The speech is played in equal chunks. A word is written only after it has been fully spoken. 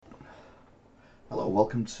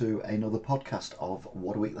welcome to another podcast of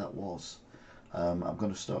What a Week That Was. I'm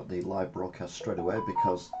going to start the live broadcast straight away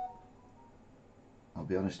because I'll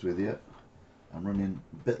be honest with you, I'm running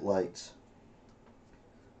a bit late.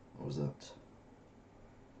 What was that?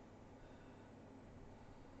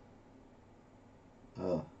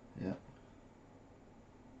 Oh, yeah.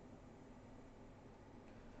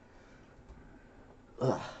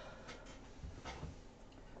 Ugh.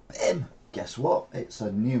 Bim! Guess what? It's a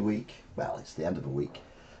new week. Well, it's the end of a week.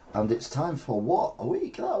 And it's time for what a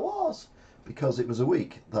week that was. Because it was a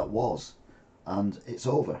week that was. And it's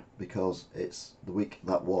over because it's the week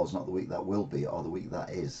that was, not the week that will be or the week that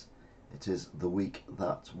is. It is the week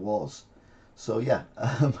that was. So yeah,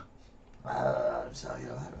 so,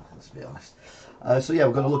 let's be honest. So yeah,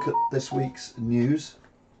 we're going to look at this week's news.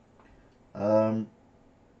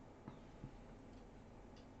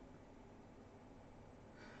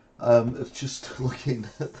 It's just looking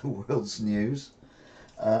at the world's news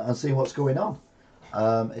and seeing what's going on.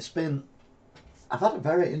 I've had a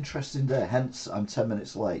very interesting day, hence I'm 10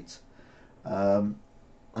 minutes late. And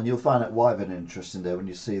you'll find out why I've had an interesting day when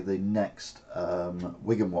you see the next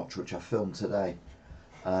Wigan Watch, which I filmed today.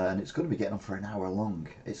 And it's going to be getting on for an hour long.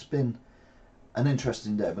 It's been an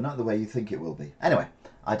interesting day, but not the way you think it will be. Anyway,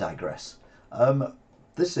 I digress.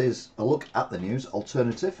 This is a look at the news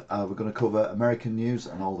alternative. We're going to cover American news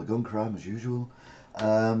and all the gun crime as usual,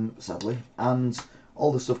 sadly, and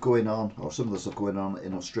all the stuff going on, or some of the stuff going on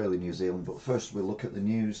in Australia and New Zealand. But first we'll look at the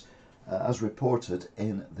news as reported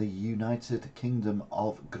in the United Kingdom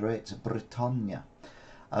of Great Britannia.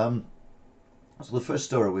 So the first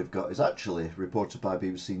story we've got is actually reported by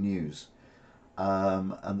BBC News,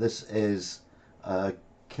 and this is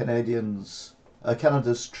Canada's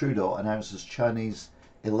Trudeau announces Chinese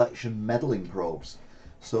election meddling probes.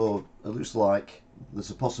 So it looks like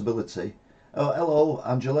there's a possibility. Oh, hello,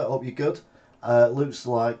 Angela. Hope you're good. Looks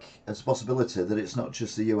like it's a possibility that it's not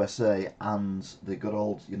just the USA and the good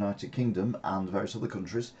old United Kingdom and various other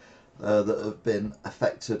countries that have been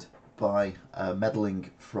affected by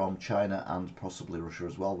meddling from China and possibly Russia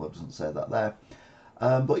as well. That doesn't say that there.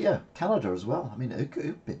 But yeah, Canada as well. I mean,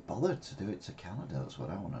 who'd be bothered to do it to Canada? That's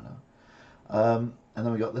what I want to know. And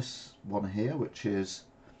then we got this one here, which is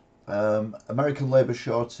American labour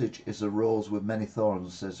shortage is a rose with many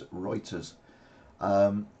thorns, says Reuters.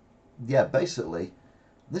 Yeah, basically,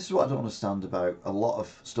 this is what I don't understand about a lot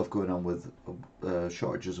of stuff going on with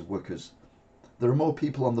shortages of workers. There are more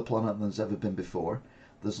people on the planet than there's ever been before.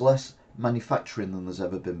 There's less manufacturing than there's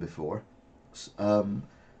ever been before. So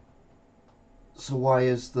why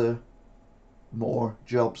is there more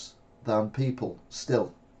jobs than people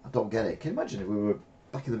still? I don't get it. Can you imagine if we were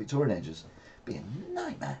back in the Victorian ages? It'd be a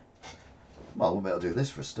nightmare. Well, we'll be able to do this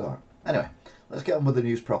for a start. Anyway, let's get on with the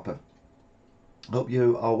news proper. Hope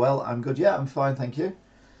you are well. I'm good. Yeah, I'm fine, thank you.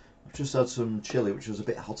 I've just had some chilli, which was a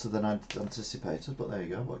bit hotter than I'd anticipated, but there you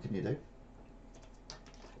go. What can you do?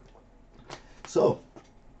 So,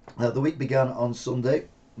 the week began on Sunday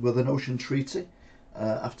with an ocean treaty.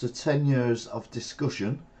 After 10 years of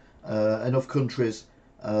discussion, enough countries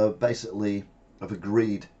basically have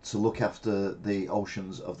agreed to look after the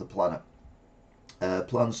oceans of the planet.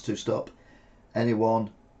 Plans to stop anyone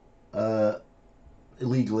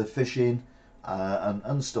illegally fishing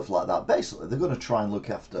and stuff like that. Basically, they're going to try and look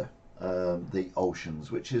after the oceans,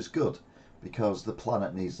 which is good because the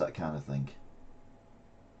planet needs that kind of thing.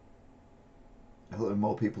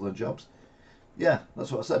 More people than jobs. Yeah,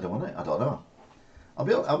 that's what I said, wasn't it? I don't know. I'll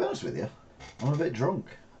be honest with you. I'm a bit drunk.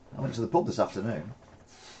 I went to the pub this afternoon.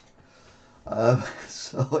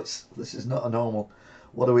 So this is not a normal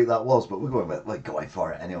what a week that was, but we're going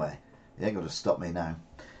for it anyway. You ain't going to stop me now.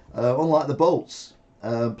 Unlike the boats,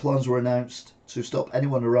 plans were announced to stop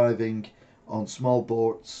anyone arriving on small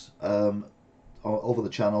boats over the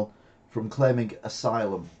channel from claiming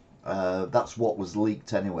asylum. That's what was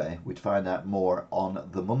leaked anyway. We'd find out more on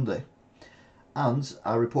the Monday. And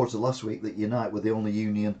I reported last week that Unite were the only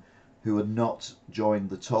union who had not joined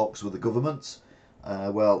the talks with the government.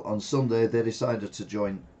 Well, on Sunday they decided to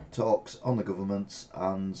join talks on the government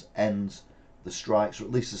and end the strikes, or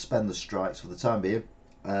at least suspend the strikes for the time being,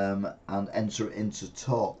 and enter into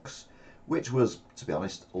talks, which was, to be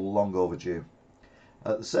honest, long overdue.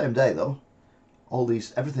 At the same day, though,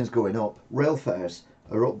 everything's going up. Rail fares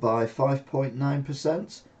are up by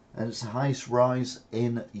 5.9%, and it's the highest rise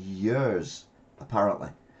in years, apparently.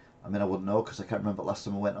 I mean, I wouldn't know because I can't remember the last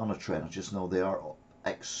time I went on a train. I just know they are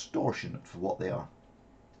extortionate for what they are.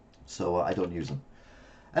 So I don't use them.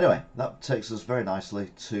 Anyway, that takes us very nicely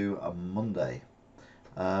to a Monday.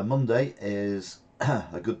 Monday is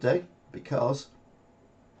a good day because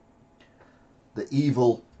the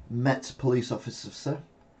evil Met police officer.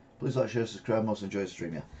 Please like, share, subscribe. Most enjoy the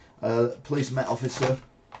stream. Yeah. Police Met officer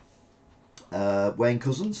Wayne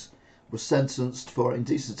Couzens was sentenced for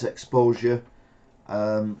indecent exposure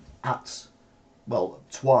at, well,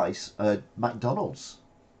 twice McDonald's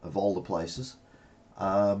of all the places.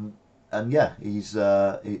 And yeah, he's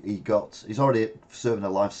already serving a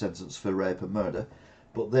life sentence for rape and murder.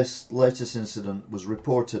 But this latest incident was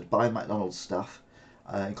reported by McDonald's staff,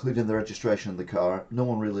 including the registration of the car. No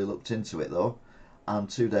one really looked into it though, and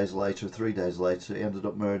 2 days later, 3 days later, he ended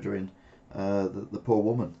up murdering the poor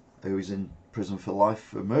woman who is in prison for life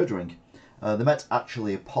for murdering. The Met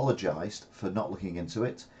actually apologised for not looking into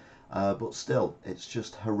it, but still, it's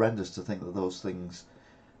just horrendous to think that those things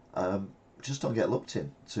just don't get looked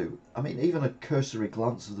into. I mean, even a cursory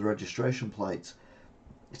glance of the registration plate,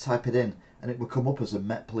 you type it in and it would come up as a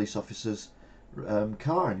Met police officer's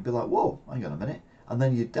car, and you'd be like, whoa, hang on a minute, and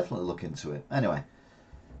then you'd definitely look into it. Anyway,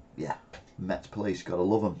 yeah, Met police, gotta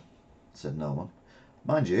love them, said no one.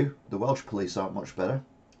 Mind you, the Welsh police aren't much better.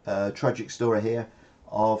 Tragic story here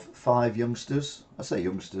of 5 youngsters. I say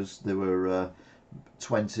youngsters, they were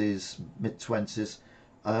 20s, mid-20s,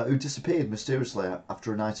 who disappeared mysteriously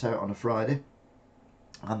after a night out on a Friday,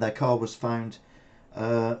 and their car was found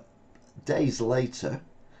days later.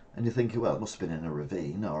 And you're thinking, well, it must have been in a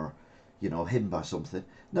ravine or, you know, hidden by something.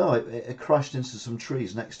 No, it crashed into some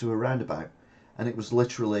trees next to a roundabout, and it was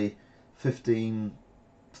literally 15,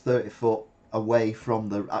 30 foot away from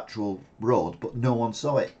the actual road, but no one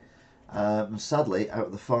saw it. And sadly, out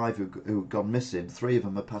of the 5 who had gone missing, 3 of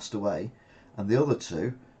them have passed away, and the other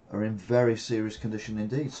 2 are in very serious condition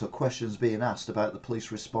indeed. So questions being asked about the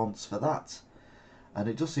police response for that. And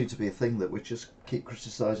it does seem to be a thing that we just keep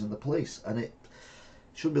criticising the police, and it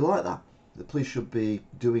shouldn't be like that. The police should be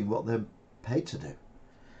doing what they're paid to do.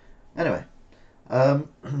 Anyway,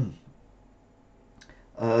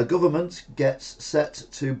 government gets set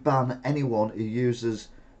to ban anyone who uses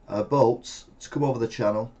boats to come over the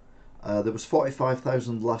channel. There was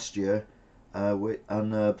 45,000 last year,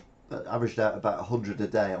 and averaged out about 100 a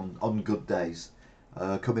day on good days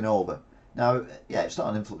coming over. Now, yeah, it's not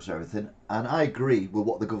an influx or everything, and I agree with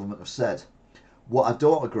what the government have said. What I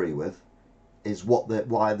don't agree with is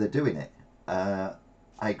why they're doing it.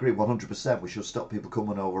 I agree 100%. We should stop people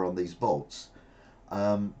coming over on these boats.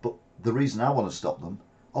 But the reason I want to stop them,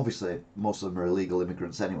 obviously most of them are illegal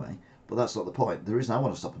immigrants anyway, but that's not the point. The reason I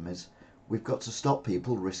want to stop them is we've got to stop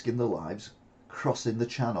people risking their lives crossing the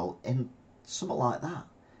channel in something like that.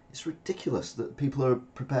 It's ridiculous that people are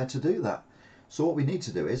prepared to do that. So what we need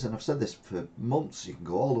to do is, and I've said this for months, you can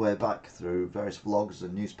go all the way back through various vlogs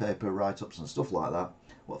and newspaper write-ups and stuff like that.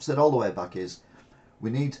 What I've said all the way back is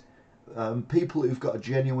we need people who've got a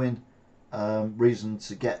genuine reason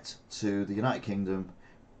to get to the United Kingdom.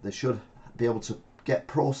 They should be able to get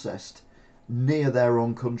processed near their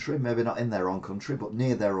own country, maybe not in their own country, but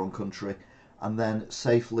near their own country, and then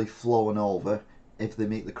safely flown over if they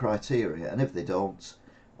meet the criteria. And if they don't,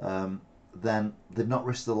 then they've not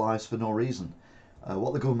risked their lives for no reason.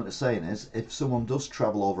 What the government is saying is, if someone does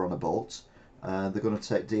travel over on a boat, they're going to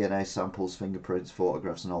take DNA samples, fingerprints,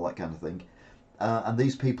 photographs and all that kind of thing, and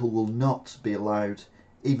these people will not be allowed,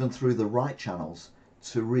 even through the right channels,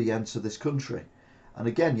 to re-enter this country. And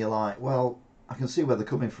again, you're like, well, I can see where they're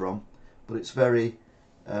coming from, but it's very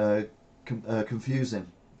confusing.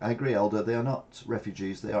 I agree, Elder, they are not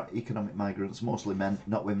refugees, they are economic migrants, mostly men,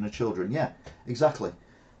 not women or children. Yeah, exactly.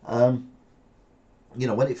 You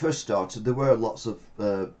know, when it first started, there were lots of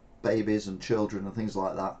babies and children and things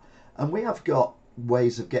like that, and we have got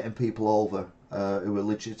ways of getting people over who are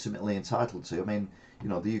legitimately entitled to. I mean, you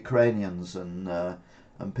know, the Ukrainians and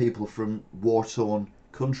people from war-torn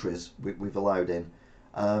countries we've allowed in.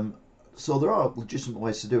 So there are legitimate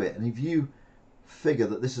ways to do it, and if you figure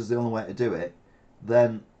that this is the only way to do it,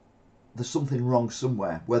 then there's something wrong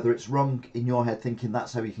somewhere. Whether it's wrong in your head thinking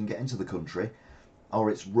that's how you can get into the country, or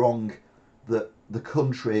it's wrong that the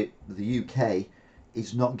country, the UK,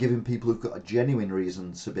 is not giving people who've got a genuine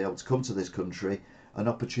reason to be able to come to this country an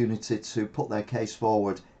opportunity to put their case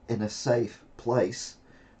forward in a safe place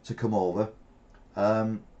to come over.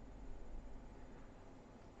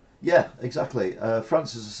 Yeah, exactly.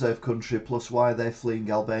 France is a safe country, plus why are they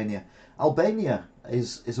fleeing Albania? Albania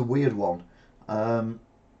is a weird one.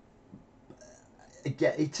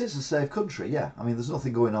 It is a safe country, yeah. I mean, there's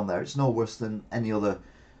nothing going on there. It's no worse than any other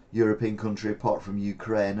European country apart from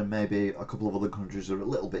Ukraine, and maybe a couple of other countries are a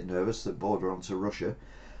little bit nervous that border onto Russia.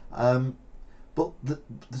 But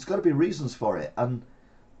there's got to be reasons for it. And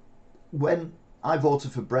when I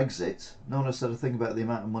voted for Brexit, no one has said a thing about the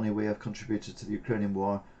amount of money we have contributed to the Ukrainian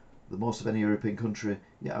war, the most of any European country.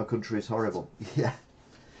 Yeah, our country is horrible. Yeah.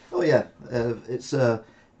 Oh yeah, it's a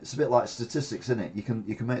bit like statistics, isn't it? You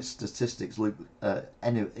can make statistics look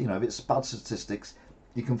if it's bad statistics,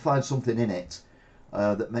 you can find something in it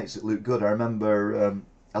that makes it look good. I remember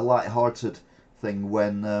a light-hearted thing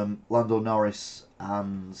when Lando Norris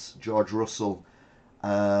and George Russell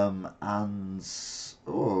and Alex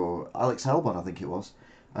Albon, I think it was.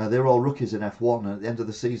 They were all rookies in F1, and at the end of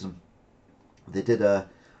the season, they did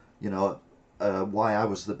why I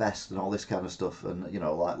was the best and all this kind of stuff. And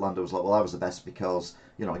like Lando was like, well, I was the best because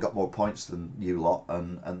I got more points than you lot,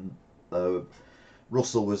 and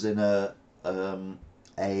Russell was in a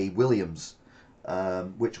Williams,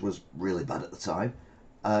 which was really bad at the time,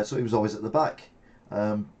 so he was always at the back.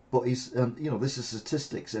 But he's this is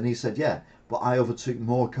statistics, and he said, yeah, but I overtook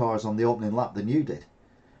more cars on the opening lap than you did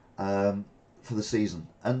for the season.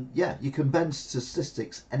 And yeah, you can bend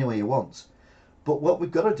statistics any way you want. But what we've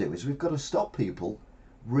got to do is we've got to stop people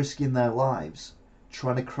risking their lives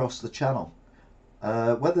trying to cross the channel.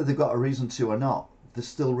 Whether they've got a reason to or not, they're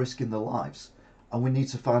still risking their lives. And we need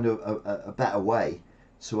to find a better way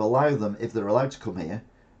to allow them, if they're allowed to come here,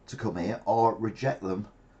 or reject them,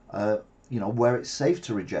 where it's safe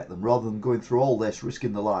to reject them, rather than going through all this,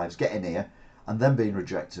 risking their lives, getting here, and then being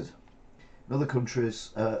rejected. In other countries,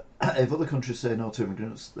 if other countries say no to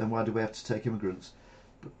immigrants, then why do we have to take immigrants?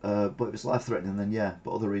 But if it's life-threatening, then yeah,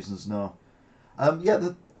 but other reasons, no.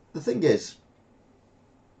 The thing is,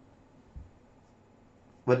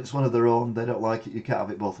 when it's one of their own, they don't like it, you can't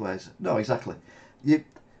have it both ways. No, exactly. It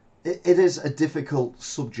is a difficult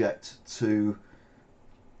subject to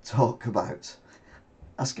talk about.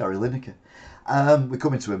 Ask Gary Lineker. We're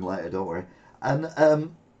coming to him later, don't worry. And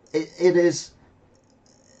it is...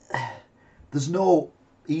 There's no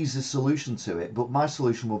easy solution to it, but my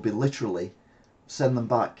solution would be literally send them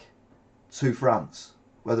back to France.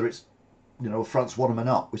 Whether it's, France want them or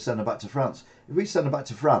not, we send them back to France. If we send them back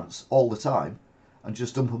to France all the time and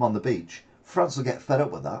just dump them on the beach, France will get fed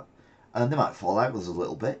up with that, and they might fall out with us a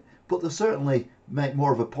little bit, but they'll certainly make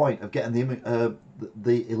more of a point of getting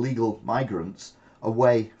the illegal migrants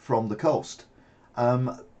away from the coast.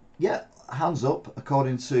 Hands up,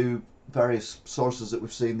 according to various sources that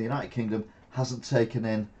we've seen, the United Kingdom hasn't taken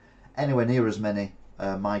in anywhere near as many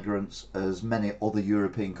migrants as many other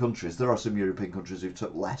European countries. There are some European countries who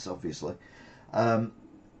took less, obviously.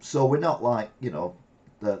 So we're not like,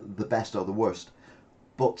 the best or the worst.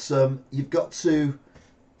 But we've got to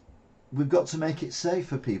make it safe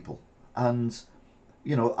for people. And,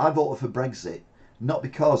 I voted for Brexit, not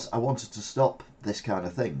because I wanted to stop this kind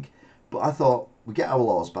of thing, but I thought we get our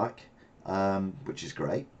laws back, which is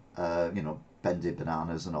great. Bendy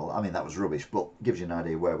bananas and all that. I mean, that was rubbish, but gives you an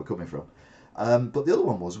idea where we're coming from. But the other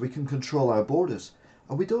one was we can control our borders.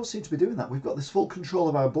 And we don't seem to be doing that. We've got this full control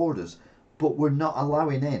of our borders, but we're not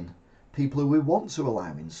allowing in people who we want to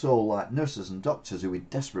allow in. So, like nurses and doctors who we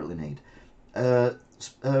desperately need.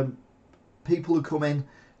 People who come in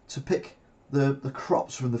to pick the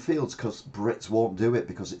crops from the fields, because Brits won't do it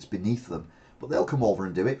because it's beneath them. But they'll come over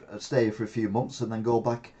and do it, stay here for a few months and then go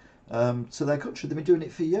back to their country. They've been doing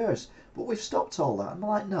it for years. But we've stopped all that. I'm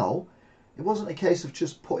like, no, it wasn't a case of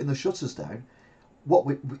just putting the shutters down.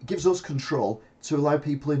 It gives us control to allow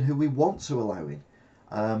people in who we want to allow in,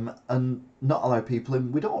 and not allow people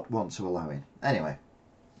in we don't want to allow in. Anyway,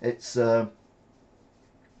 it's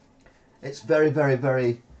very, very,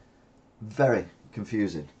 very, very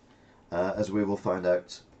confusing, as we will find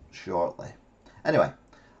out shortly. Anyway,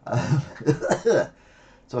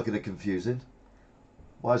 talking of confusing,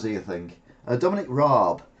 why is he a thing? Dominic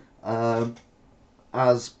Raab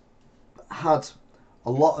has had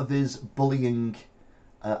a lot of his bullying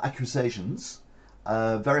accusations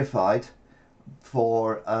verified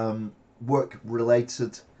for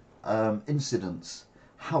work-related incidents.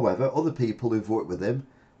 However, other people who've worked with him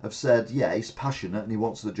have said, yeah, he's passionate and he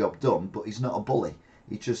wants the job done, but he's not a bully.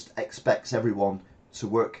 He just expects everyone to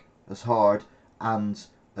work as hard and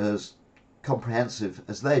as comprehensive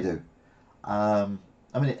as they do. Don't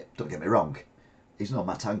get me wrong, he's not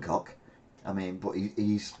Matt Hancock. But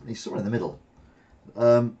he's somewhere in the middle.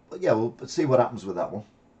 But yeah, we'll see what happens with that one.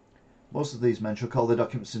 Most of these men shall call their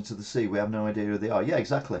documents into the sea. We have no idea who they are. Yeah,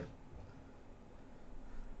 exactly.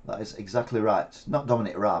 That is exactly right. Not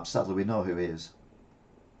Dominic Raab. Sadly, we know who he is.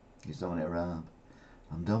 He's Dominic Raab.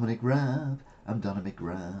 I'm Dominic Raab. I'm Dominic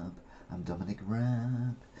Raab. I'm Dominic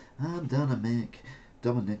Raab. I'm Dominic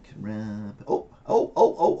Raab.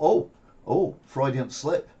 Oh, Freudian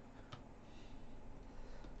slip.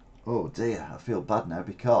 Oh dear, I feel bad now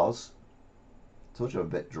because I told you I'm a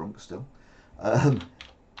bit drunk still.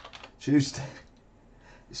 Tuesday.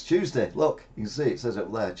 It's Tuesday. Look, you can see it says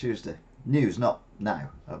up there, Tuesday. News, not now.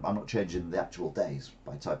 I'm not changing the actual days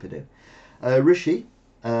by typing in. Rishi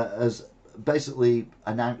has basically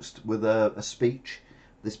announced with a speech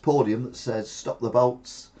this podium that says "Stop the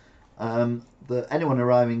Bolts." That anyone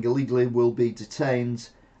arriving illegally will be detained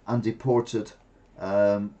and deported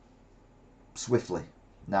swiftly.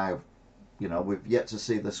 Now, you know, we've yet to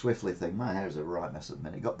see the swiftly thing. My hair's a right mess at the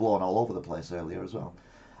minute. It got blown all over the place earlier as well.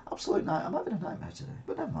 Absolute night. I'm having a nightmare today,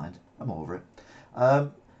 but never mind. I'm over it.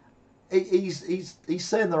 Um, he's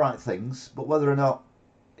saying the right things, but whether or not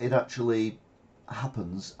it actually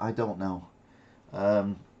happens, I don't know.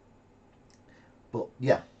 Um, but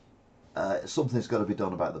yeah, something's got to be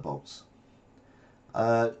done about the boats.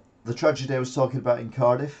 Uh, the tragedy I was talking about in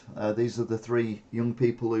Cardiff. These are the three young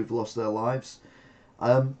people who've lost their lives.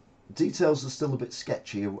 Um, Details are still a bit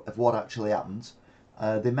sketchy of what actually happened.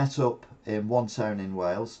 They met up in one town in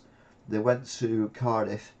Wales. They went to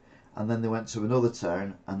Cardiff, and then they went to another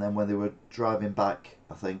town. And then when they were driving back,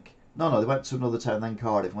 I think no, they went to another town, then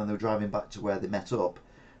Cardiff. When they were driving back to where they met up,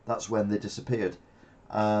 that's when they disappeared.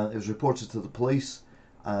 It was reported to the police.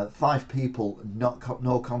 Five people,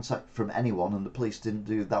 no contact from anyone, and the police didn't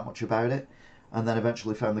do that much about it. And then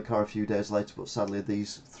eventually found the car a few days later, but sadly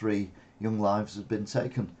these three young lives had been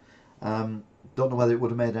taken. Don't know whether it would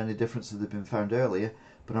have made any difference if they'd been found earlier,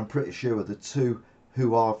 but I'm pretty sure the two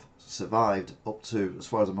who have survived up to, as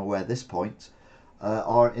far as I'm aware, this point,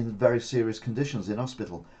 are in very serious conditions in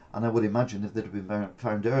hospital. And I would imagine if they'd have been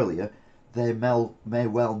found earlier, they may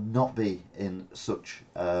well not be in such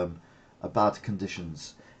bad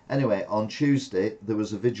conditions. Anyway, on Tuesday there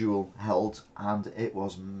was a vigil held, and it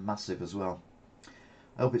was massive as well.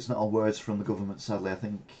 I hope it's not all words from the government. Sadly, I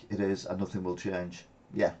think it is, and nothing will change.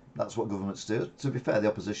 Yeah, that's what governments do. To be fair, the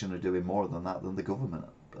opposition are doing more than that than the government.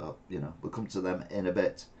 But, you know, we'll come to them in a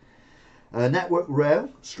bit. Network Rail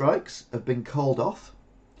strikes have been called off.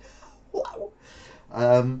 Wow.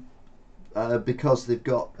 Because they've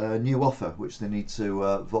got a new offer which they need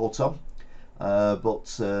to vote on.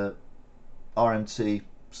 But RMT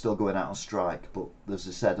still going out on strike. But as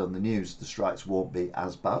I said on the news, the strikes won't be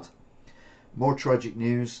as bad. More tragic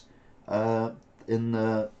news in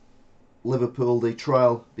Liverpool. The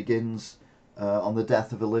trial begins on the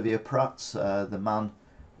death of Olivia Pratt, the man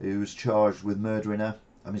who was charged with murdering her.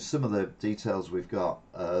 I mean, some of the details we've got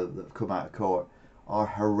that have come out of court are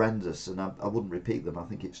horrendous, and I wouldn't repeat them. I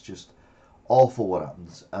think it's just awful what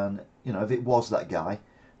happens. And, you know, if it was that guy,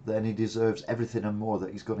 then he deserves everything and more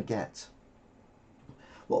that he's going to get.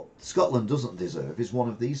 What Scotland doesn't deserve is one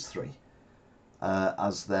of these three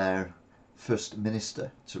as their First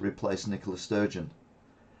Minister to replace Nicola Sturgeon.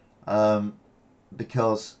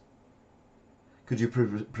 Because could you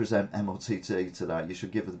present MOTT tonight? You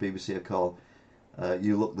should give the BBC a call.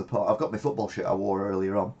 You look the part. I've got my football shirt I wore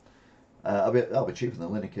earlier on. I'll be cheaper than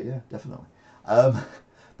Lineker, yeah, definitely.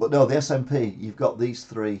 But no, the SNP, you've got these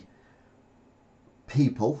three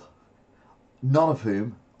people, none of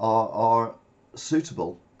whom are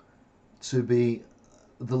suitable to be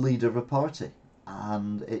the leader of a party.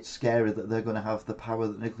 And it's scary that they're going to have the power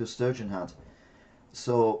that Nicola Sturgeon had.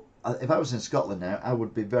 So if I was in Scotland now, I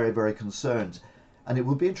would be very, very concerned. And it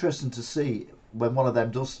would be interesting to see when one of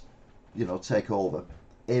them does, you know, take over,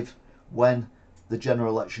 if when the general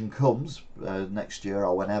election comes next year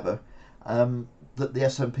or whenever, that the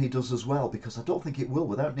SNP does as well, because I don't think it will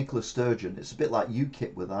without Nicola Sturgeon. It's a bit like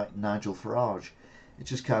UKIP without Nigel Farage. It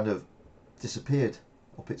just kind of disappeared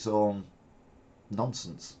up its own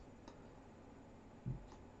nonsense.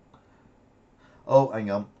 Oh,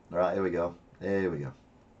 hang on. Right, here we go. Here we go.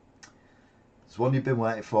 It's one you've been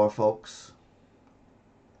waiting for, folks.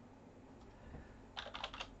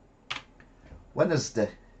 Wednesday.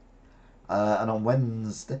 And on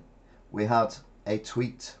Wednesday, we had a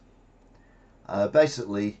tweet.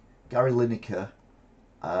 Basically, Gary Lineker,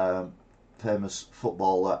 famous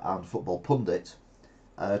footballer and football pundit,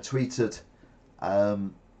 tweeted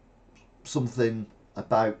something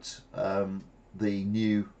about the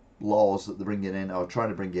new laws that they're bringing in, or trying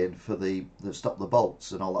to bring in, for the stop the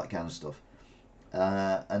bolts and all that kind of stuff.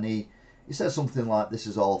 And he said something like, "This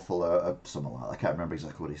is awful," or something like that. I can't remember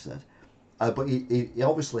exactly what he said. But he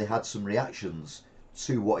obviously had some reactions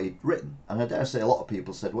to what he'd written. And I dare say a lot of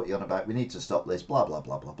people said, "What are you on about? We need to stop this, blah, blah,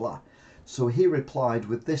 blah, blah, blah." So he replied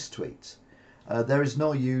with this tweet. There is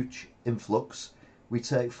no huge influx. We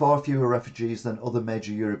take far fewer refugees than other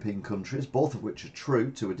major European countries, both of which are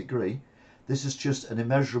true to a degree. This is just an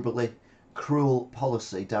immeasurably cruel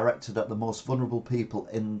policy directed at the most vulnerable people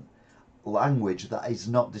in language that is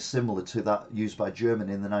not dissimilar to that used by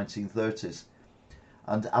Germany in the 1930s.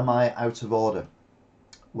 And am I out of order?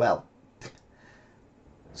 Well,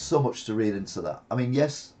 so much to read into that. I mean,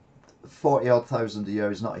 yes, 40 odd thousand a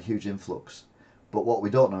year is not a huge influx. But what we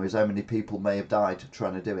don't know is how many people may have died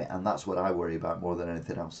trying to do it, and that's what I worry about more than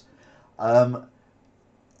anything else. A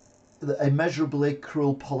measurably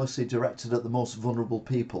cruel policy directed at the most vulnerable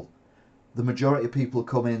people. The majority of people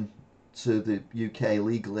coming to the UK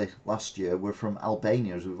legally last year were from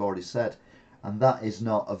Albania, as we've already said, and that is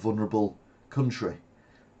not a vulnerable country.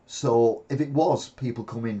 So if it was people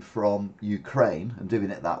coming from Ukraine and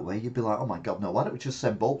doing it that way, you'd be like, oh my God, no, why don't we just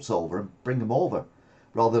send boats over and bring them over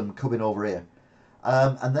rather than coming over here?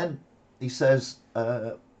 And then he says,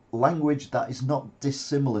 language that is not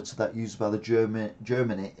dissimilar to that used by the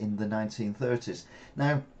Germany in the 1930s.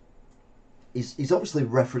 Now, he's obviously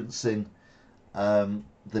referencing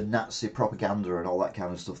the Nazi propaganda and all that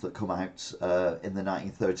kind of stuff that come out in the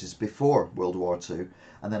 1930s before World War II,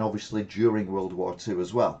 and then obviously during World War II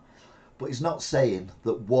as well. But he's not saying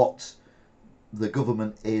that what the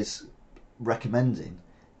government is recommending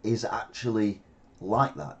is actually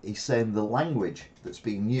like that. He's saying the language that's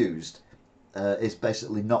being used is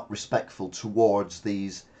basically not respectful towards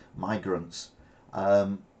these migrants,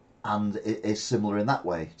 and it is similar in that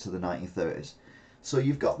way to the 1930s. So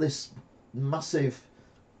you've got this massive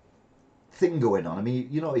thing going on. I mean,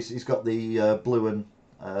 you know, he's got the blue and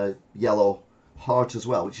yellow heart as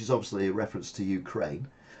well, which is obviously a reference to Ukraine.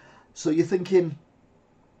 So you're thinking,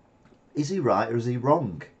 is he right or is he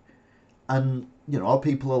wrong? And, you know, are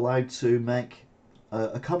people allowed to make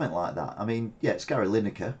a comment like that? I mean, yeah, it's Gary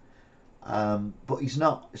Lineker, but he's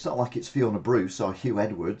not. It's not like it's Fiona Bruce or Hugh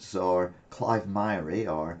Edwards or Clive Myrie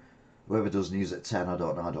or whoever does news at 10. I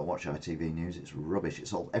don't know. I don't watch ITV News. It's rubbish.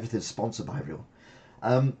 It's all, everything's sponsored by everyone.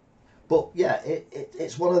 But yeah,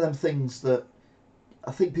 it's one of them things that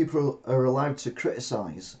I think people are allowed to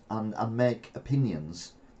criticise and make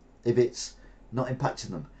opinions if it's not impacting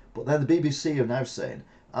them. But then the BBC are now saying,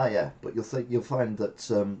 ah yeah, but you'll find that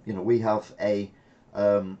you know, we have a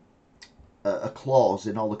clause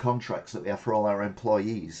in all the contracts that we have for all our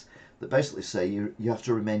employees that basically say you have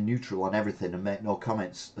to remain neutral on everything and make no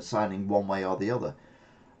comments assigning one way or the other.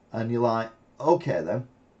 And you're like, okay then.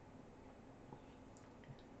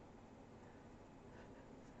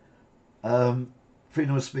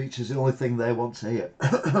 Freedom of speech is the only thing they want to hear.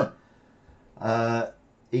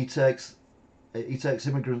 He takes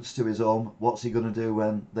immigrants to his home. What's he going to do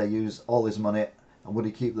when they use all his money, and would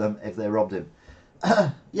he keep them if they robbed him?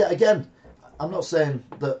 Yeah, again, I'm not saying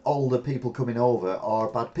that all the people coming over are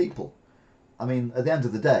bad people. I mean, at the end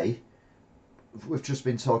of the day, we've just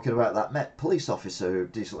been talking about that Met police officer who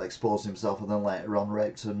decently exposed himself and then later on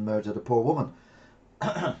raped and murdered a poor woman.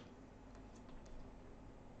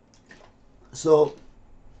 So,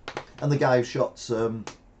 and the guy who shot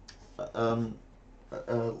little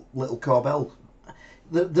Corbell.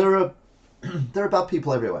 There are bad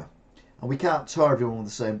people everywhere, and we can't tar everyone with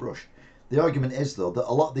the same brush. The argument is, though, that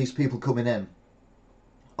a lot of these people coming in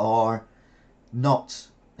are not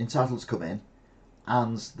entitled to come in,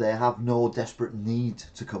 and they have no desperate need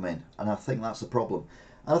to come in, and I think that's the problem.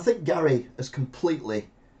 And I think Gary has completely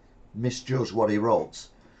misjudged what he wrote.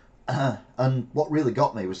 And what really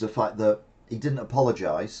got me was the fact that he didn't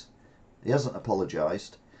apologise. He hasn't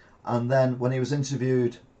apologised. And then when he was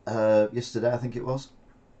interviewed yesterday, I think it was,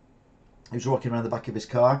 he was walking around the back of his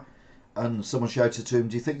car and someone shouted to him,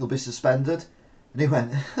 do you think you'll be suspended? And he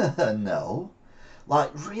went, no.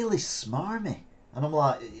 Like, really smarmy. And I'm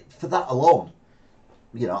like, for that alone,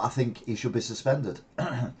 you know, I think he should be suspended.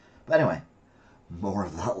 But anyway, more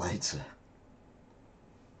of that later.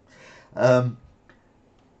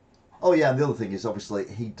 Oh yeah, and the other thing is obviously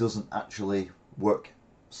he doesn't actually work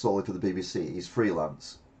solely for the BBC. He's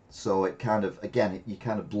freelance. So it kind of, again, you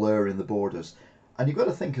kind of blur in the borders. And you've got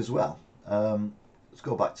to think as well, let's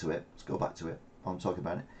go back to it. I'm talking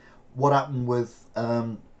about it. What happened with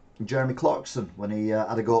Jeremy Clarkson when he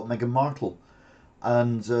had a go at Meghan Markle?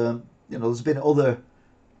 And, you know, there's been other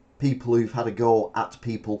people who've had a go at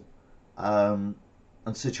people and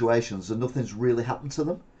situations and nothing's really happened to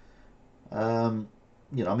them.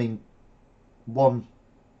 You know, I mean, one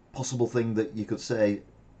possible thing that you could say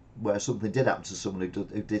where something did happen to someone who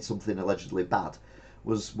did something allegedly bad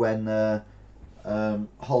was when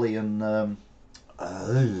Holly and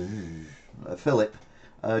Philip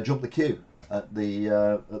jumped the queue at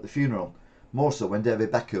the funeral. More so when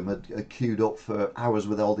David Beckham had queued up for hours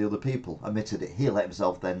with all the other people. Admitted it, he let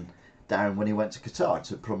himself then down when he went to Qatar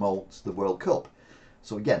to promote the World Cup.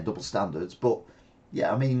 So again, double standards. But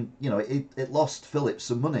yeah, I mean, you know, it lost Philip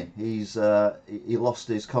some money. He lost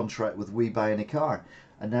his contract with We Buy Any Car,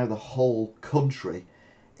 and now the whole country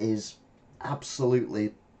is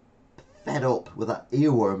absolutely fed up with that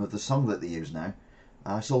earworm of the song that they use now.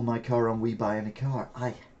 I sold my car on We Buy Any Car.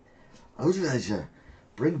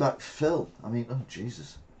 Bring back Phil. I mean, oh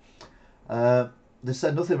Jesus. They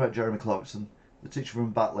said nothing about Jeremy Clarkson, the teacher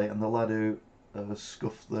from Batley, and the lad who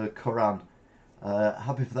scuffed the Koran.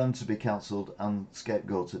 Happy for them to be cancelled and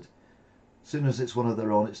scapegoated. As soon as it's one of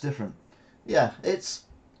their own, it's different. Yeah, it's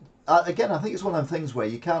again. I think it's one of them things where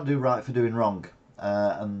you can't do right for doing wrong,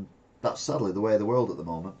 and that's sadly the way of the world at the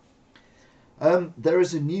moment. There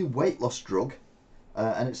is a new weight loss drug,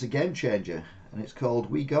 and it's a game changer, and it's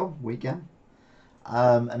called Wegan,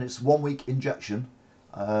 and it's 1 week injection.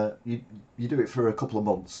 You do it for a couple of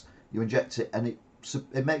months. You inject it, and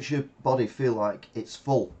it makes your body feel like it's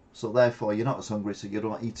full. So therefore, you're not as hungry, so you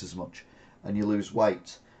don't eat as much, and you lose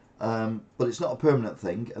weight. But it's not a permanent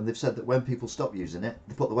thing, and they've said that when people stop using it,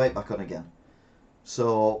 they put the weight back on again.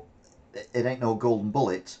 So it ain't no golden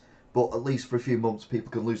bullet, but at least for a few months,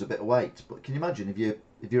 people can lose a bit of weight. But can you imagine if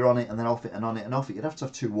you're on it and then off it and on it and off it? You'd have to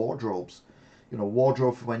have two wardrobes. You know,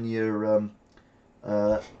 wardrobe for when you're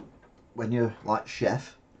like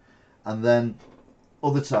chef, and then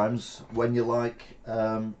other times when you're like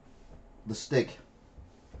the Stig.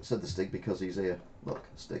 I said the Stig because he's here. Look,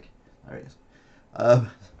 Stig. There he is.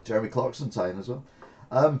 Jeremy Clarkson tying as well.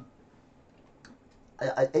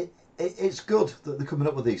 It's good that they're coming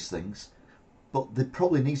up with these things, but they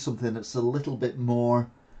probably need something that's a little bit more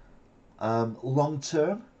long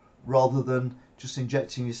term, rather than just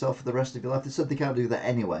injecting yourself for the rest of your life. They said they can't do that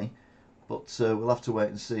anyway, but we'll have to wait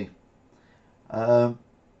and see.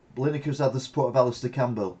 Lineker's had the support of Alistair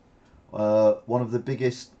Campbell, one of the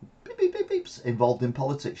biggest beeps involved in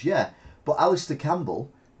politics. Yeah, but Alistair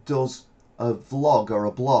Campbell does a vlog or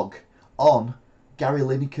a blog on Gary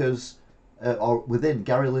Lineker's, or within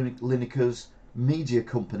Gary Lineker's media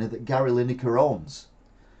company that Gary Lineker owns.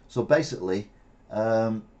 So basically,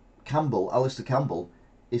 Alistair Campbell,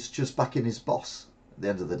 is just backing his boss at the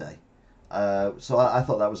end of the day. So I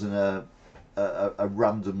thought that was a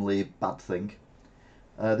randomly bad thing.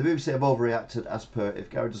 The BBC have overreacted as per, if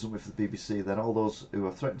Gary doesn't win for the BBC, then all those who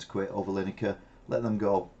have threatened to quit over Lineker, let them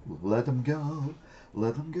go. Let them go.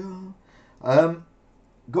 Let them go.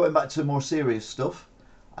 Going back to more serious stuff,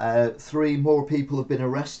 3 more people have been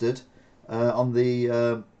arrested on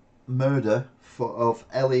the murder of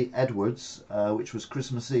Ellie Edwards, which was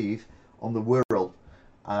Christmas Eve on the Wirral.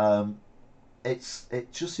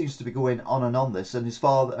 It just seems to be going on and on this, and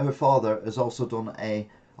her father has also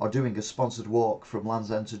doing a sponsored walk from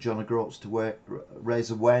Land's End to John O'Groats to raise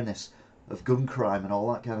awareness of gun crime and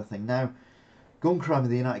all that kind of thing. Now, gun crime in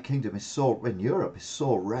the United Kingdom in Europe is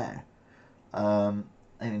so rare, and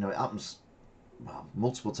you know it happens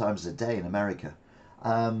multiple times a day in America,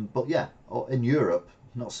 but yeah, in Europe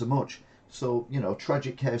not so much. So you know,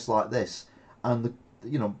 tragic case like this, and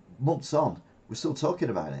months on, we're still talking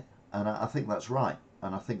about it, and I think that's right,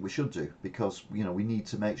 and I think we should do, because you know we need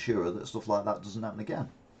to make sure that stuff like that doesn't happen again.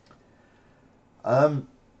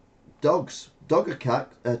 Dog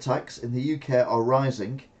attacks in the UK are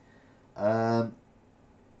rising, and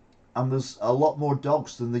there's a lot more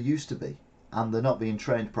dogs than there used to be, and they're not being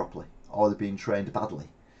trained properly, or they're being trained badly.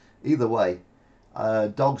 Either way,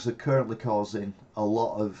 dogs are currently causing a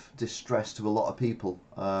lot of distress to a lot of people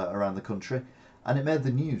around the country, and it made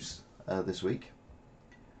the news this week.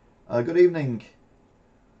 Good evening,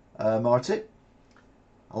 Marty.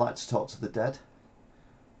 I like to talk to the dead.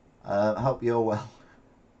 I hope you're well.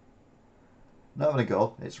 Not having a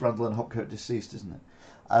go. It's Randall and Hopkirk deceased, isn't it?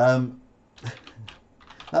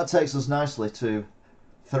 That takes us nicely to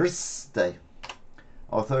Thursday,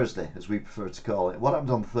 or Thursday as we prefer to call it. What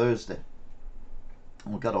happened on Thursday?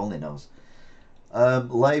 Oh, God only knows.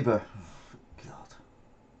 Labour.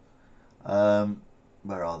 God.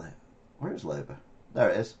 Where are they? Where is Labour? There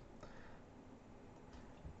it is.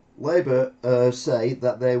 Labour say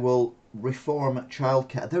that they will reform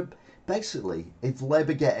childcare. Basically, if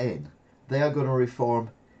Labour get in, they are going to reform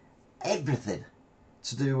everything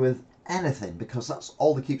to do with anything, because that's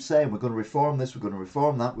all they keep saying. We're going to reform this, we're going to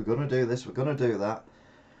reform that, we're going to do this, we're going to do that.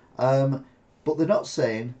 But they're not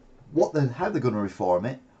saying how they're going to reform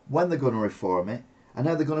it, when they're going to reform it, and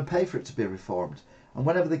how they're going to pay for it to be reformed. And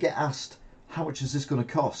whenever they get asked, how much is this going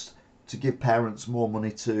to cost to give parents more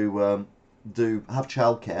money to have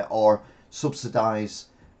childcare, or subsidise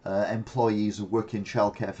employees who work in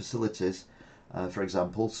childcare facilities, for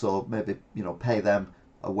example, so maybe pay them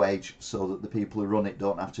a wage so that the people who run it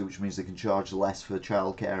don't have to, which means they can charge less for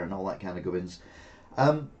childcare and all that kind of goings.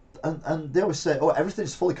 And they always say, oh,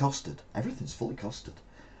 everything's fully costed. Everything's fully costed.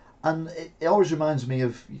 And it always reminds me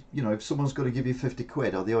of, if someone's going to give you 50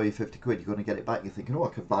 quid, or they owe you 50 quid, you're going to get it back, you're thinking, oh, I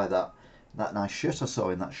could buy that nice shirt I saw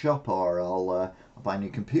in that shop, or I'll buy a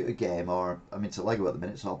new computer game, or I'm into Lego at the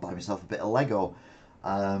minute, so I'll buy myself a bit of Lego.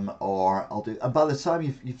 or I'll do. And by the time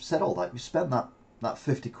you've said all that, you've spent that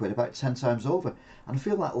 50 quid about 10 times over. And I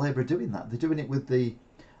feel like Labour are doing that. They're doing it with the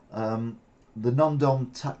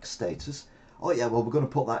non-dom tax status. Oh yeah, well we're going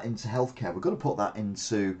to put that into healthcare. We're going to put that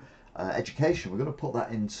into education. We're going to put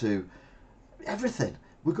that into everything.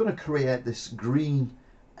 We're going to create this green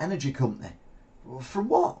energy company. From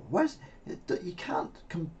what? You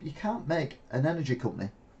can't make an energy company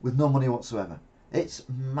with no money whatsoever. It's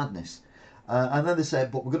madness. And then they say,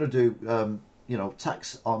 but we're going to do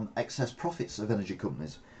tax on excess profits of energy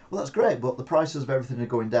companies. Well, that's great, but the prices of everything are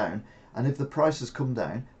going down, and if the prices come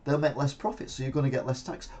down, they'll make less profits, so you're going to get less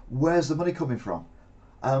tax. Where's the money coming from?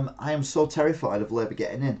 I am so terrified of Labour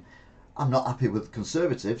getting in. I'm not happy with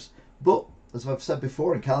Conservatives, but as I've said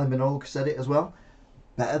before, and Kylie Minogue said it as well,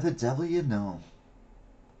 better the devil you know.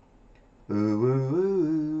 Ooh,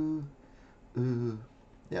 ooh, ooh, ooh.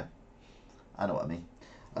 Yeah, I know what I mean.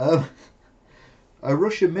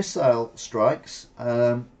 Russian missile strikes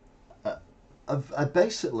are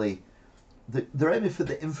basically, they're aiming for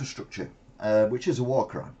the infrastructure, which is a war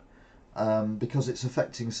crime, because it's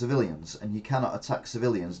affecting civilians, and you cannot attack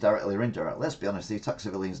civilians directly or indirectly. Let's be honest, they attack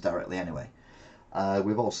civilians directly anyway.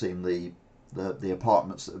 We've all seen the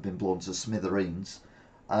apartments that have been blown to smithereens,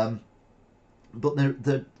 but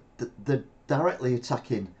they're directly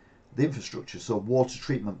attacking the infrastructure, so water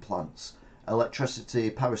treatment plants, electricity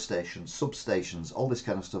power stations, substations, all this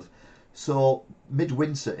kind of stuff. So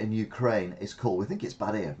midwinter in Ukraine is cold. We think it's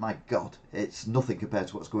bad here. My God, it's nothing compared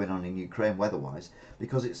to what's going on in Ukraine weather-wise,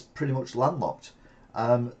 because it's pretty much landlocked.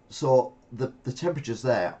 So the temperatures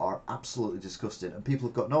there are absolutely disgusting, and people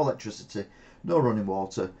have got no electricity, no running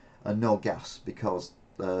water, and no gas, because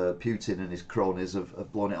Putin and his cronies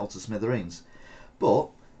have blown it all to smithereens. But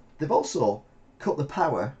they've also cut the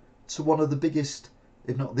power to one of the biggest,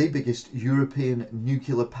 if not the biggest, European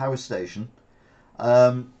nuclear power station,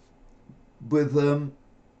 by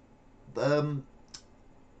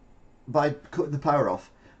cutting the power off.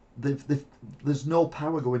 There's no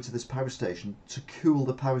power going to this power station to cool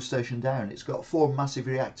the power station down. It's got 4 massive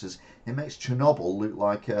reactors. It makes Chernobyl look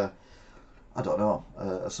like a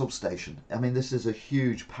substation. I mean, this is a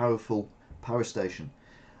huge, powerful power station,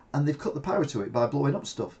 and they've cut the power to it by blowing up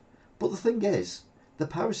stuff. But the thing is, the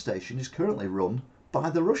power station is currently run by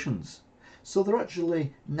the Russians, so they're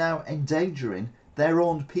actually now endangering their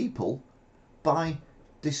own people by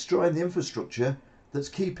destroying the infrastructure that's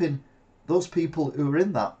keeping those people who are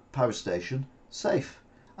in that power station safe.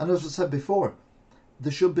 And as I said before,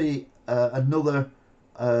 there should be another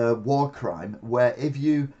war crime where if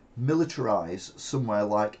you militarize somewhere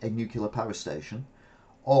like a nuclear power station,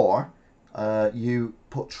 or you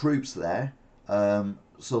put troops there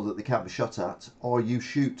so that they can't be shot at, or you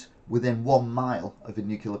shoot within 1 mile of a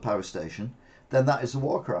nuclear power station, then that is a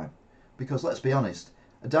war crime. Because let's be honest,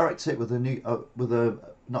 a direct hit with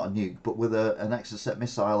not a nuke, but with an Exocet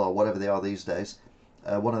missile or whatever they are these days,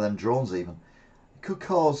 one of them drones even, could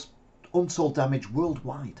cause untold damage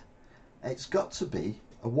worldwide. It's got to be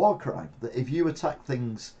a war crime that if you attack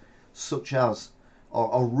things such as,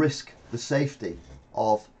 or risk the safety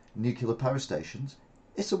of nuclear power stations,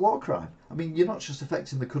 it's a war crime. I mean, you're not just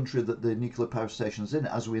affecting the country that the nuclear power station's in,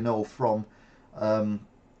 as we know from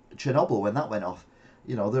Chernobyl when that went off.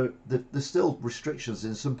 You know, there's still restrictions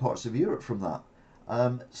in some parts of Europe from that.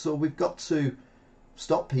 So we've got to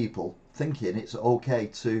stop people thinking it's okay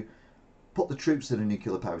to put the troops in a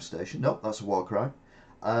nuclear power station. Nope, that's a war crime.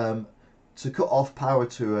 To cut off power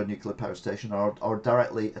to a nuclear power station, or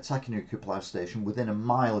directly attack a nuclear power station within 1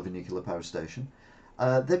 mile of a nuclear power station,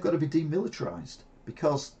 they've got to be demilitarized,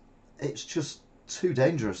 because it's just too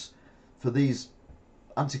dangerous for these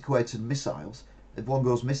antiquated missiles. If one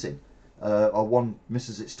goes missing, or one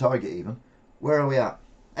misses its target even, where are we at?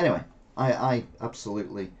 Anyway, I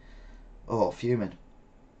absolutely, fuming,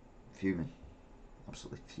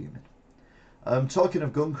 absolutely fuming. Talking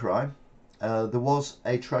of gun crime, there was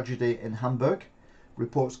a tragedy in Hamburg.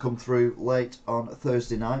 Reports come through late on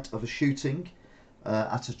Thursday night of a shooting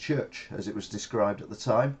at a church, as it was described at the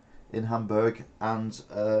time, in Hamburg, and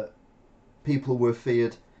people were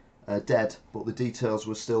feared dead, but the details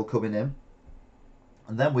were still coming in.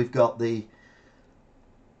 And then we've got the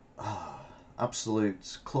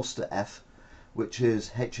absolute cluster F, which is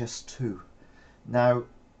HS2. Now,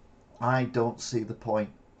 I don't see the point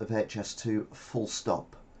of HS2 full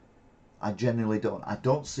stop. I genuinely don't. I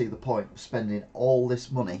don't see the point of spending all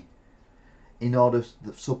this money in order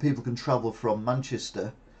so people can travel from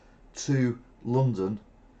Manchester to London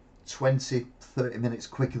 20-30 minutes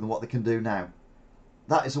quicker than what they can do now.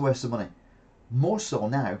 That is a waste of money. More so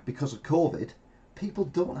now because of COVID. People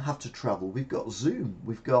don't have to travel. We've got Zoom.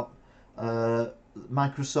 We've got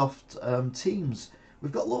Microsoft Teams.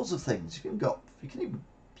 We've got loads of things. You can even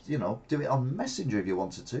do it on Messenger if you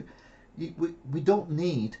wanted to. We don't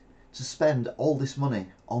need to spend all this money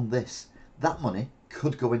on this. That money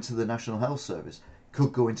could go into the National Health Service,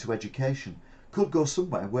 could go into education, could go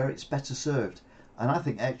somewhere where it's better served. And I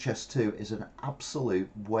think HS2 is an absolute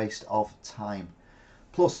waste of time.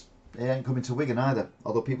 Plus, it ain't coming to Wigan either,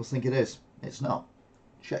 although people think it is. It's not.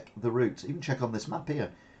 Check the route. Even check on this map here.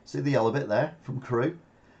 See the yellow bit there from Crewe?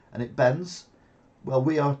 And it bends. Well,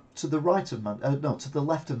 we are to the right of to the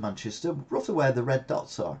left of Manchester, roughly where the red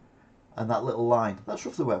dots are. And that little line. That's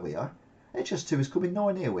roughly where we are. HS2 is coming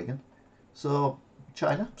nowhere near Wigan. So,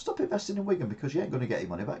 China, stop investing in Wigan because you ain't going to get your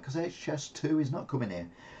money back because HS2 is not coming here.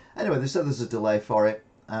 Anyway, they said there's a delay for it,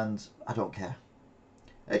 and I don't care.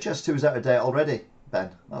 HS2 is out of date already,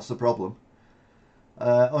 Ben. That's the problem.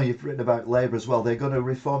 You've written about Labour as well. They're going to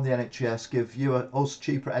reform the NHS, give us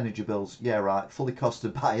cheaper energy bills. Yeah, right. Fully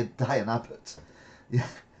costed by Diane Abbott. Yeah.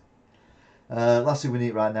 Last thing we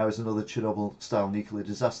need right now is another Chernobyl-style nuclear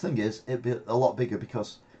disaster. Thing is, it'd be a lot bigger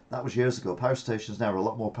because that was years ago. Power stations now are a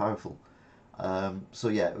lot more powerful. So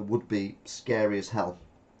yeah, it would be scary as hell.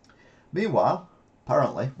 Meanwhile,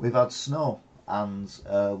 apparently, we've had snow and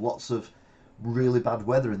lots of really bad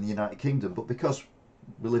weather in the United Kingdom. But because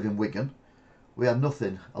we live in Wigan, we had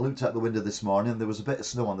nothing. I looked out the window this morning and there was a bit of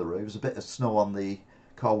snow on the roofs, a bit of snow on the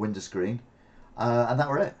car window screen, and that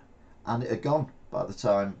were it. And it had gone by the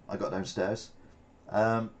time I got downstairs.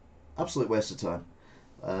 Absolute waste of time.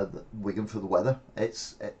 Wigan for the weather.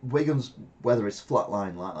 Wigan's weather is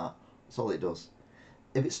flatline like that. That's all it does.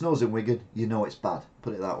 If it snows in Wigan, you know it's bad.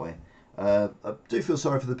 Put it that way. I do feel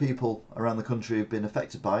sorry for the people around the country who've been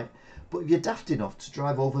affected by it. But if you're daft enough to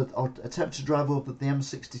drive over or attempt to drive over the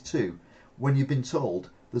M62 when you've been told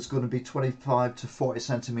there's going to be 25 to 40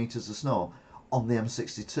 centimetres of snow on the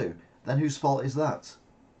M62, then whose fault is that?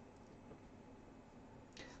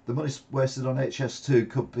 The money wasted on HS2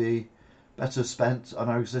 could be better spent on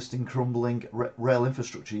our existing crumbling rail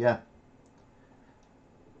infrastructure, yeah.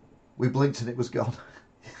 We blinked and it was gone.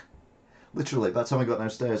 Literally, by the time I got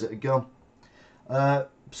downstairs, it had gone.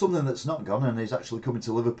 Something that's not gone and is actually coming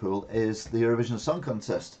to Liverpool is the Eurovision Song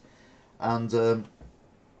Contest. And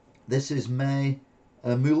this is May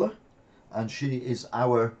Muller, and she is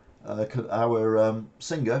our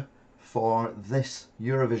singer for this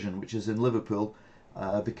Eurovision, which is in Liverpool.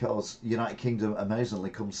 Because United Kingdom amazingly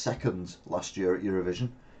come second last year at Eurovision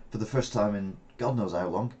for the first time in God knows how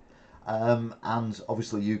long, and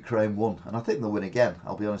obviously Ukraine won, and I think they'll win again,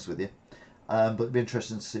 I'll be honest with you, but it'd be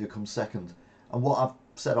interesting to see who comes second. And what I've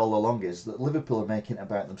said all along is that Liverpool are making it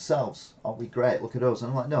about themselves. Aren't we great? Look at us.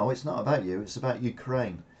 And I'm like, no, it's not about you, it's about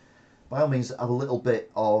Ukraine. By all means, have a little bit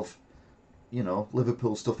of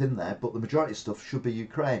Liverpool stuff in there, but the majority of stuff should be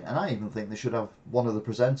Ukraine. And I even think they should have one of the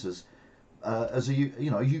presenters as a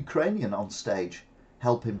Ukrainian on stage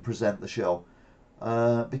helping present the show,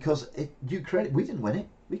 because Ukraine, we didn't win it,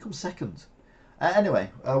 we come second. Anyway,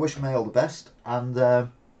 I wish May all the best, and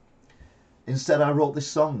instead I wrote this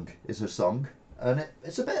song. Is her song, and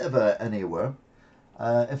it's a bit of an earworm.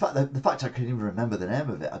 In fact, the fact I can even remember the name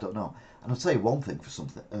of it, I don't know. And I'll tell you one thing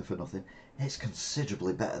for nothing, it's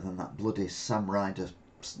considerably better than that bloody Sam Ryder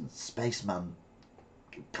Spaceman.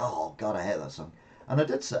 Oh God, I hate that song. And I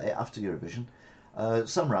did say after Eurovision,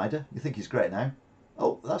 Sam Ryder, you think he's great now?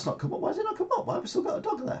 Oh, that's not come up. Why has it not come up? Why have we still got a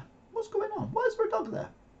dog there? What's going on? Why is there a dog there?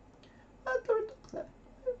 Why is there a dog there?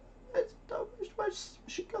 Where's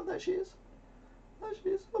she gone? There she is. There she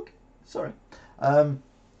is. Okay, sorry.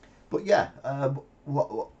 But yeah,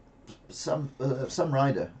 Sam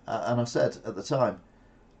Ryder, and I said at the time,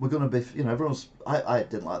 we're going to be, everyone's, I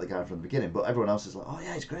didn't like the guy from the beginning, but everyone else is like, oh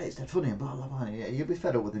yeah, he's great, he's dead funny, and blah, blah, blah. Yeah, you'll be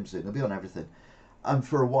fed up with him soon, he'll be on everything. And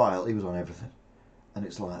for a while, he was on everything. And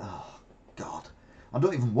it's like, oh, God. I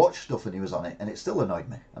don't even watch stuff and he was on it, and it still annoyed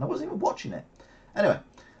me. And I wasn't even watching it. Anyway,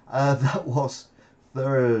 that was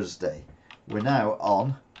Thursday. We're now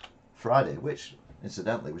on Friday, which,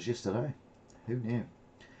 incidentally, was yesterday. Who knew?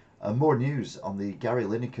 More news on the Gary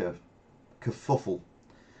Lineker kerfuffle.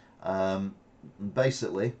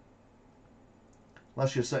 Basically,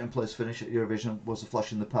 last year's second place finish at Eurovision was a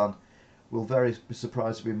flash in the pan. We'll very be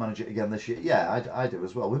surprised if we manage it again this year. Yeah, I do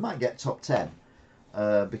as well. We might get top 10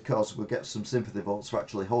 because we'll get some sympathy votes for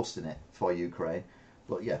actually hosting it for Ukraine.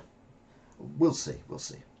 But yeah, we'll see. We'll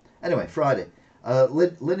see. Anyway, Friday.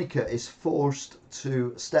 Lineker is forced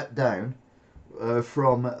to step back,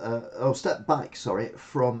 from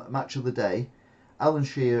Match of the Day. Alan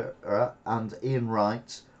Shearer and Ian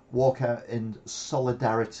Wright walk out in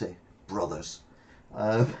solidarity, brothers.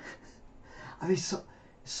 I mean,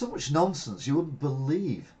 so much nonsense you wouldn't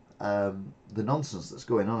believe. the nonsense that's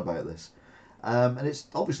going on about this. And it's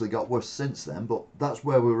obviously got worse since then, but that's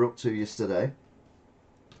where we were up to yesterday.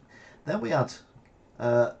 Then we had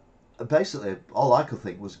basically all I could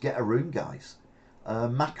think was get a room, guys.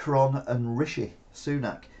 Macron and Rishi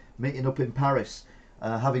Sunak meeting up in Paris,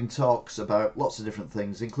 having talks about lots of different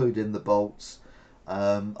things, including the bolts,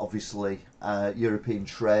 obviously European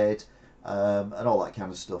trade, and all that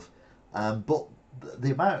kind of stuff. But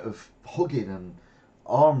the amount of hugging and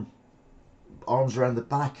arms around the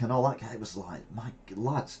back and all that, it was like, my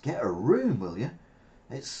lads, get a room, will you?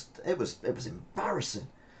 It was embarrassing.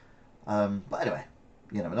 But anyway,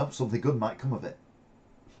 you never know, something good might come of it.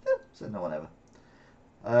 Said no one ever.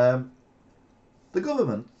 The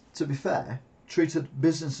government, to be fair, treated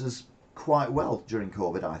businesses quite well during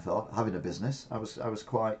COVID. I thought, having a business, I was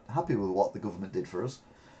quite happy with what the government did for us.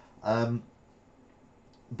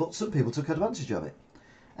 But some people took advantage of it.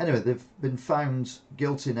 Anyway, they've been found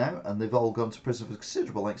guilty now, and they've all gone to prison for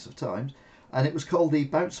considerable lengths of time. And it was called the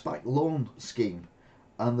Bounce Back Loan Scheme,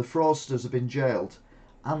 and the fraudsters have been jailed,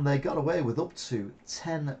 and they got away with up to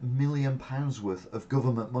 £10 million worth of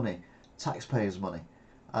government money, taxpayers' money.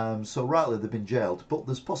 So rightly they've been jailed, but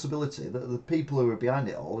there's possibility that the people who are behind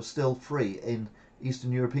it all are still free in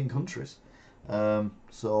Eastern European countries.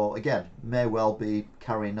 So again, may well be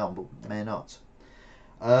carrying on, but may not.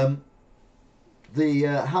 The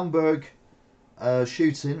Hamburg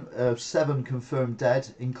shooting, 7 confirmed dead,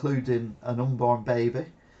 including an unborn baby.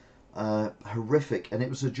 Horrific, and it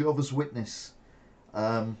was a Jehovah's Witness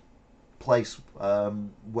place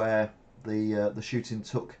where the shooting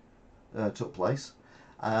took place.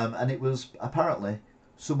 And it was apparently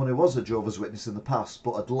someone who was a Jehovah's Witness in the past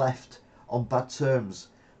but had left on bad terms.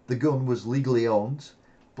 The gun was legally owned,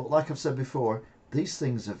 but like I've said before, these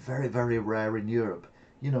things are very, very rare in Europe.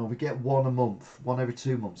 You know, we get one a month, one every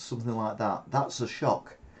 2 months, something like that. That's a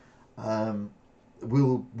shock.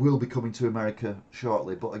 We'll be coming to America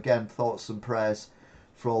shortly, but again, thoughts and prayers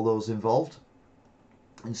for all those involved.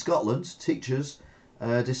 In Scotland, teachers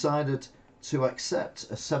decided to accept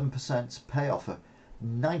a 7% pay offer.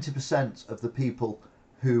 90% of the people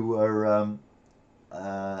who were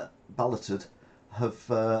balloted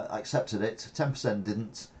have accepted it. 10%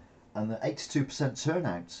 didn't, and 82%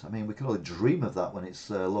 turnout. I mean, we can only dream of that when it's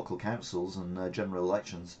local councils and general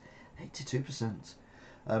elections. 82%.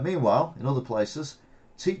 Meanwhile, in other places,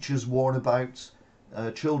 teachers warn about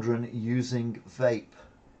children using vape.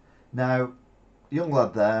 Now, young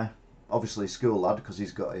lad there, obviously school lad because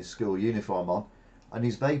he's got his school uniform on, and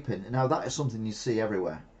he's vaping. Now that is something you see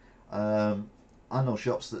everywhere. I know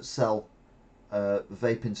shops that sell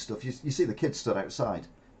vaping stuff. You see the kids stood outside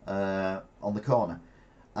on the corner,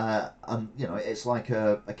 and you know it's like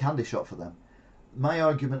a candy shop for them. My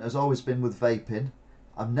argument has always been with vaping.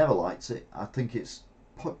 I've never liked it. I think it's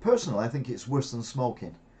personally, I think it's worse than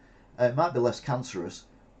smoking. It might be less cancerous,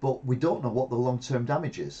 but we don't know what the long-term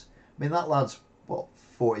damage is. I mean, that lad's what,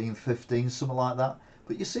 14, 15, something like that.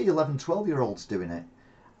 But you see 11, 12-year-olds doing it,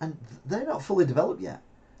 and they're not fully developed yet.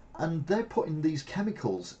 And they're putting these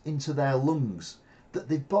chemicals into their lungs that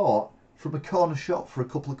they bought from a corner shop for a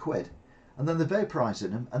couple of quid. And then they're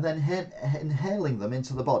vaporising them, and then inhaling them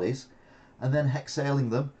into the bodies, and then exhaling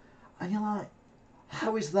them. And you're like,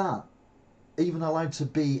 how is that even allowed to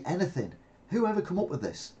be anything? Whoever come up with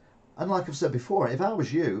this? And like I've said before, if I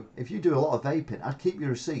was you, if you do a lot of vaping, I'd keep your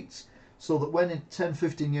receipts, so that when in 10,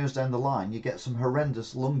 15 years down the line you get some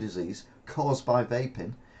horrendous lung disease caused by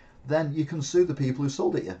vaping, then you can sue the people who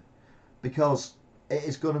sold it you. Because it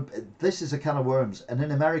is going to, this is a can of worms. And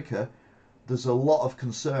in America, there's a lot of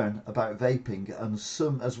concern about vaping, and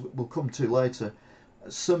some, as we'll come to later,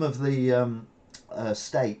 some of the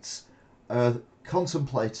states are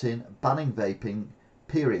contemplating banning vaping,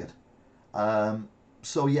 period.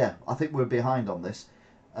 So yeah, I think we're behind on this.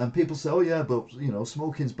 And people say, oh yeah, but you know,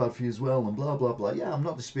 smoking's bad for you as well, and blah blah blah. Yeah, I'm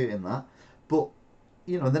not disputing that. But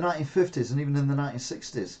you know, in the 1950s and even in the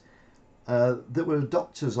 1960s, there were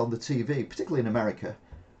doctors on the TV, particularly in America.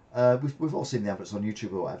 We've all seen the adverts on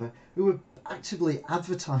YouTube or whatever, who were actively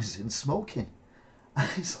advertising smoking. And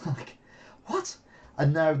it's like, what?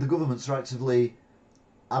 And now the governments are actively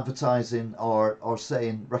advertising or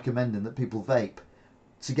saying, recommending that people vape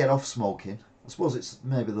to get off smoking. I suppose it's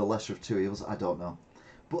maybe the lesser of two evils, I don't know.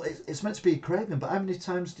 But it's meant to be a craving. But how many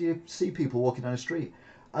times do you see people walking down the street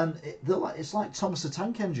and it's like Thomas the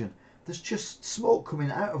Tank Engine? There's just smoke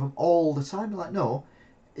coming out of them all the time. You're like, no,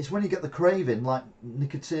 it's when you get the craving, like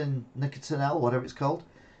Nicotinell, whatever it's called.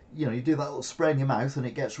 You know, you do that little spray in your mouth and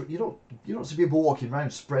it gets. You don't see people walking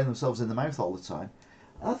around spraying themselves in the mouth all the time.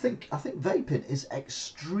 I think vaping is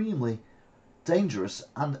extremely dangerous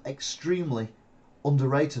and extremely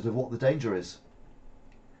underrated of what the danger is.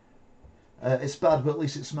 It's bad, but at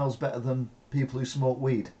least it smells better than people who smoke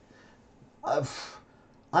weed. I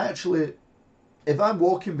actually, if I'm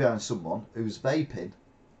walking behind someone who's vaping,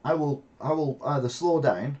 I will either slow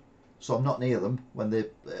down so I'm not near them when they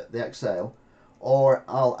exhale, or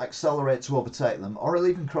I'll accelerate to overtake them, or I'll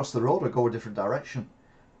even cross the road or go a different direction.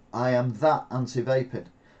 I am that anti-vaping.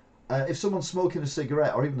 If someone's smoking a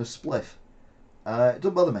cigarette or even a spliff, it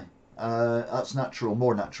doesn't bother me. That's natural,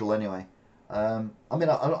 more natural anyway. I mean,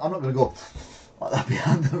 I'm not going to go like that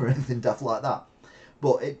behind them or anything daft like that.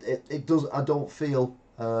 But it does. I don't feel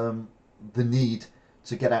the need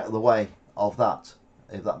to get out of the way of that,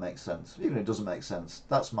 if that makes sense. Even if it doesn't make sense,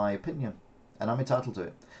 that's my opinion, and I'm entitled to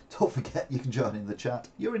it. Don't forget, you can join in the chat.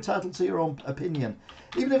 You're entitled to your own opinion,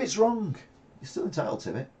 even if it's wrong. You're still entitled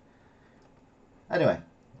to it. Anyway,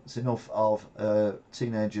 it's enough of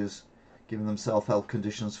teenagers giving them self-help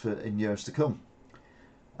conditions for in years to come.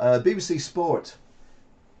 BBC Sport.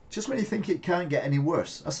 Just when you think it can't get any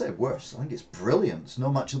worse, I say worse, I think it's brilliant.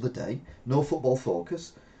 No match of the day, no football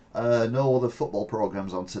focus, no other football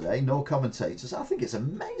programmes on today, no commentators. I think it's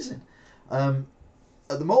amazing.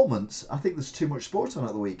 At the moment, I think there's too much sport on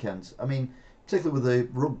at the weekend. I mean, particularly with the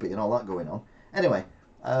rugby and all that going on. Anyway,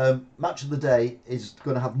 match of the day is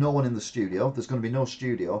going to have no one in the studio. There's going to be no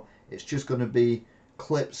studio. It's just going to be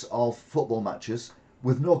clips of football matches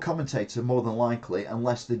with no commentator, more than likely,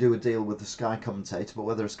 unless they do a deal with the Sky commentator. But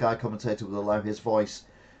whether a Sky commentator will allow his voice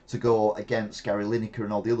to go against Gary Lineker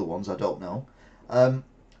and all the other ones, I don't know. And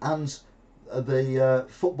the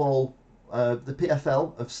football, the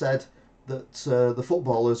PFL have said that the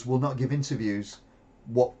footballers will not give interviews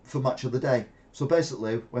for match of the day. So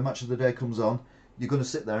basically, when match of the day comes on, you're going to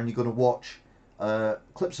sit there and you're going to watch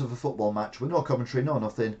clips of a football match with no commentary, no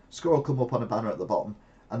nothing. Score will come up on a banner at the bottom,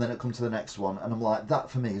 and then it'll come to the next one. And I'm like, that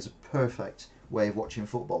for me is a perfect way of watching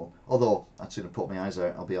football. Although I'd sooner put my eyes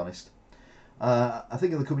out, I'll be honest. I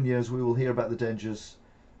think in the coming years we will hear about the dangers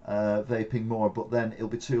vaping more, but then it'll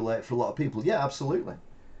be too late for a lot of people. Yeah, absolutely.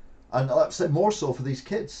 And like I said, more so for these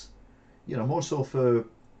kids. You know, more so for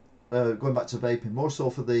going back to vaping, more so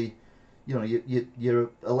for the, you know, your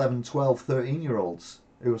 11, 12, 13-year-olds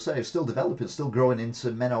who are still developing, still growing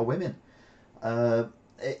into men or women.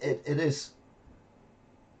 It is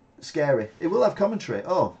scary. It will have commentary.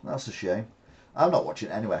 Oh, that's a shame. I'm not watching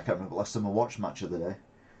it anyway. I can't remember the last time I watched Match of the Day.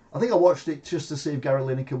 I think I watched it just to see if Gary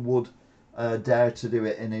Lineker would dare to do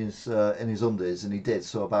it in his undies, and he did.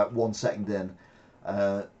 So about 1 second in,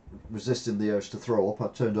 resisting the urge to throw up, I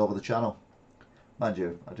turned over the channel. Mind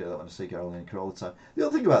you, I do that when I see Gary Lineker all the time. The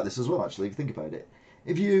other thing about this as well, actually, if you think about it,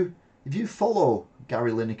 if you follow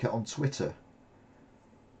Gary Lineker on Twitter,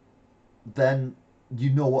 then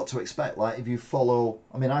you know what to expect. Like if you follow,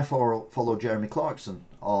 I mean, I follow Jeremy Clarkson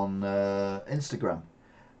on Instagram,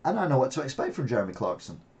 and I know what to expect from Jeremy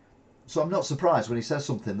Clarkson. So I'm not surprised when he says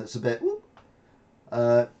something that's a bit, whoop.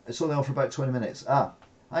 It's only on for about 20 minutes.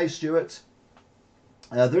 Hi Stuart.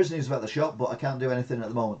 There is news about the shop, but I can't do anything at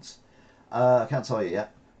the moment. I can't tell you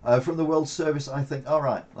yet. From the World Service, I think, all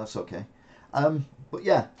right, that's okay. But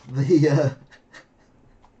yeah,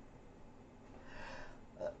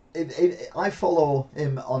 I follow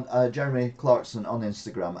him on Jeremy Clarkson on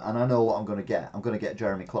Instagram, and I know what I'm going to get. I'm going to get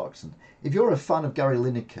Jeremy Clarkson. If you're a fan of Gary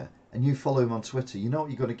Lineker and you follow him on Twitter, you know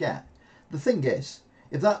what you're going to get. The thing is,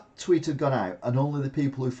 if that tweet had gone out and only the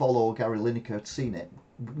people who follow Gary Lineker had seen it,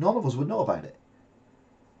 none of us would know about it.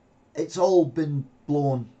 It's all been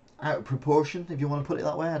blown out of proportion, if you want to put it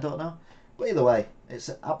that way. I don't know. But either way, it's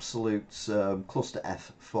an absolute cluster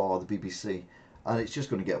F for the BBC. And it's just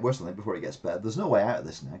going to get worse, I think, before it gets better. There's no way out of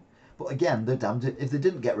this now. But again, they're damned. If they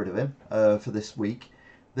didn't get rid of him for this week,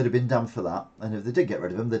 they'd have been damned for that. And if they did get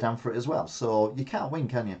rid of him, they're damned for it as well. So you can't win,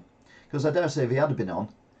 can you? Because I dare say if he had been on,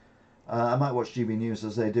 I might watch GB News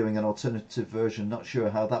as they're doing an alternative version. Not sure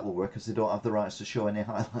how that will work, because they don't have the rights to show any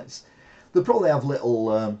highlights. They'll probably have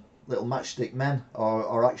little matchstick men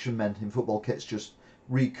or action men in football kits just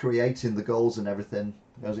recreating the goals and everything.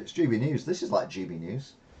 Because it's GB News. This is like GB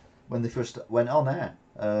News. When they first went on air,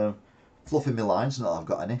 fluffing my lines. Not that I've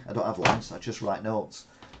got any. I don't have lines. I just write notes.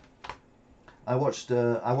 I watched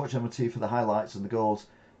MOT for the highlights and the goals,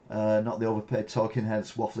 not the overpaid talking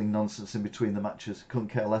heads waffling nonsense in between the matches. Couldn't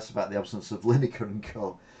care less about the absence of Lineker and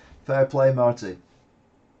co. Fair play, Marty.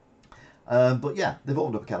 But yeah, they've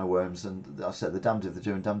opened up a can of worms, and I said they're damned if they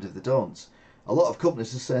do and damned if they don't. A lot of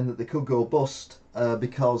companies are saying that they could go bust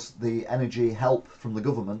because the energy help from the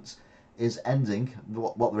government is ending.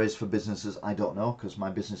 What there is for businesses, I don't know, because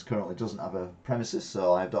my business currently doesn't have a premises,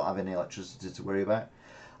 so I don't have any electricity to worry about.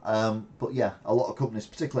 But yeah, a lot of companies,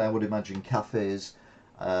 particularly I would imagine cafes,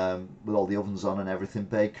 with all the ovens on and everything,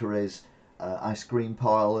 bakeries, ice cream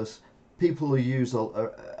parlours. People who use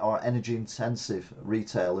are energy intensive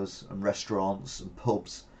retailers and restaurants and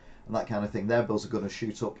pubs and that kind of thing. Their bills are going to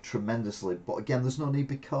shoot up tremendously. But again, there's no need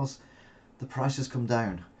because the prices come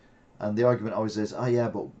down. And the argument always is, oh yeah,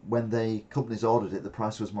 but when companies ordered it, the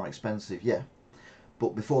price was more expensive. Yeah,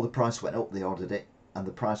 but before the price went up, they ordered it, and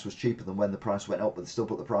the price was cheaper than when the price went up, but they still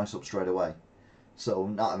put the price up straight away. So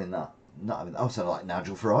not having that. Not having that. I sound like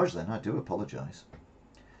Nigel Farage then. I do apologise.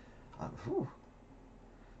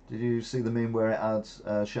 Did you see the meme where it had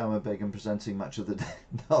Sharma Begum presenting Match of the Day?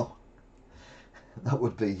 No, that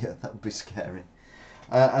would be scary.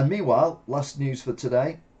 And meanwhile, last news for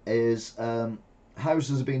today is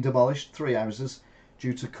houses are being demolished. 3 houses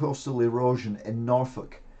due to coastal erosion in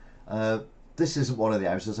Norfolk. This isn't one of the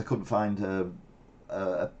houses. I couldn't find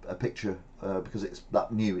a picture because it's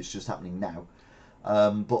that new. It's just happening now.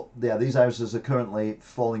 But yeah, these houses are currently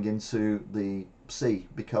falling into the sea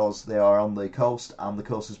because they are on the coast, and the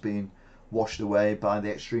coast is being washed away by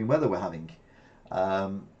the extreme weather we're having.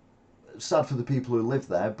 Sad for the people who live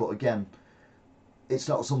there, but again, it's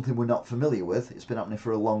not something we're not familiar with. It's been happening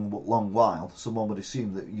for a long while. Someone would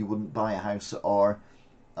assume that you wouldn't buy a house or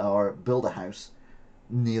build a house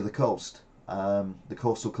near the coast. The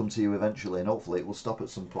coast will come to you eventually, and hopefully it will stop at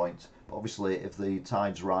some point. But obviously, if the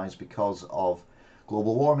tides rise because of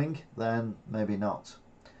global warming, then maybe not.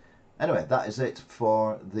 Anyway, that is it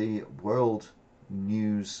for the world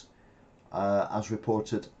news as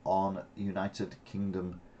reported on United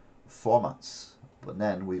Kingdom formats. But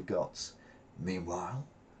then we've got Meanwhile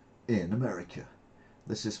in America.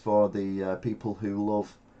 This is for the people who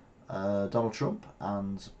love Donald Trump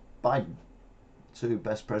and Biden, 2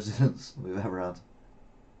 best presidents we've ever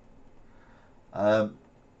had.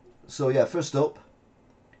 So yeah, first up,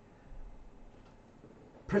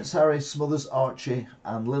 Prince Harry smothers Archie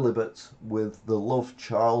and Lilibet with the love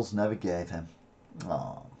Charles never gave him.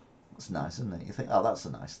 Oh, that's nice, isn't it? You think, oh, that's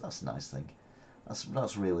a nice thing.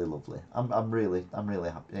 That's really lovely. I'm really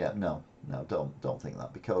happy. Yeah, no, don't think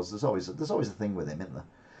that, because there's always a thing with him, isn't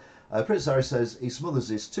there? Prince Harry says he smothers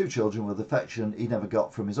his 2 children with affection he never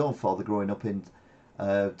got from his own father growing up in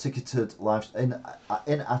a ticketed live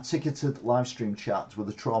stream chat with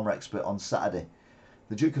a trauma expert on Saturday.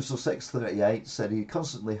 The Duke of Sussex, 38, said he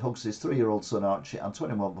constantly hugs his 3-year-old son Archie and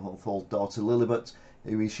 21-month-old daughter Lilibet,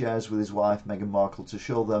 who he shares with his wife Meghan Markle, to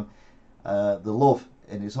show them the love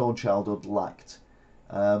in his own childhood lacked.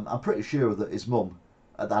 I'm pretty sure that his mum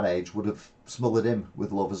at that age would have smothered him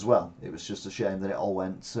with love as well. It was just a shame that it all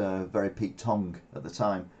went very Pete Tong at the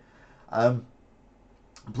time.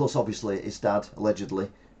 Plus, obviously, his dad allegedly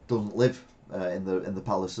doesn't live in the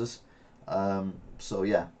palaces. So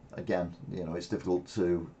yeah, again, you know, it's difficult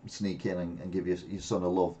to sneak in and give your son a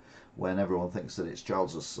love when everyone thinks that it's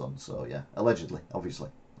Charles's son. So yeah, allegedly, obviously,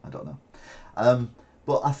 I don't know.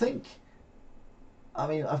 But I think, I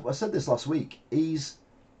mean, I said this last week. He's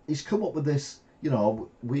come up with this. You know,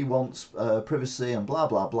 we want privacy and blah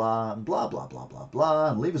blah blah and blah blah blah blah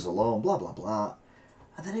blah and leave us alone, blah blah blah.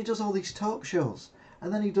 And then he does all these talk shows,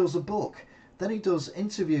 and then he does a book, then he does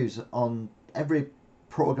interviews on every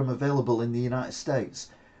program available in the United States,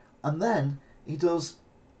 and then he does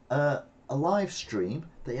a live stream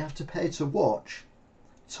that you have to pay to watch,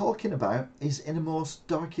 talking about his innermost,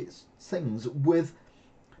 darkest things with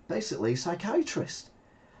basically a psychiatrist.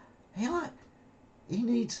 He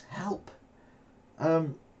needs help.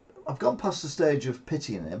 I've gone past the stage of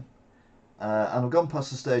pitying him, and I've gone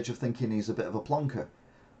past the stage of thinking he's a bit of a plonker.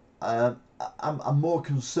 I'm more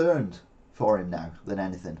concerned for him now than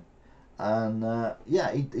anything, and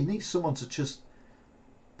yeah, he needs someone to just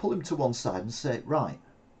pull him to one side and say, right,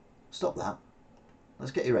 stop that,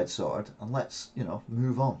 let's get your head sorted and let's, you know,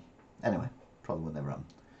 move on. Anyway, probably will never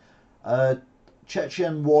happen.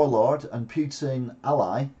 Chechen warlord and Putin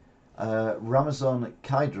ally Ramazan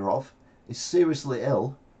Kadyrov is seriously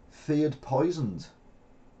ill, feared poisoned.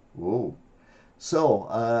 Whoa.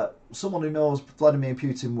 So, someone who knows Vladimir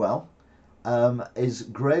Putin well is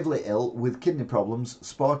gravely ill with kidney problems,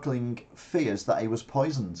 sparkling fears that he was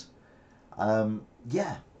poisoned.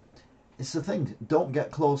 Yeah, it's the thing. Don't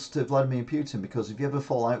get close to Vladimir Putin, because if you ever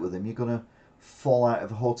fall out with him, you're going to fall out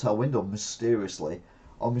of a hotel window mysteriously,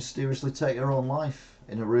 or mysteriously take your own life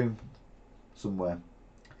in a room somewhere.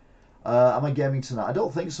 Am I gaming tonight? I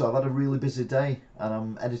don't think so. I've had a really busy day,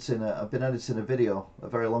 and I've been editing a video, a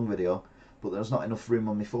very long video, but there's not enough room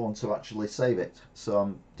on my phone to actually save it. So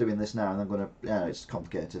I'm doing this now, and I'm going to, yeah, it's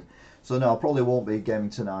complicated. So no, I probably won't be gaming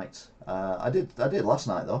tonight. I did last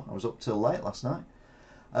night though. I was up till late last night.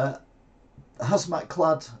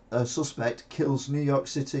 Hazmat-clad suspect kills New York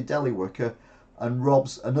City deli worker and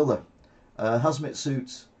robs another. Hazmat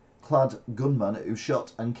suit clad gunman who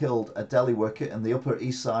shot and killed a deli worker in the Upper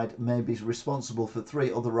East Side may be responsible for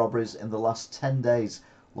 3 other robberies in the last 10 days,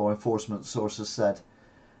 law enforcement sources said.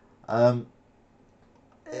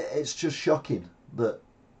 It's just shocking that,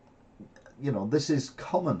 you know, this is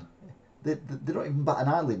common. They don't even bat an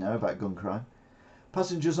eyelid now about gun crime.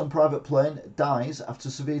 Passengers on private plane dies after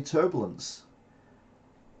severe turbulence.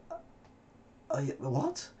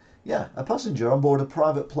 What? Yeah, a passenger on board a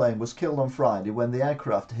private plane was killed on Friday when the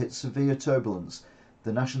aircraft hit severe turbulence,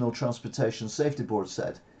 the National Transportation Safety Board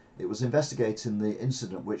said. It was investigating the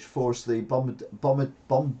incident which forced the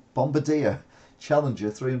Bombardier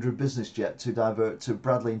Challenger 300 business jet to divert to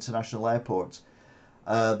Bradley International Airport.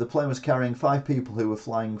 The plane was carrying 5 people who were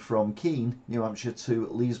flying from Keene, New Hampshire to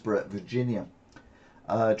Leesboro, Virginia.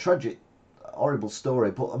 Tragic, horrible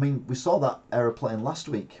story, but I mean, we saw that aeroplane last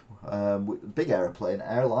week. Big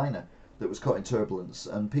airliner that was caught in turbulence,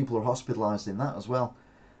 and people are hospitalised in that as well.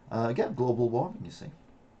 Again, global warming, you see.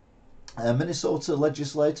 Minnesota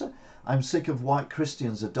legislator, I'm sick of white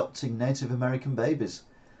Christians adopting Native American babies.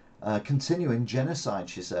 Continuing genocide,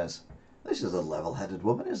 she says. This is a level-headed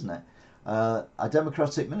woman, isn't it? A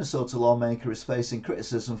Democratic Minnesota lawmaker is facing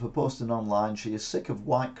criticism for posting online she is sick of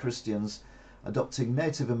white Christians adopting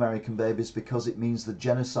Native American babies because it means the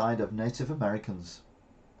genocide of Native Americans.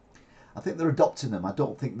 I think they're adopting them. I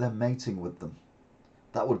don't think they're mating with them.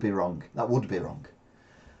 That would be wrong. That would be wrong.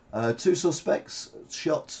 Two suspects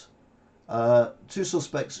shoot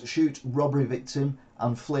robbery victim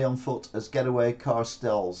and flee on foot as getaway car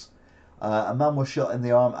stalls. A man was shot in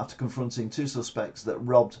the arm after confronting 2 suspects that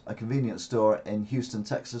robbed a convenience store in Houston,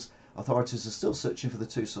 Texas. Authorities are still searching for the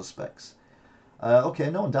 2 suspects. Okay,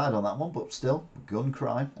 no one died on that one, but still, gun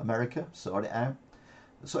crime, America, sort it out.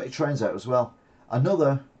 Sort your trains out as well.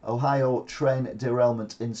 Another Ohio train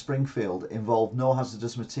derailment in Springfield involved no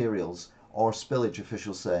hazardous materials or spillage,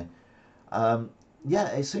 officials say. Yeah,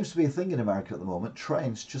 it seems to be a thing in America at the moment.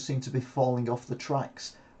 Trains just seem to be falling off the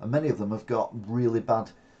tracks, and many of them have got really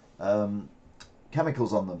bad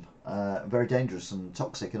chemicals on them, very dangerous and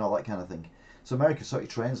toxic and all that kind of thing. So America, sort your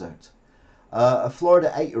trains out. A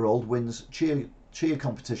Florida 8-year-old wins cheer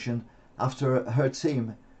competition after her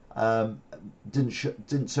team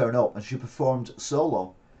didn't turn up and she performed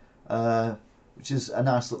solo, which is a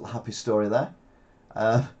nice little happy story there.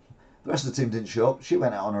 The rest of the team didn't show up. She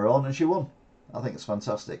went out on her own and she won. I think it's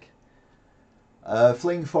fantastic.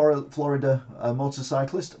 Fleeing Florida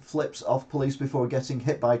motorcyclist flips off police before getting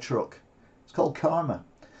hit by truck. It's called karma.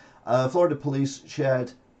 Florida police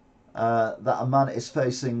shared that a man is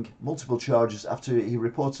facing multiple charges after he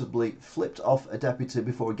reportedly flipped off a deputy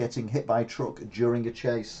before getting hit by a truck during a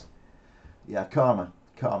chase. Yeah, karma.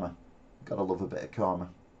 Gotta love a bit of karma.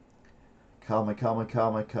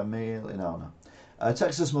 Camille. No. A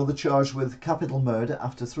Texas mother charged with capital murder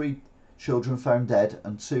after 3 children found dead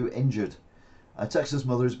and 2 injured. A Texas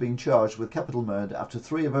mother is being charged with capital murder after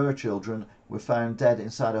 3 of her children were found dead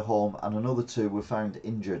inside a home and another 2 were found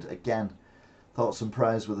injured. Again, thoughts and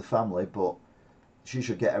prayers with the family, but she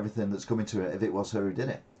should get everything that's coming to her if it was her who did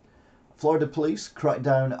it. Florida police cracked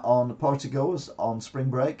down on partygoers on spring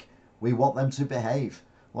break. We want them to behave.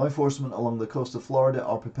 Law enforcement along the coast of Florida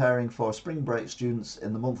are preparing for spring break students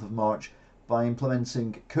in the month of March by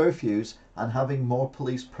implementing curfews and having more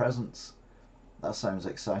police presence. That sounds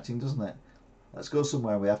exciting, doesn't it? Let's go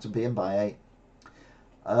somewhere. We have to be in by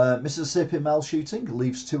 8. Mississippi mall shooting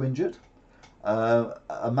leaves 2 injured.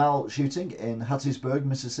 A mall shooting in Hattiesburg,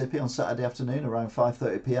 Mississippi on Saturday afternoon around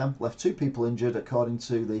 5:30 p.m. left 2 people injured according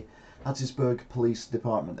to the Hattiesburg Police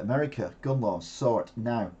Department. America, gun laws, sort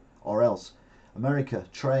now or else. America,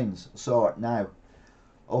 trains, sort now.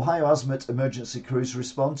 Ohio Hazmat emergency crews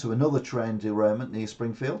respond to another train derailment near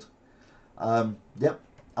Springfield. Yep,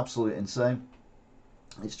 absolutely insane.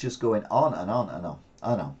 It's just going on and on and on.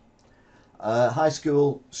 I know. High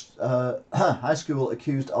school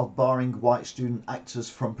accused of barring white student actors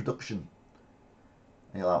from production.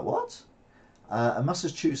 And you're like, what? A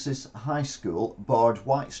Massachusetts high school barred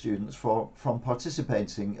white students from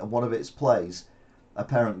participating in one of its plays, a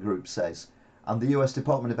parent group says, and the US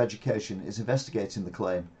Department of Education is investigating the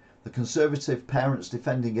claim. The conservative Parents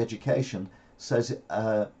Defending Education says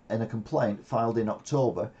in a complaint filed in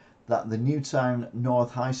October that the Newtown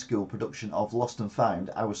North High School production of Lost and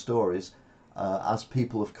Found, Our Stories, as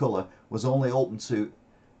People of Colour, was only open to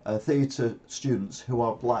theatre students who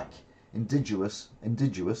are black, indigenous.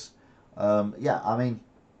 Yeah, I mean,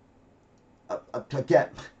 I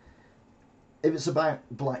get, if it's about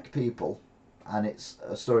black people and it's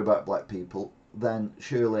a story about black people, then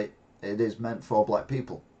surely it is meant for black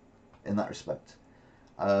people in that respect.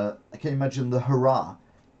 I can imagine the hurrah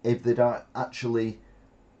if they'd actually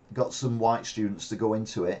got some white students to go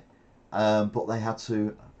into it, but they had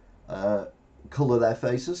to colour their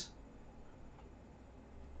faces.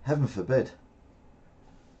 Heaven forbid.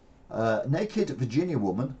 Naked Virginia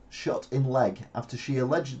woman shot in leg after she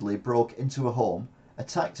allegedly broke into a home,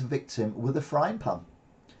 attacked victim with a frying pan.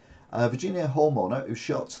 Virginia homeowner who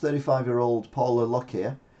shot 35-year-old Paula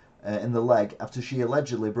Lockyer in the leg after she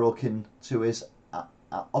allegedly broke into his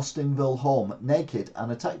Austinville home naked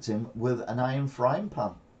and attacked him with an iron frying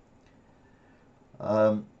pan.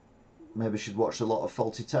 Maybe she'd watched a lot of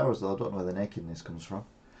Faulty Towers, though. I don't know where the nakedness comes from.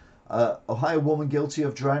 Ohio woman guilty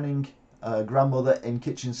of drowning grandmother in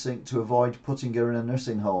kitchen sink to avoid putting her in a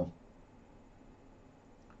nursing home.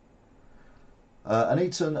 An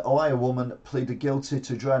Eaton, Ohio woman pleaded guilty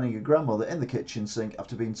to drowning her grandmother in the kitchen sink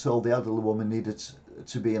after being told the elderly woman needed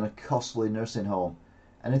to be in a costly nursing home.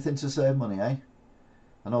 Anything to save money, eh?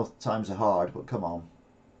 I know times are hard, but come on.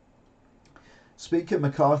 Speaker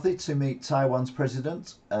McCarthy to meet Taiwan's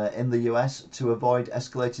president in the US to avoid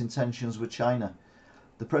escalating tensions with China.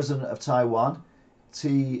 The president of Taiwan,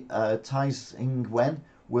 Tsai Ing-wen,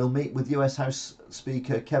 will meet with US House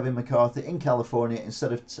Speaker Kevin McCarthy in California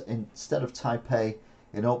instead of Taipei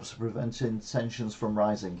in hopes of preventing tensions from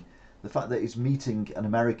rising. The fact that he's meeting an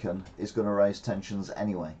American is going to raise tensions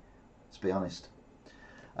anyway, let's be honest.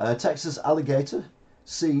 Texas alligator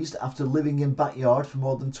seized after living in backyard for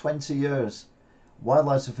more than 20 years.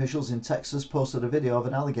 Wildlife officials in Texas posted a video of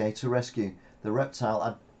an alligator rescue. The reptile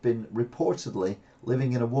had been reportedly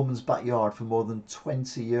living in a woman's backyard for more than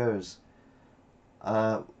 20 years.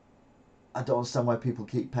 I don't understand why people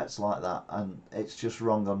keep pets like that, and it's just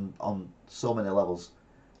wrong on so many levels,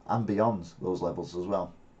 and beyond those levels as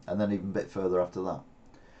well, and then even a bit further after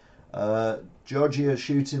that. Georgia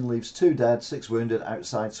shooting leaves 2 dead, 6 wounded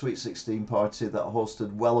outside Sweet 16 party that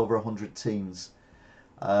hosted well over 100 teens.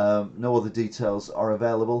 No other details are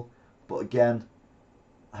available, but again,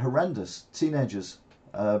 horrendous. Teenagers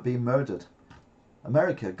being murdered.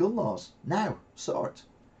 America, gun laws, now, sort.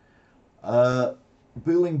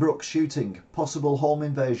 Bolingbrook shooting, possible home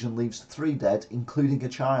invasion leaves 3 dead, including a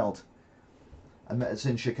child. It's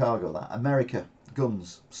in Chicago, that. America,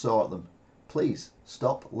 guns, sort them. Please,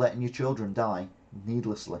 stop letting your children die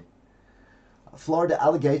needlessly. Florida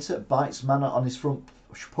alligator bites man on his front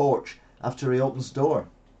porch after he opens door.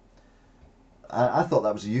 I thought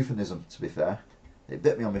that was a euphemism, to be fair. It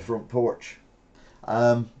bit me on my front porch.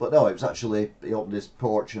 But no, it was actually, he opened his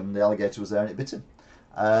porch and the alligator was there and it bit him.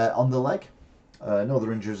 On the leg, no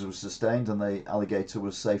other injuries were sustained and the alligator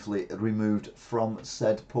was safely removed from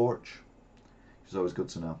said porch. Which is always good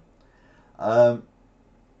to know.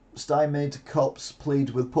 Stymied cops plead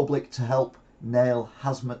with public to help nail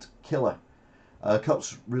hazmat killer.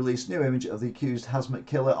 Cops released new image of the accused hazmat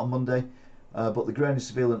killer on Monday, but the grainy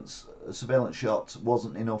surveillance shot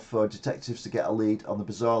wasn't enough for detectives to get a lead on the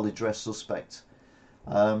bizarrely dressed suspect.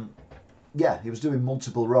 Yeah, he was doing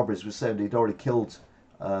multiple robberies. We said he'd already killed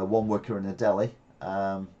one worker in a deli.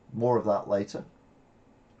 More of that later.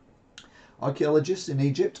 Archaeologists in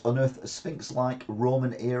Egypt unearthed a Sphinx-like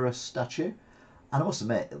Roman-era statue, and I must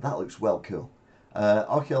admit that looks well cool.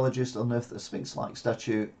 Archaeologists unearthed a Sphinx-like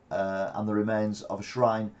statue and the remains of a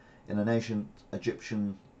shrine in an ancient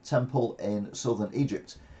Egyptian temple in southern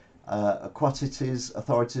Egypt. Aquatities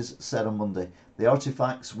authorities said on Monday the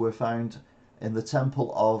artifacts were found in the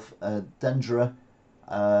temple of Dendra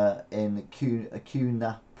in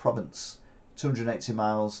Cuna province, 280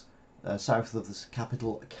 miles south of the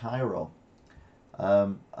capital Cairo.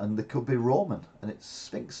 And they could be Roman, and it's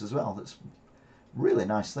Sphinx as well. That's a really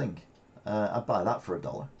nice thing. I'd buy that for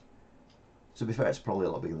 $1. To be fair, it's probably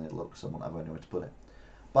a lot bigger than it looks. I won't have anywhere to put it.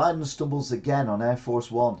 Biden stumbles again on Air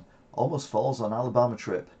Force One. Almost falls on Alabama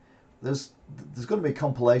trip. There's going to be a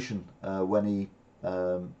compilation when he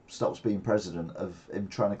stops being president of him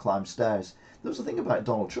trying to climb stairs. There was a thing about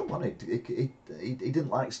Donald Trump, wasn't it? He didn't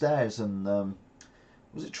like stairs, and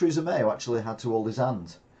was it Theresa May who actually had to hold his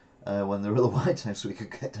hand when they were at the White House so he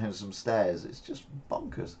could get down some stairs? It's just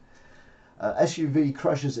bonkers. SUV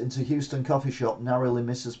crashes into Houston coffee shop, narrowly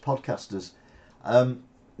misses podcasters.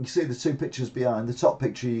 You see the 2 pictures behind. The top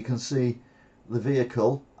picture, you can see the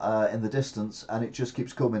vehicle in the distance, and it just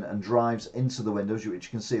keeps coming and drives into the windows, which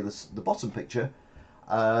you can see the bottom picture.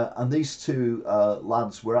 And these 2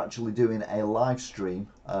 lads were actually doing a live stream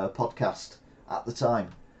podcast at the time.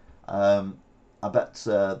 I bet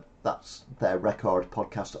that's their record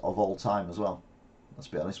podcast of all time as well. Let's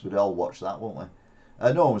be honest, we'd all watch that, won't we?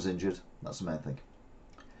 No one was injured. That's the main thing.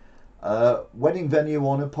 Wedding venue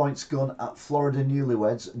owner points gun at Florida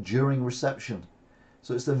newlyweds during reception.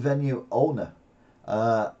 So it's the venue owner.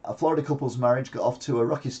 A Florida couple's marriage got off to a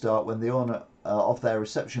rocky start when the owner of their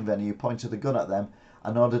reception venue pointed a gun at them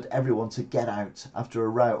and ordered everyone to get out after a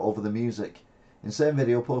row over the music. In the same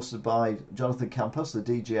video posted by Jonathan Campos, the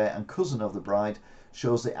DJ and cousin of the bride,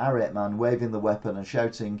 shows the irate man waving the weapon and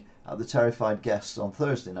shouting at the terrified guests on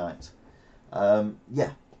Thursday night.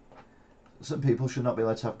 Yeah, some people should not be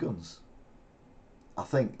allowed to have guns. I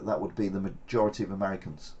think that would be the majority of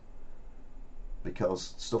Americans,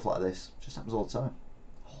 because stuff like this just happens all the time.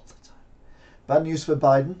 All the time. Bad news for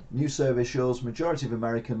Biden. New survey shows majority of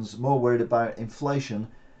Americans more worried about inflation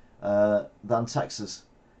than taxes.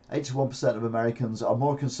 81% of Americans are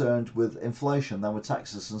more concerned with inflation than with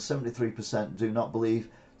taxes, and 73% do not believe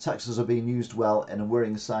taxes are being used well, in a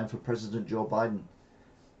worrying sign for President Joe Biden.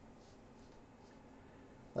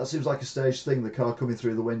 That seems like a staged thing, the car coming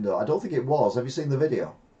through the window. I don't think it was. Have you seen the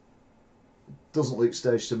video? It doesn't look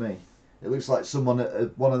staged to me. It looks like someone,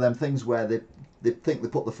 one of them things where they think they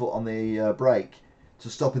put the foot on the brake to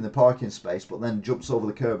stop in the parking space, but then jumps over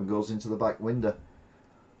the curb and goes into the back window.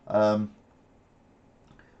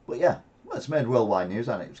 But yeah, well, it's made worldwide news,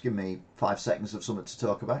 hasn't it? It's given me 5 seconds of something to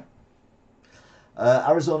talk about.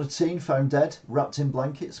 Arizona teen found dead, wrapped in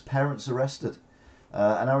blankets, parents arrested.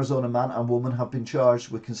 An Arizona man and woman have been charged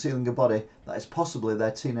with concealing a body that is possibly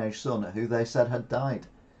their teenage son, who they said had died.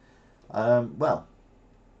 Well,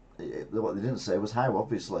 what they didn't say was how,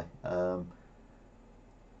 obviously.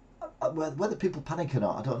 Whether people panic or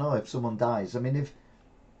not, I don't know. If someone dies, I mean,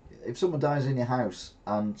 if someone dies in your house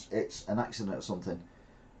and it's an accident or something,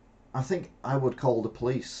 I think I would call the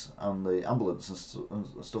police and the ambulance and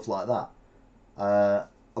stuff like that. I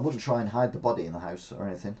wouldn't try and hide the body in the house or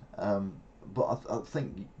anything. But I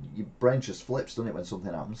think your brain just flips, doesn't it, when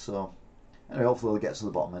something happens? So anyway, hopefully we'll get to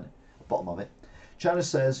the bottom of it. China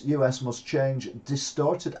says US must change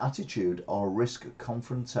distorted attitude or risk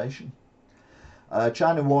confrontation.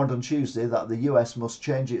 China warned on Tuesday that the US must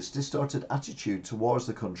change its distorted attitude towards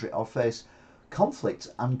the country or face conflict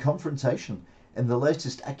and confrontation in the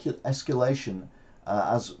latest escalation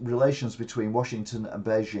as relations between Washington and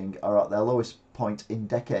Beijing are at their lowest point in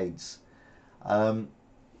decades.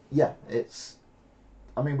 Yeah,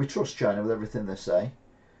 I mean, we trust China with everything they say.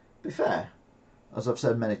 Be fair, as I've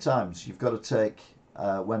said many times, you've got to take,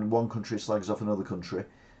 when one country slags off another country,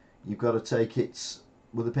 you've got to take it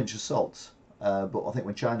with a pinch of salt. But I think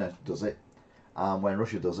when China does it, and when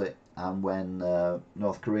Russia does it, and when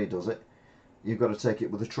North Korea does it, you've got to take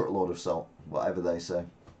it with a truckload of salt, whatever they say.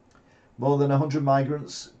 More than 100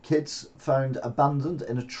 migrants, kids, found abandoned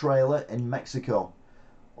in a trailer in Mexico.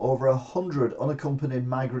 Over 100 unaccompanied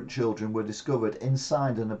migrant children were discovered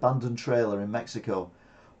inside an abandoned trailer in Mexico,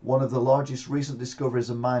 one of the largest recent discoveries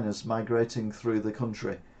of minors migrating through the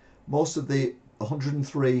country. Most of the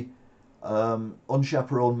 103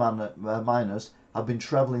 unchaperoned minors have been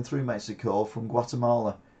travelling through Mexico from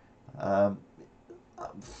Guatemala.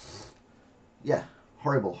 Yeah,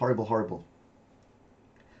 horrible, horrible, horrible.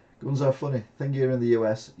 Guns are funny. Thing here in the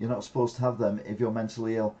US, you're not supposed to have them if you're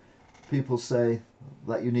mentally ill. People say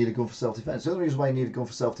that you need a gun for self-defense. The only reason why you need a gun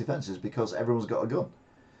for self-defense is because everyone's got a gun.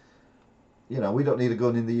 You know, we don't need a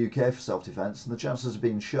gun in the UK for self-defense, and the chances of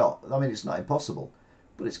being shot, I mean, it's not impossible,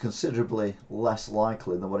 but it's considerably less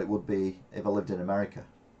likely than what it would be if I lived in America.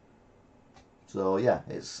 So yeah,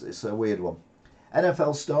 it's a weird one.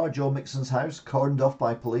 NFL star Joe Mixon's house cordoned off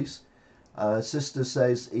by police. Sister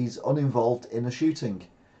says he's uninvolved in a shooting.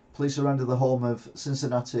 Police surrounded the home of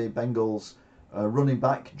Cincinnati Bengals running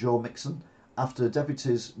back Joe Mixon after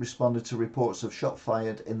deputies responded to reports of shots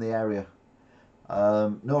fired in the area.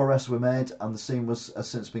 No arrests were made and the scene has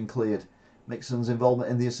since been cleared. Mixon's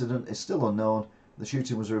involvement in the incident is still unknown. The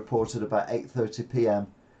shooting was reported about 8:30 p.m.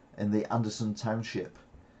 in the Anderson Township.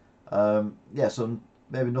 Yeah, so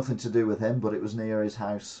maybe nothing to do with him, but it was near his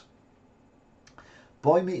house.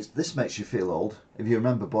 This makes you feel old, if you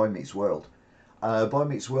remember Boy Meets World. Boy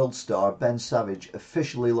Meets World star Ben Savage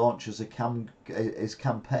officially launches his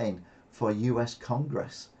campaign for US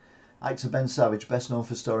Congress. Actor Ben Savage, best known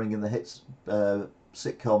for starring in the hit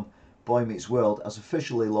sitcom Boy Meets World, has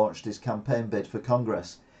officially launched his campaign bid for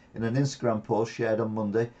Congress. In an Instagram post shared on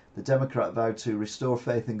Monday, the Democrat vowed to restore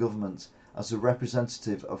faith in government as a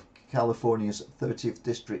representative of California's 30th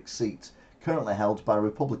district seat, currently held by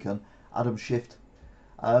Republican Adam Schiff.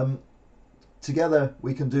 Together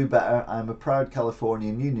we can do better. I am a proud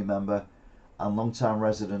Californian union member and long-time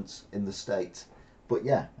resident in the state. But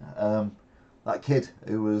yeah, that kid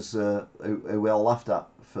who we all laughed at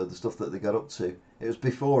for the stuff that they got up to, it was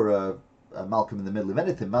before Malcolm in the Middle. If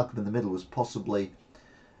anything, Malcolm in the Middle was possibly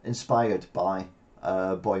inspired by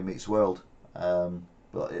Boy Meets World.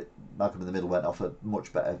 But Malcolm in the Middle went off a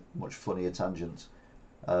much better, much funnier tangent.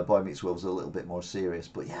 Boy Meets World was a little bit more serious,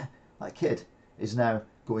 but yeah, that kid is now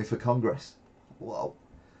going for Congress. Whoa.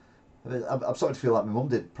 I'm starting to feel like my mum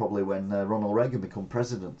did probably when Ronald Reagan became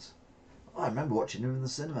president. Oh, I remember watching him in the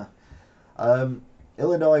cinema.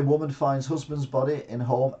 Illinois woman finds husband's body in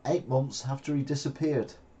home 8 months after he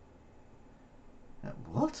disappeared.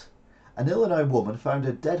 What? An Illinois woman found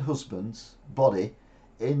her dead husband's body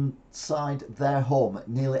inside their home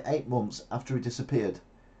nearly 8 months after he disappeared.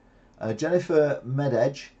 Jennifer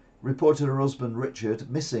Mededge reported her husband Richard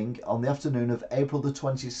missing on the afternoon of April the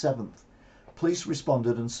 27th. Police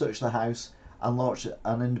responded and searched the house and launched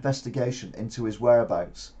an investigation into his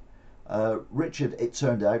whereabouts. Richard, it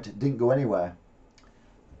turned out, didn't go anywhere.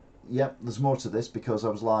 Yep, there's more to this because I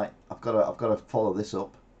was like, I've got to follow this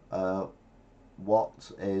up.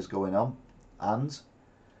 What is going on? And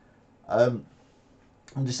on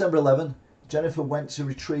December 11, Jennifer went to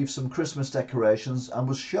retrieve some Christmas decorations and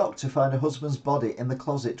was shocked to find her husband's body in the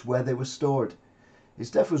closet where they were stored.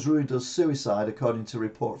 His death was ruled as suicide, according to a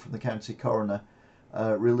report from the county coroner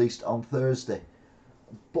released on Thursday.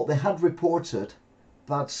 But they had reported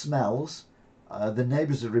bad smells. The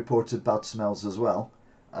neighbours had reported bad smells as well.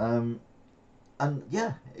 And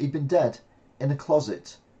yeah, he'd been dead in a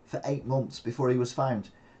closet for 8 months before he was found.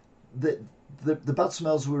 The bad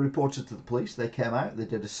smells were reported to the police. They came out, they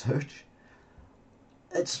did a search.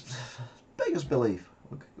 It's big as belief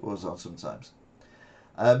goes on sometimes.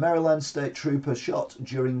 Maryland State Trooper shot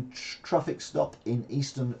during traffic stop in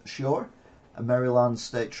Eastern Shore. A Maryland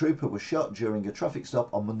State Trooper was shot during a traffic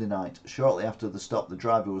stop on Monday night. Shortly after the stop, the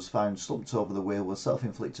driver was found slumped over the wheel with a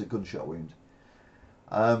self-inflicted gunshot wound.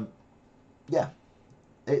 Yeah,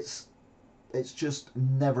 it's just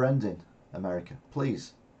never-ending, America.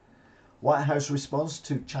 Please. White House response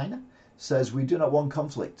to China says we do not want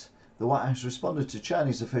conflict. The White House responded to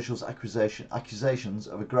Chinese officials' accusations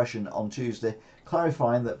of aggression on Tuesday,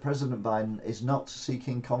 clarifying that President Biden is not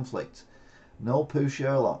seeking conflict. No poo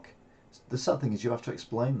Sherlock. The sad thing is you have to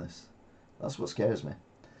explain this. That's what scares me.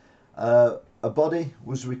 A body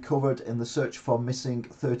was recovered in the search for missing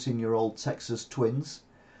 13-year-old Texas twins.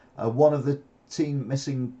 One of the teen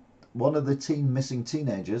missing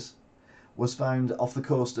teenagers was found off the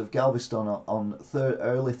coast of Galveston on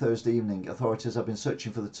early Thursday evening. Authorities have been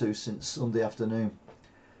searching for the two since Sunday afternoon.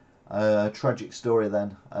 Tragic story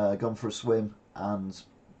then. Gone for a swim, and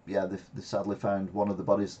yeah, they sadly found one of the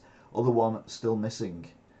bodies. Other one still missing.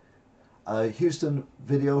 Houston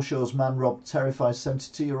video shows man robbed terrifies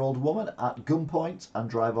 72-year-old woman at gunpoint and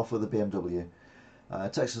drive off with a BMW.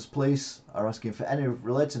 Texas police are asking for any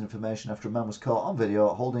related information after a man was caught on video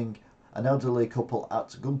holding an elderly couple at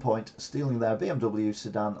gunpoint, stealing their BMW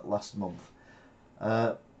sedan last month.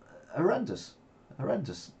 Horrendous.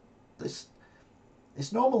 It's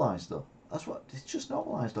normalised though. It's just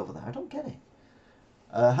normalised over there. I don't get it.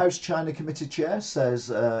 House China Committee Chair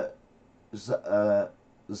says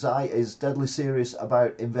Xi is deadly serious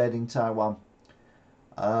about invading Taiwan.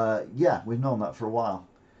 Yeah, we've known that for a while.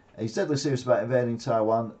 He's deadly serious about invading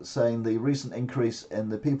Taiwan, saying the recent increase in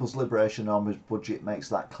the People's Liberation Army budget makes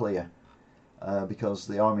that clear. Because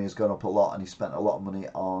the army has gone up a lot and he spent a lot of money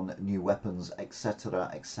on new weapons,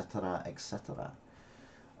 etc, etc, etc.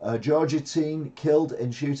 Georgia teen killed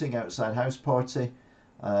in shooting outside house party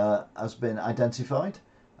has been identified.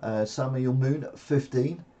 Samuel Moon,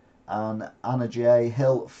 15, and Anna J.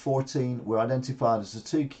 Hill, 14, were identified as the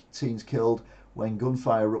two teens killed when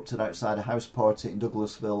gunfire erupted outside a house party in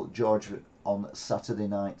Douglasville, Georgia on Saturday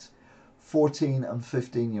night. 14 and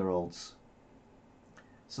 15-year-olds.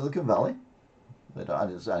 Silicon Valley. I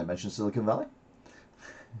didn't mention Silicon Valley.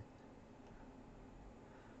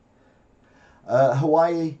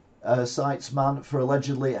 Hawaii cites man for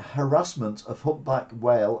allegedly harassment of humpback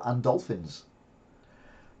whale and dolphins.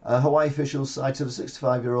 Hawaii officials cited a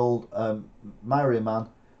 65-year-old Maori man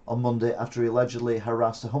on Monday after he allegedly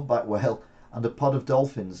harassed a humpback whale and a pod of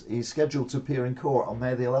dolphins. He's scheduled to appear in court on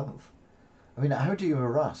May the 11th. I mean, how do you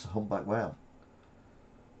harass a humpback whale?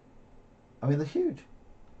 I mean, they're huge.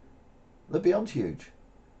 They're beyond huge.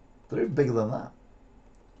 They're even bigger than that.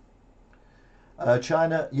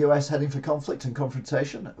 China, US heading for conflict and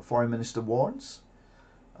confrontation, Foreign Minister warns.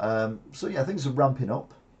 So yeah, things are ramping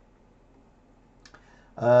up.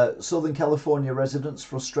 Southern California residents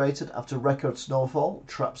frustrated after record snowfall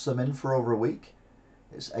traps them in for over a week.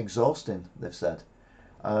 It's exhausting, they've said.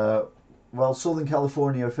 While Southern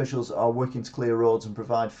California officials are working to clear roads and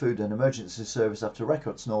provide food and emergency service after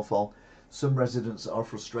record snowfall, some residents are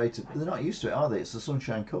frustrated. They're not used to it, are they? It's the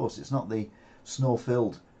Sunshine Coast. It's not the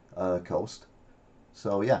snow-filled coast.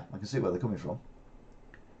 So yeah, I can see where they're coming from.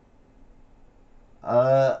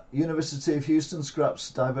 University of Houston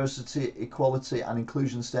scraps diversity, equality and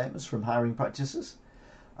inclusion statements from hiring practices.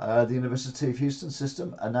 The University of Houston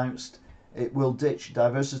system announced it will ditch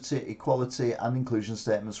diversity, equality and inclusion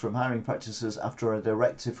statements from hiring practices after a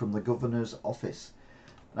directive from the governor's office.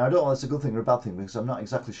 Now, I don't know if that's a good thing or a bad thing, because I'm not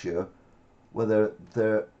exactly sure whether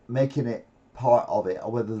they're making it part of it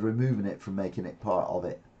or whether they're removing it from making it part of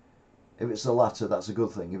it. If it's the latter, that's a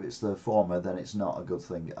good thing. If it's the former, then it's not a good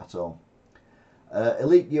thing at all.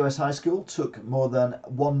 Elite US high school took more than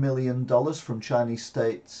 $1 million from Chinese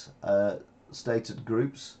stated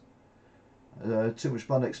groups. Too much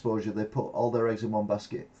bond exposure. They put all their eggs in one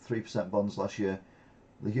basket. 3% bonds last year.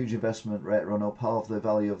 The huge investment rate run up, half the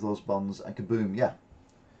value of those bonds, and kaboom, yeah.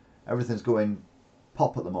 Everything's going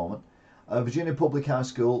pop at the moment. Virginia Public High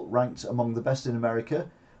School, ranked among the best in America,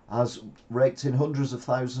 has raked in hundreds of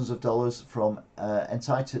thousands of dollars from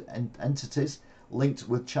entities linked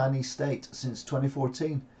with Chinese state since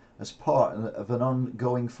 2014 as part of an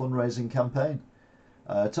ongoing fundraising campaign.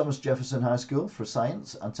 Thomas Jefferson High School for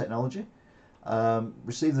Science and Technology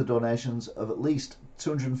received the donations of at least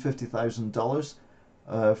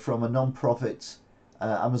 $250,000 from a non-profit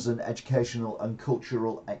Amazon Educational and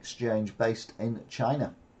Cultural Exchange based in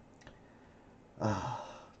China.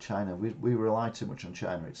 China, we rely too much on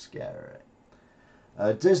China, it's scary.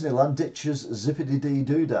 Disneyland ditches Zippity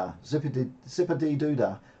Doo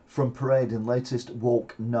Dah from parade in latest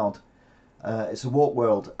woke nod. It's a woke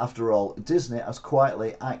world after all. Disney has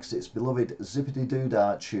quietly axed its beloved Zippity Doo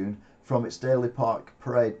Dah tune from its daily park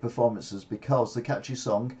parade performances because the catchy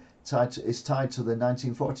song is tied to the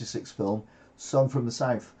 1946 film Song from the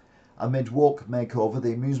South. Amid woke makeover,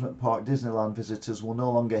 the amusement park Disneyland visitors will no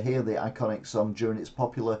longer hear the iconic song during its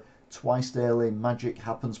popular twice daily Magic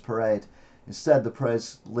Happens parade. Instead, the parade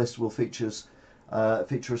list will feature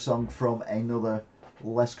a song from another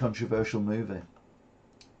less controversial movie.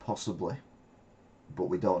 Possibly. But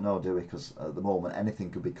we don't know, do we? Because at the moment anything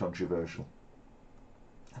could be controversial.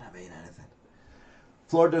 And I mean anything.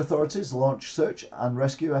 Florida authorities launch search and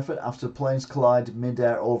rescue effort after planes collide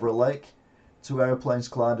mid-air over a lake. 2 aeroplanes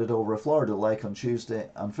collided over a Florida lake on Tuesday,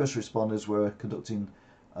 and first responders were conducting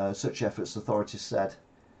search efforts, authorities said.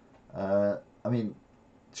 I mean,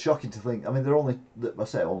 shocking to think. I mean, they're only, I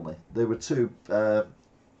say only, there were 2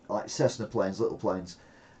 like Cessna planes, little planes.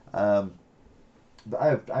 But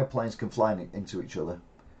how planes can fly into each other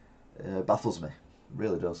baffles me,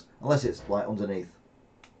 really does. Unless it's like underneath,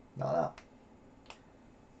 like that.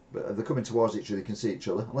 But if they're coming towards each other, you can see each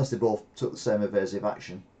other. Unless they both took the same evasive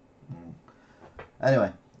action.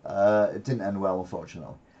 Anyway, it didn't end well,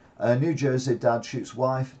 unfortunately. New Jersey dad shoots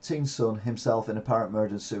wife, teen son, himself in apparent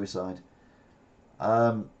murder and suicide.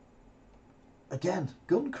 Again,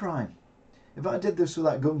 gun crime. If I did this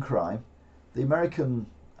without gun crime, the American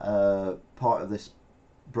part of this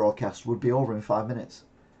broadcast would be over in 5 minutes.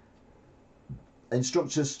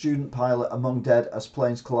 Instructor, student, pilot among dead as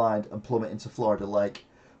planes collide and plummet into Florida Lake.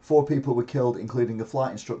 4 people were killed, including a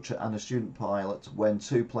flight instructor and a student pilot, when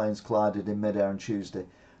 2 planes collided in mid-air on Tuesday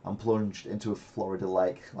and plunged into a Florida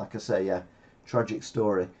lake. Like I say, yeah, tragic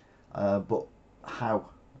story. But how?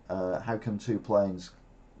 How can 2 planes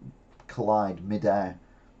collide mid-air?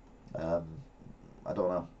 I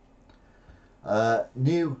don't know.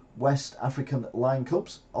 New West African lion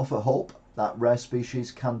cubs offer hope that rare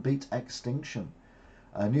species can beat extinction.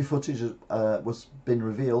 New footage was been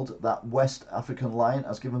revealed that West African lion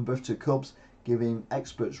has given birth to cubs, giving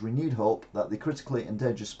experts renewed hope that the critically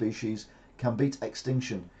endangered species can beat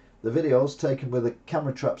extinction. The videos, taken with the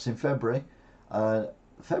camera traps in February.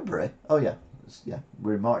 February? Oh yeah,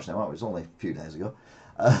 we're in March now, aren't we? It was only a few days ago.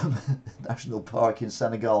 National Park in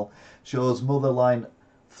Senegal shows mother lion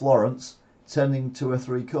Florence tending to her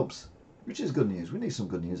 3 cubs, which is good news. We need some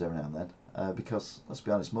good news every now and then, because let's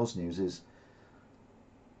be honest, most news is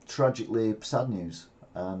tragically sad news,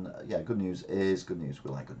 and yeah, good news is good news.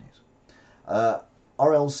 We like good news.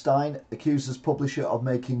 R.L. Stine accuses publisher of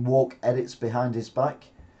making woke edits behind his back.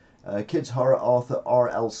 Kids horror author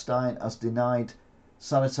R.L. Stine has denied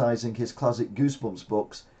sanitizing his classic Goosebumps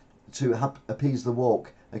books to appease the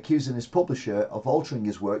woke, accusing his publisher of altering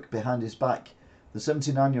his work behind his back. The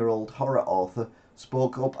 79-year-old horror author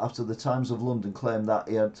spoke up after the Times of London claimed that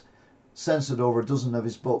he had censored over a dozen of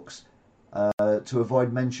his books to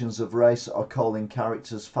avoid mentions of race or calling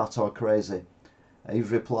characters fat or crazy. He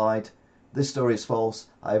replied, "This story is false.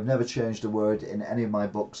 I have never changed a word in any of my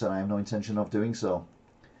books, and I have no intention of doing so."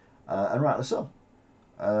 And rightly so.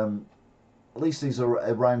 At least he's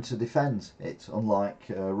around to defend it, unlike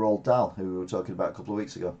Roald Dahl, who we were talking about a couple of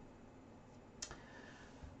weeks ago.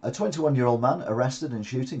 A 21-year-old man arrested in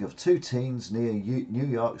shooting of 2 teens near New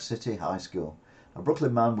York City High School. A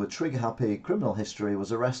Brooklyn man with trigger-happy criminal history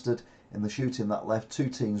was arrested in the shooting that left 2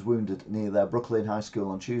 teens wounded near their Brooklyn high school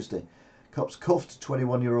on Tuesday. Cops cuffed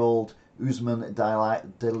 21-year-old Usman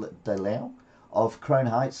Dalal of Crown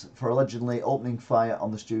Heights for allegedly opening fire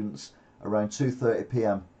on the students around 2:30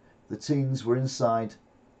 p.m. The teens were inside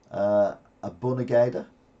a Bunagada,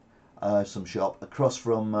 some shop, across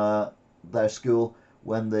from their school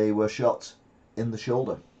when they were shot in the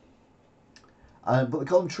shoulder. But they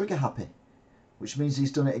call him trigger happy, which means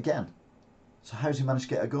he's done it again. So how's he managed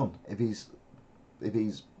to get a gun if he's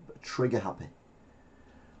trigger happy?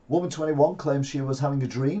 Woman 21 claims she was having a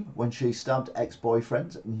dream when she stabbed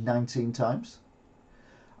ex-boyfriend 19 times.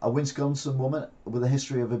 A Wisconsin woman with a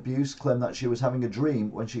history of abuse claimed that she was having a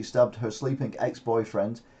dream when she stabbed her sleeping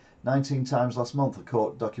ex-boyfriend 19 times last month, a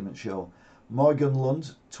court documents show. Morgan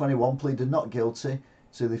Lund, 21, pleaded not guilty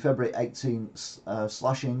to the February 18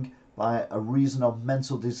 slashing by a reason of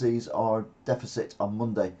mental disease or deficit on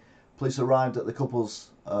Monday. Police arrived at the couple's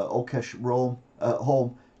Okesh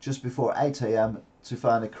home just before 8 a.m. to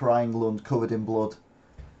find a crying Lund covered in blood.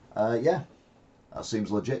 Yeah, that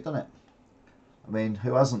seems legit, doesn't it? I mean,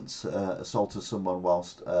 who hasn't assaulted someone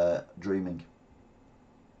whilst dreaming?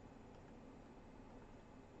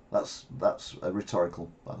 That's rhetorical,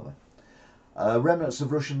 by the way. Remnants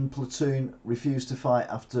of Russian platoon refused to fight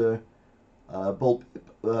after bulk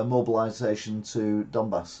mobilization to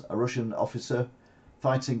Donbass. A Russian officer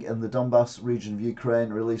fighting in the Donbass region of Ukraine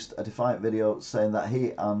released a defiant video saying that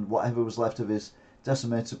he and whatever was left of his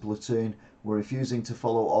decimated platoon were refusing to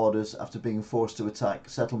follow orders after being forced to attack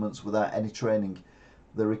settlements without any training.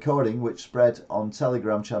 The recording, which spread on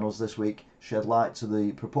Telegram channels this week, shed light to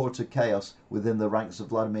the purported chaos within the ranks of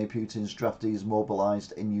Vladimir Putin's draftees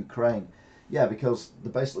mobilized in Ukraine. Yeah, because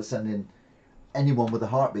they're basically sending anyone with a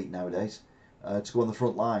heartbeat nowadays to go on the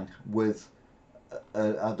front line with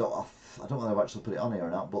I don't know if I've actually put it on here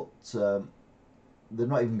or not, but they've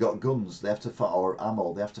not even got guns. They have to fight, or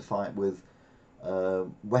ammo. They have to fight with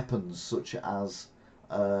weapons such as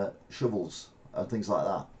shovels and things like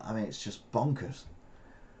that. I mean, it's just bonkers.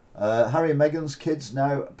 Harry and Meghan's kids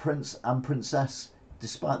now Prince and Princess,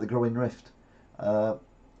 despite the growing rift.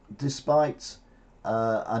 Despite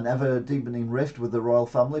an ever-deepening rift with the royal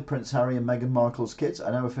family, Prince Harry and Meghan Markle's kids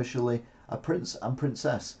are now officially a Prince and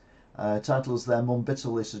Princess. Titles their mum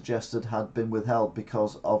bitterly suggested had been withheld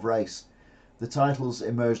because of race. The titles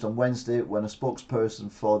emerged on Wednesday when a spokesperson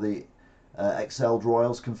for the exiled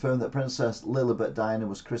royals confirmed that Princess Lilibet Diana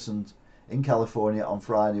was christened in California on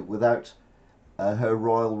Friday without her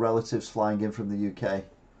royal relatives flying in from the UK.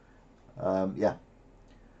 Yeah,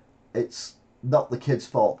 it's not the kids'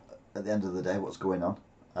 fault at the end of the day what's going on.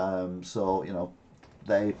 So, you know,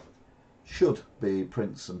 they should be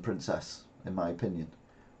Prince and Princess, in my opinion.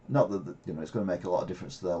 Not that, you know, it's going to make a lot of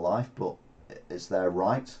difference to their life, but it's their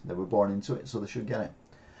right. They were born into it, so they should get it.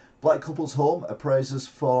 Black couple's home appraises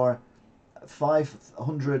for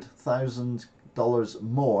 $500,000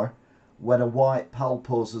 more when a white pal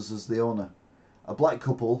poses as the owner. A black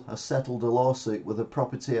couple has settled a lawsuit with a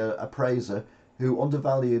property appraiser who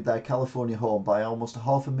undervalued their California home by almost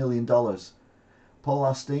 $500,000. Paul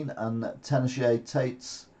Astin and Tenesha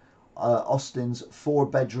Tate's Austin's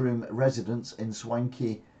 4-bedroom residence in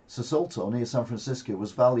swanky Sesalto near San Francisco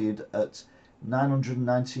was valued at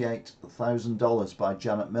 $998,000 by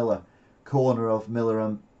Janet Miller, co-owner of Miller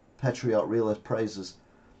and Petriot Real Appraisers.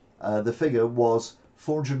 The figure was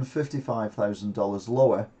 $455,000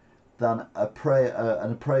 lower than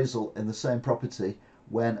an appraisal in the same property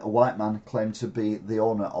when a white man claimed to be the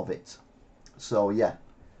owner of it. So yeah,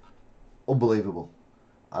 unbelievable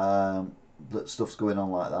that stuff's going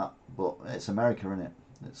on like that, but it's America, isn't it?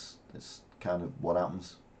 It's kind of what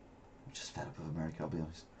happens. I'm just fed up with America, I'll be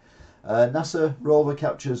honest. NASA rover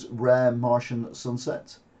captures rare Martian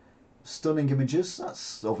sunset. Stunning images,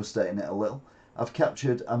 that's overstating it a little, have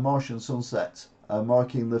captured a Martian sunset,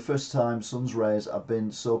 marking the first time sun's rays have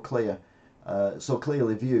been so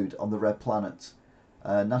clearly viewed on the red planet.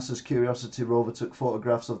 NASA's Curiosity rover took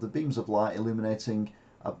photographs of the beams of light illuminating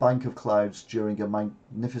a bank of clouds during a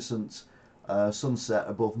magnificent sunset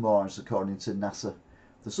above Mars, according to NASA.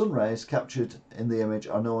 The sun rays captured in the image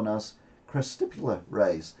are known as crepuscular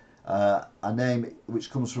rays, a name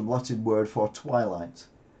which comes from Latin word for twilight.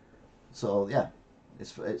 So yeah,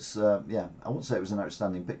 it's yeah, I wouldn't say it was an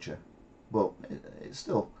outstanding picture, but it's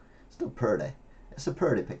still pretty. It's a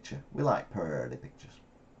pretty picture. We like pretty pictures,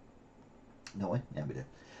 don't we? Yeah, we do.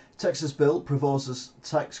 Texas bill proposes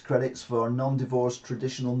tax credits for non-divorced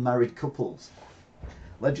traditional married couples.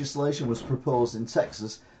 Legislation was proposed in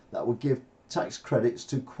Texas that would give tax credits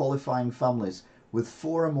to qualifying families with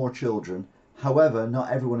 4 or more children, However,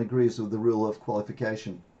 not everyone agrees with the rule of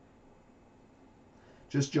qualification.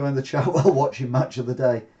 Just join the chat while watching Match of the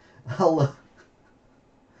Day. I'll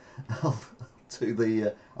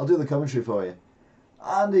I'll do the commentary for you.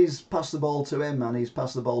 And he's passed the ball to him, and he's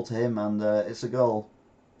passed the ball to him, and it's a goal.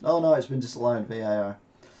 Oh no, it's been disallowed, VAR.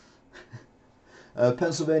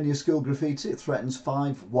 Pennsylvania school graffiti threatens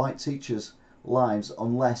 5 white teachers' lives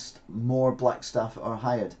unless more black staff are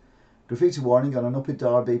hired. Graffiti warning on an Upper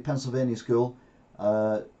Darby, Pennsylvania school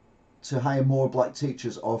to hire more black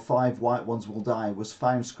teachers or 5 white ones will die was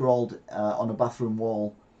found scrawled on a bathroom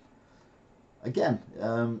wall. Again,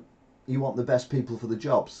 you want the best people for the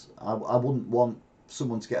jobs. I wouldn't want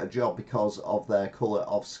someone to get a job because of their colour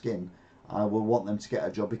of skin. I will want them to get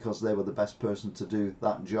a job because they were the best person to do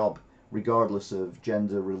that job, regardless of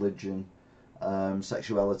gender, religion,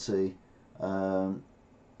 sexuality,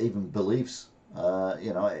 even beliefs.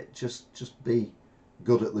 Just be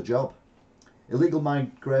good at the job. Illegal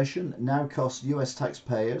migration now costs US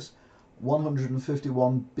taxpayers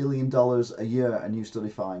 $151 billion a year, a new study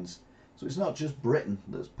finds. So it's not just Britain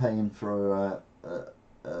that's paying for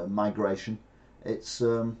migration. It's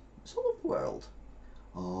all over the world.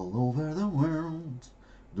 All over the world.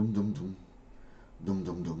 Dum dum dum. Dum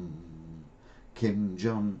dum dum. Kim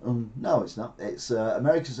Jong-un. No, it's not. It's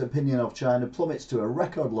America's opinion of China plummets to a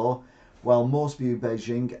record low, while most view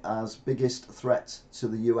Beijing as biggest threat to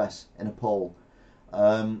the US in a poll.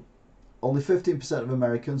 Only 15% of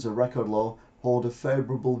Americans, a record low, hold a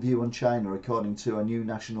favourable view on China, according to a new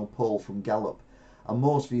national poll from Gallup, and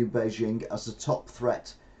most view Beijing as the top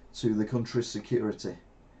threat to the country's security.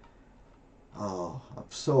 Oh, I'm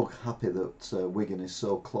so happy that Wigan is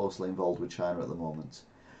so closely involved with China at the moment.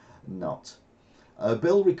 Not. A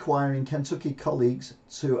bill requiring Kentucky colleges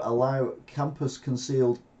to allow campus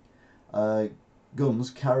concealed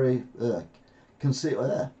guns carry that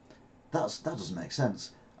doesn't make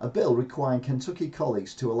sense. A bill requiring Kentucky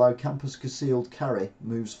colleges to allow campus concealed carry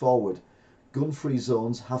moves forward. Gun-free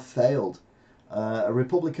zones have failed. A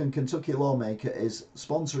Republican Kentucky lawmaker is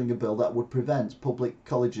sponsoring a bill that would prevent public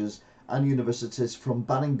colleges and universities from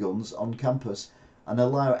banning guns on campus and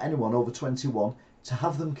allow anyone over 21 to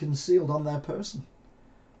have them concealed on their person.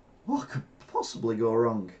 What could possibly go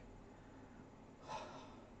wrong?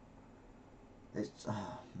 It's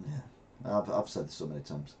yeah. I've said this so many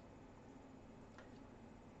times.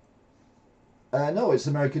 No, it's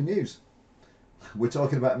American news. We're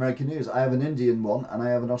talking about American news. I have an Indian one and I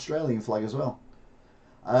have an Australian flag as well.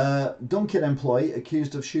 Dunkin' employee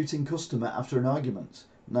accused of shooting customer after an argument.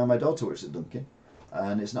 Now, my daughter works at Dunkin',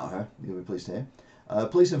 and it's not her. You'll be pleased to hear.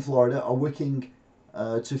 Police in Florida are working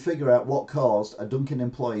to figure out what caused a Dunkin'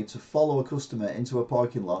 employee to follow a customer into a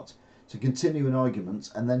parking lot to continue an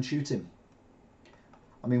argument and then shoot him.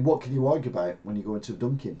 I mean, what can you argue about when you go into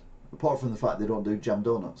Dunkin'? Apart from the fact they don't do jam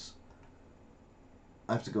donuts.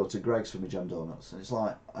 I have to go to Greggs for my jam donuts, and it's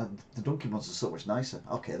like the Dunkin' ones are so much nicer.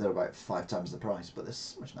 Okay, they're about 5 times the price, but they're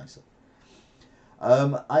so much nicer.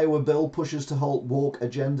 Iowa bill pushes to halt woke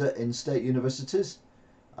agenda in state universities.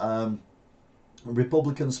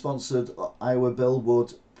 Republican-sponsored Iowa bill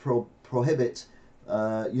would prohibit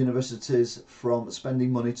universities from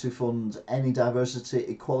spending money to fund any diversity,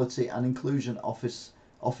 equality, and inclusion officers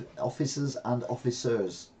and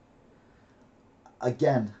officers.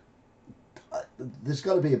 Again, there's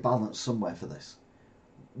got to be a balance somewhere for this.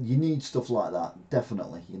 You need stuff like that,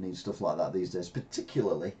 definitely. You need stuff like that these days,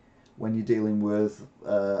 particularly when you're dealing with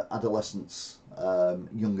adolescents,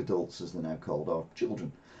 young adults as they're now called, or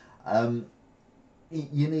children.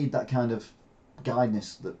 You need that kind of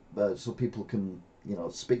guidance that so people can,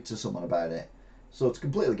 speak to someone about it. So to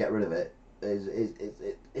completely get rid of it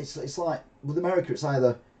it's like with America, it's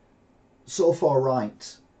either so far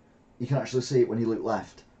right you can actually see it when you look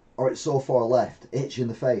left, or it's so far left it hits you in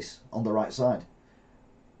the face on the right side.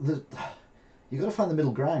 You've got to find the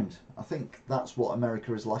middle ground. I think that's what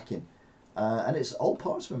America is lacking, and it's all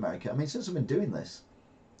parts of America. I mean, since I've been doing this,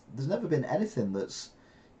 there's never been anything that's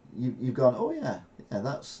you've gone, oh yeah,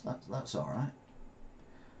 that's all right.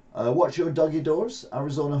 Watch your doggy doors.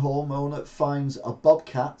 Arizona homeowner finds a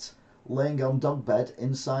bobcat laying on dog bed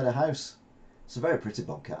inside a house. It's a very pretty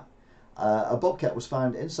bobcat. A bobcat was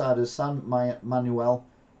found inside a San Manuel,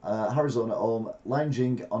 Arizona home,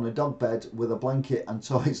 lounging on a dog bed with a blanket and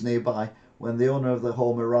toys nearby when the owner of the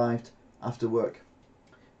home arrived after work.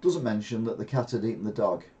 Doesn't mention that the cat had eaten the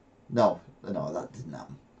dog. No, that didn't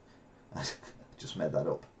happen. I just made that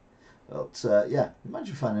up. But yeah,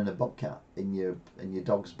 imagine finding a bobcat in your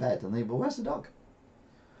dog's bed and think, well, where's the dog?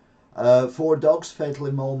 4 dogs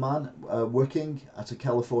fatally maul man working at a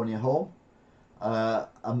California home.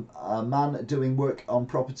 A man doing work on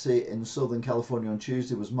property in Southern California on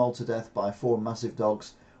Tuesday was mauled to death by 4 massive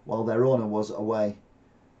dogs while their owner was away.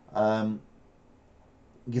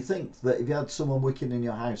 You think that if you had someone working in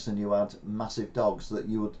your house and you had massive dogs, that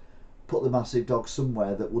you would put the massive dog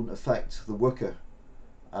somewhere that wouldn't affect the worker.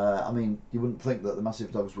 I mean, you wouldn't think that the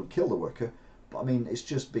massive dogs would kill the worker, but I mean, it's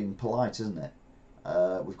just being polite, isn't it?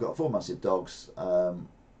 We've got 4 massive dogs,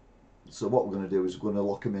 so what we're going to do is we're going to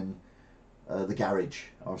lock them in the garage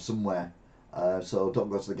or somewhere. So don't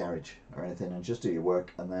go to the garage or anything, and just do your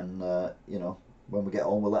work, and then you know, when we get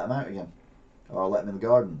home we'll let them out again, or let them in the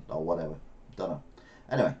garden or whatever. Don't know.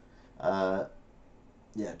 Anyway,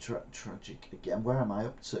 yeah, tragic again. Where am I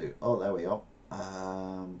up to? Oh, there we are.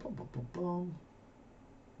 Boom, boom, boom, boom.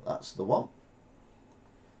 That's the one.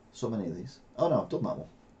 So many of these. Oh no, I've done that one.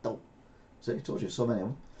 Don't. See, I told you, so many of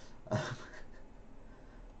them.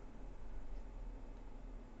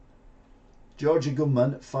 Georgia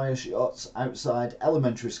gunman fires shots outside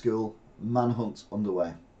elementary school. Manhunt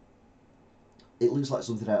underway. It looks like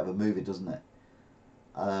something out of a movie, doesn't it?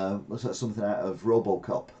 Looks like something out of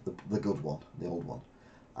RoboCop, the good one, the old one.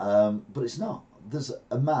 But it's not. There's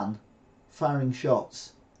a man firing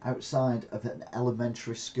shots outside of an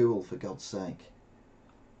elementary school, for God's sake.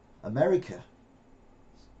 America,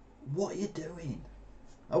 what are you doing?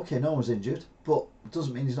 Okay, no one was injured, but it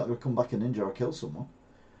doesn't mean he's not going to come back and injure or kill someone.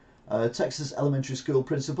 Texas elementary school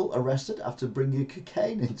principal arrested after bringing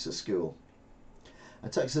cocaine into school. A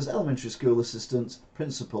Texas elementary school assistant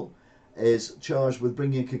principal is charged with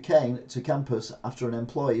bringing cocaine to campus after an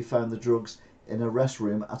employee found the drugs in a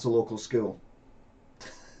restroom at a local school.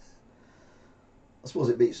 I suppose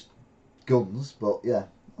it beats guns, but yeah,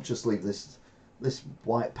 I'll just leave this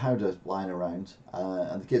white powder lying around,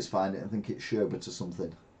 and the kids find it and think it's sherbet or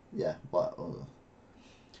something. Yeah, but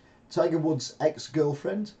Tiger Woods'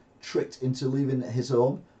 ex-girlfriend tricked into leaving his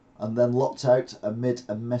home and then locked out amid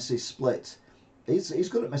a messy split. He's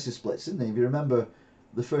good at messy splits, isn't he? If you remember,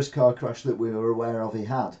 the first car crash that we were aware of he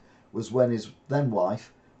had was when his then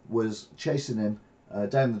wife was chasing him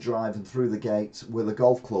down the drive and through the gate with a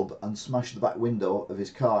golf club and smashed the back window of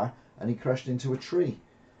his car, and he crashed into a tree.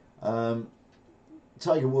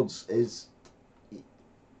 Tiger Woods he's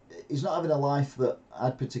not having a life that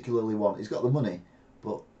I'd particularly want. He's got the money,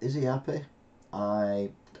 but is he happy? I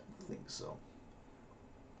don't think so.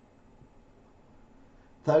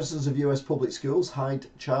 Thousands of US public schools hide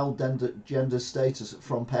child gender status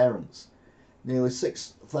from parents. Nearly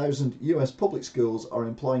 6,000 US public schools are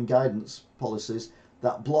employing guidance policies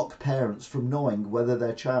that block parents from knowing whether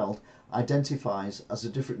their child identifies as a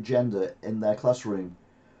different gender in their classroom,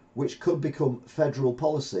 which could become federal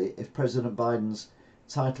policy if President Biden's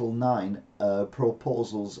Title IX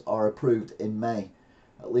proposals are approved in May.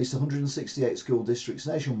 At least 168 school districts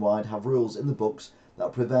nationwide have rules in the books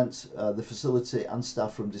that prevent the facility and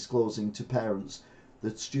staff from disclosing to parents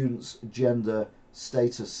the student's gender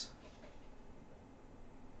status.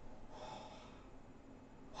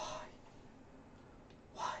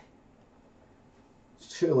 Why?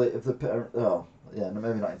 Surely if the parent... Oh, yeah,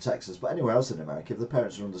 maybe not in Texas, but anywhere else in America, if the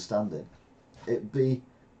parents are understanding, it'd be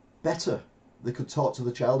better. They could talk to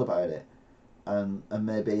the child about it and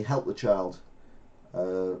maybe help the child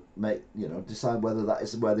decide whether that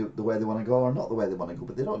is the way they want to go or not the way they want to go,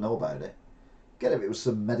 but they don't know about it. Get if it was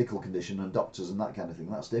some medical condition and doctors and that kind of thing,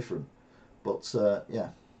 that's different. But yeah.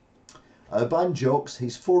 Biden jokes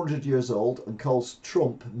he's 400 years old and calls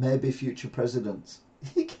Trump maybe future president.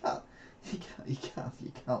 You can't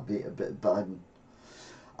beat a bit of Biden.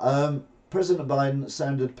 President Biden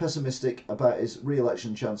sounded pessimistic about his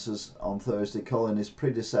re-election chances on Thursday, calling his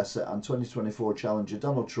predecessor and 2024 challenger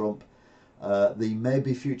Donald Trump the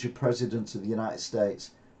maybe future president of the United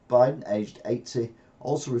States. Biden, aged 80,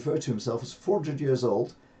 also referred to himself as 400 years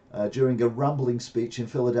old during a rambling speech in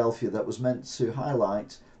Philadelphia that was meant to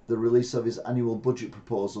highlight the release of his annual budget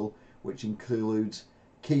proposal, which includes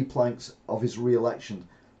key planks of his re-election.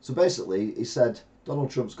 So basically, he said, Donald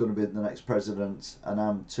Trump's going to be the next president, and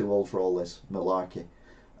I'm too old for all this malarkey.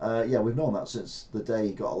 Yeah, we've known that since the day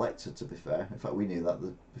he got elected, to be fair. In fact, we knew that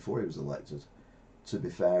before he was elected, to be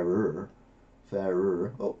fairer.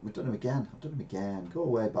 Oh, we've done him again. I've done him again. Go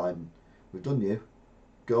away, Biden. We've done you.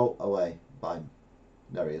 Go away, Biden.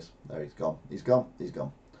 There he is. There he's gone. He's gone. He's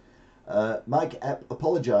gone. Mike Epps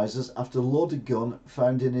apologises after loaded gun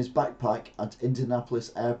found in his backpack at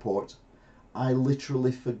Indianapolis Airport. I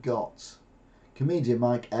literally forgot. Comedian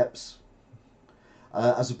Mike Epps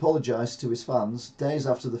has apologised to his fans days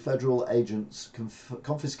after the federal agents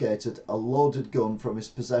confiscated a loaded gun from his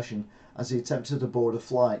possession as he attempted to board a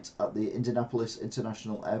flight at the Indianapolis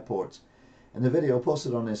International Airport. In the video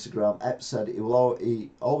posted on Instagram, Epps said he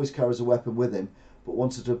always carries a weapon with him, but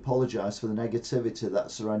wanted to apologise for the negativity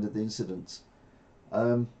that surrounded the incident.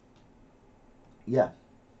 Yeah,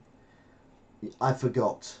 I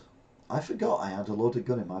forgot I had a loaded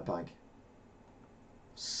gun in my bag.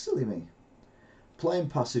 Silly me. Plane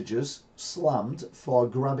passengers slammed for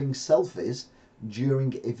grabbing selfies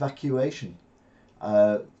during evacuation.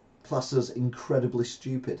 Classed as incredibly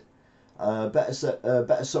stupid.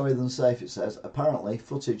 Better sorry than safe, it says. Apparently,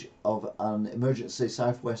 footage of an emergency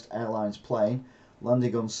Southwest Airlines plane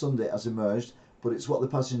landing on Sunday has emerged, but it's what the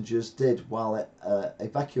passengers did while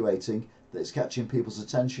evacuating that's catching people's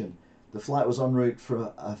attention. The flight was en route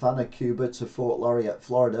from Havana, Cuba to Fort Lauderdale,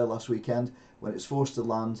 Florida last weekend when it was forced to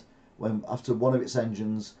land after one of its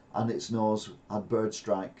engines and its nose had bird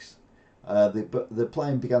strikes. The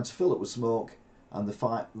plane began to fill up with smoke, and the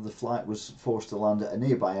flight was forced to land at a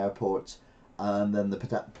nearby airport, and then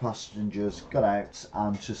the passengers got out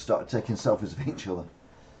and just started taking selfies of each other.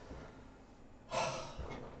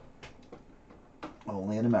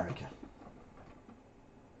 Only in America.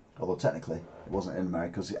 Although technically it wasn't in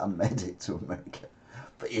America because it hadn't made it to America.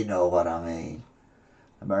 But you know what I mean.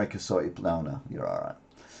 America sorted. No, you're alright.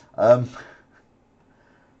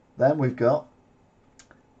 Then we've got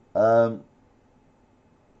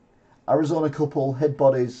Arizona couple hid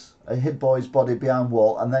boy's body behind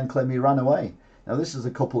wall and then claim he ran away. Now this is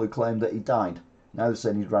a couple who claimed that he died. Now they're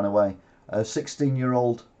saying he'd ran away. A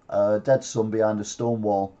 16-year-old dead son behind a stone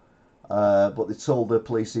wall, but they told the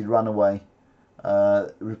police he'd ran away.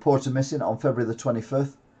 Reported missing on February the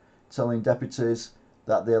 25th, telling deputies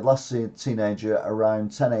that they had last seen the teenager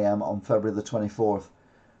around 10 a.m. on February the 24th.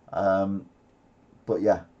 But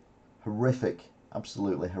yeah, horrific,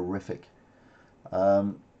 absolutely horrific.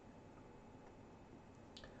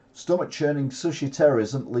 Stomach churning sushi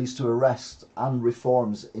terrorism leads to arrests and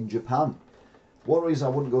reforms in Japan. One reason I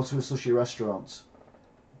wouldn't go to a sushi restaurant,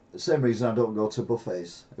 the same reason I don't go to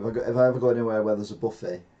buffets. If I ever go anywhere where there's a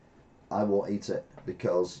buffet, I won't eat it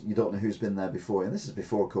because you don't know who's been there before. And this is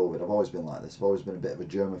before COVID. I've always been like this. I've always been a bit of a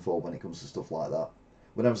germaphobe when it comes to stuff like that.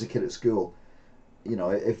 When I was a kid at school, you know,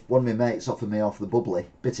 if one of my mates offered me off the bubbly,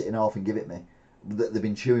 bit it in half and give it me, they've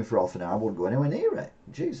been chewing for half an hour, I wouldn't go anywhere near it.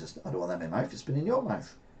 Jesus, I don't want that in my mouth. It's been in your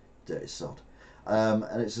mouth. Dirty sod.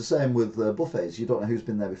 And it's the same with buffets. You don't know who's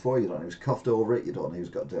been there before. You don't know who's coughed over it. You don't know who's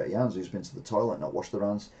got dirty hands, who's been to the toilet, not washed their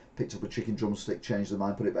hands, picked up a chicken drumstick, changed their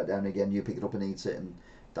mind, put it back down again. You pick it up and eat it and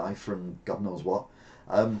die from God knows what.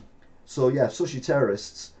 So yeah, sushi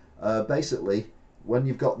terrorists, basically, when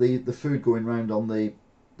you've got the food going round on the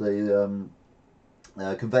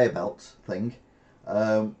conveyor belt thing,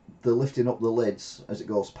 they're lifting up the lids as it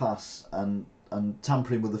goes past and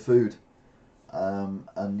tampering with the food.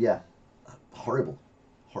 And yeah, horrible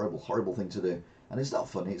thing to do. And it's not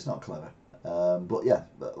funny, it's not clever. But yeah,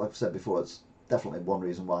 like I've said before, it's definitely one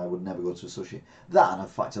reason why I would never go to a sushi. That and in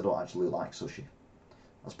fact I don't actually like sushi.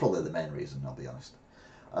 That's probably the main reason, I'll be honest.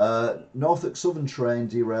 Norfolk Southern train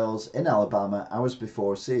derails in Alabama hours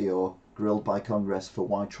before CEO grilled by Congress for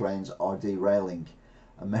why trains are derailing.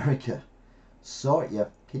 America, sort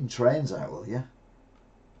your fucking trains out, will you?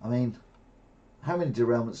 I mean, how many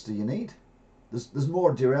derailments do you need? There's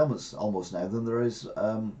more derailments almost now than there is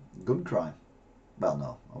gun crime. Well,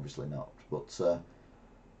 no, obviously not. But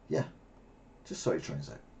yeah, just sort your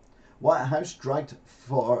trains out. White House dragged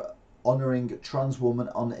for honouring trans woman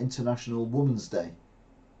on International Women's Day.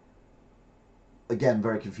 Again,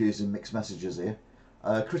 very confusing, mixed messages here.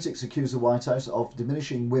 Critics accuse the White House of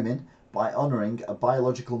diminishing women by honouring a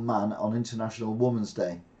biological man on International Women's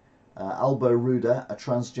Day. Alba Ruda, a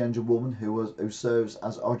transgender woman who serves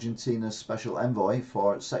as Argentina's special envoy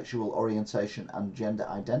for sexual orientation and gender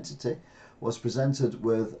identity, was presented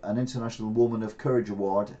with an International Woman of Courage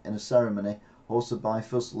Award in a ceremony hosted by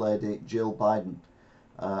First Lady Jill Biden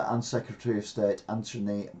and Secretary of State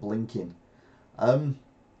Antony Blinken.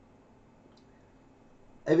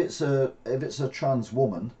 If it's a trans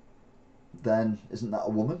woman, then isn't that a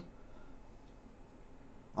woman?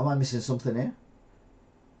 Am I missing something here?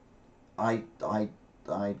 I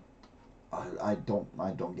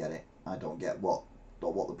don't get it. I don't get what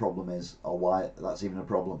the problem is or why that's even a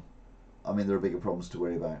problem. I mean, there are bigger problems to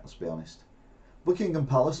worry about, let's be honest. Buckingham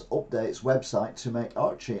Palace updates website to make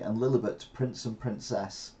Archie and Lilibet Prince and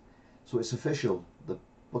Princess. So it's official. The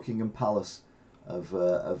Buckingham Palace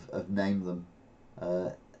have named them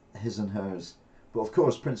his and hers. But of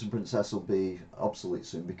course, Prince and Princess will be obsolete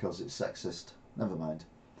soon because it's sexist. Never mind.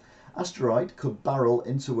 Asteroid could barrel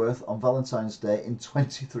into Earth on Valentine's Day in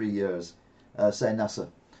 23 years, say NASA.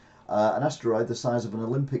 An asteroid the size of an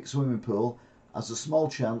Olympic swimming pool has a small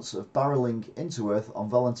chance of barreling into Earth on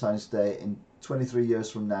Valentine's Day in 23 years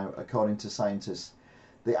from now, according to scientists.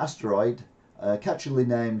 The asteroid, catchily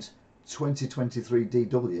named 2023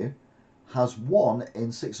 DW, has 1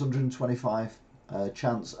 in 625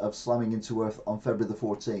 chance of slamming into Earth on February the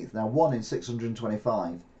 14th. Now, 1 in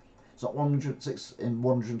 625. It's not 106 in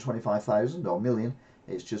 125,000 or million.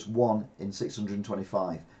 It's just 1 in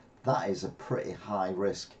 625. That is a pretty high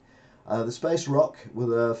risk. The space rock with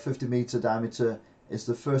a 50-meter diameter is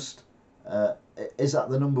the first. Is at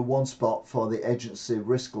the number 1 spot for the agency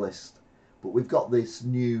risk list. But we've got this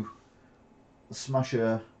new smash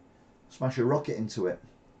a rocket into it,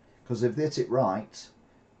 because if they hit it right,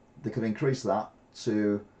 they could increase that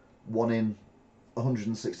to 1 in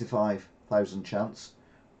 165,000 chance.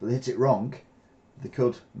 But they hit it wrong, they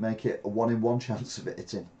could make it a 1 in 1 chance of it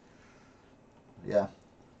hitting. Yeah,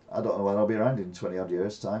 I don't know when I'll be around in 20 odd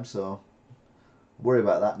years time, so worry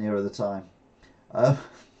about that nearer the time.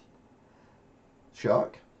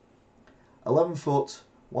 Shark, 11 foot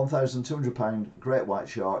 1,200 pound great white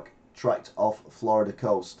shark tracked off Florida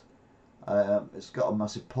coast. It's got a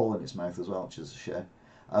massive pole in its mouth as well, which is a shame.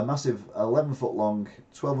 A massive 11 foot long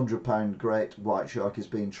 1,200 pound great white shark is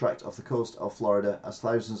being tracked off the coast of Florida as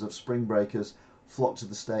thousands of spring breakers flock to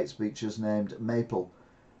the state's beaches named Maple.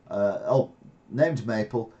 Named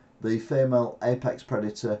Maple, the female apex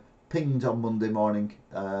predator pinged on Monday morning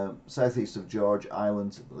southeast of George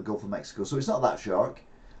Island, the Gulf of Mexico. So it's not that shark.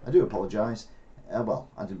 I do apologise. Well,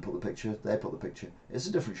 I didn't put the picture, they put the picture. It's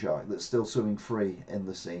a different shark that's still swimming free in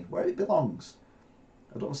the sea, where it belongs.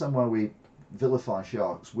 I don't understand why we vilify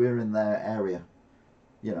sharks. We're in their area.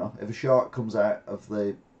 You know, if a shark comes out of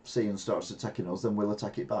the sea and starts attacking us, then we'll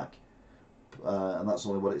attack it back. And that's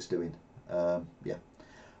only what it's doing. Yeah.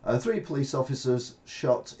 3 police officers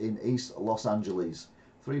shot in East Los Angeles.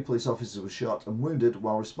 3 police officers were shot and wounded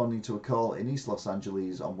while responding to a call in East Los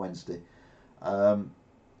Angeles on Wednesday.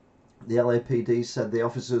 The LAPD said the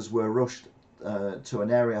officers were rushed to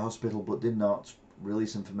an area hospital but did not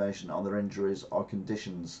release information on their injuries or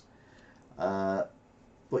conditions. But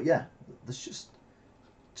yeah, there's just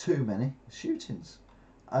too many shootings.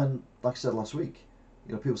 And like I said last week,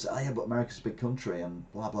 you know, people say, oh yeah, but America's a big country and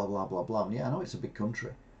blah, blah, blah, blah, blah. And yeah, I know it's a big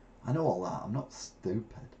country. I know all that. I'm not stupid.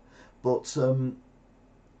 But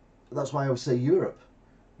that's why I always say Europe.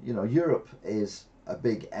 You know, Europe is a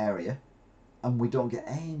big area, and we don't get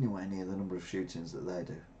anywhere near the number of shootings that they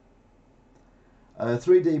do. A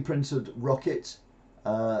 3D printed rocket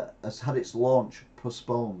has had its launch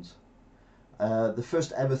postponed. The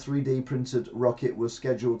first ever 3D printed rocket was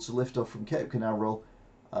scheduled to lift off from Cape Canaveral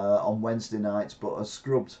on Wednesday night, but it was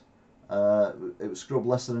scrubbed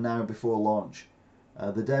less than an hour before launch.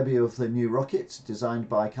 The debut of the new rocket, designed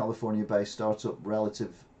by California-based startup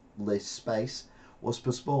Relatively Space, was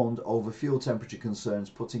postponed over fuel temperature concerns,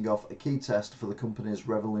 putting off a key test for the company's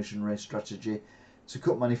revolutionary strategy to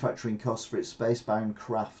cut manufacturing costs for its space-bound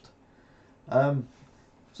craft. Sounds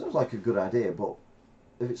like a good idea, but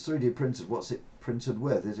if it's 3D printed, what's it printed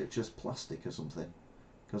with? Is it just plastic or something?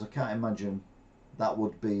 Because I can't imagine that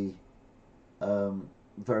would be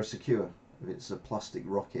very secure if it's a plastic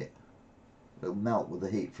rocket. It'll melt with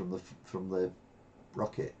the heat from the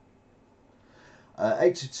rocket.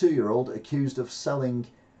 82-year-old accused of selling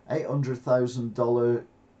 $800,000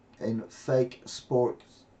 in fake sports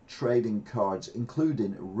trading cards,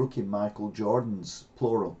 including rookie Michael Jordan's,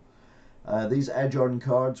 plural. These Air Jordan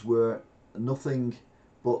cards were nothing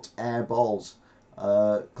but air balls.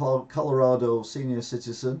 Colorado senior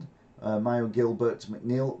citizen Mayo Gilbert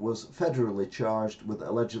McNeil was federally charged with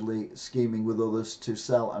allegedly scheming with others to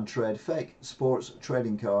sell and trade fake sports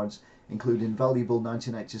trading cards, including valuable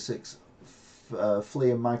 1986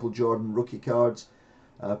 Fleer Michael Jordan rookie cards.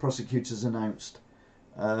 Prosecutors announced.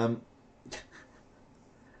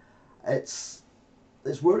 It's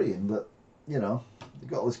worrying that, you know, they've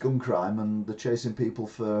got all this gun crime and they're chasing people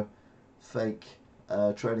for fake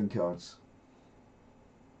trading cards.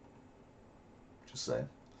 Just saying.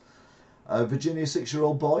 A Virginia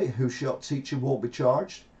 6-year-old boy who shot teacher won't be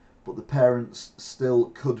charged, but the parents still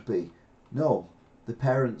could be. No, the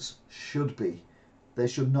parents should be. They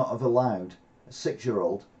should not have allowed a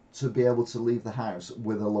 6-year-old to be able to leave the house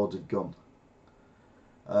with a loaded gun.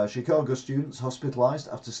 Chicago students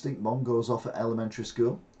hospitalised after stink bomb goes off at elementary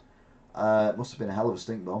school. It must have been a hell of a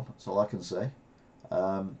stink bomb, that's all I can say.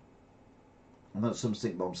 I know some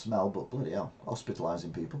stink bombs smell, but bloody hell,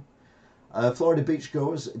 hospitalising people. Florida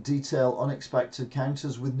beachgoers detail unexpected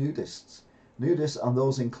encounters with nudists. Nudists and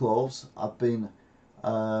those in clothes have been,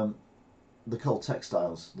 they're called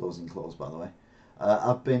textiles, those in clothes by the way,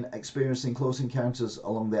 have been experiencing close encounters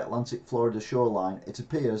along the Atlantic Florida shoreline. It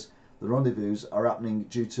appears The rendezvous are happening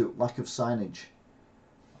due to lack of signage.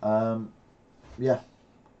 Yeah,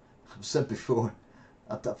 I've said before,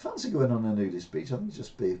 I fancy going on a nudist beach. I think it'd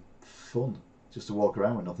just be fun, just to walk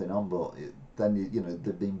around with nothing on. But then you know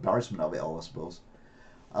the embarrassment of it all, I suppose.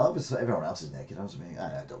 Obviously, everyone else is naked.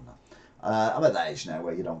 I don't know. I'm at that age now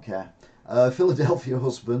where you don't care. Philadelphia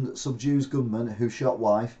husband subdues gunman who shot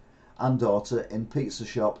wife and daughter in pizza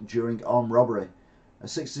shop during armed robbery. A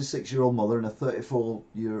 66-year-old mother and a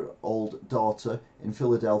 34-year-old daughter in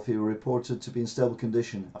Philadelphia were reported to be in stable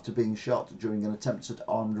condition after being shot during an attempted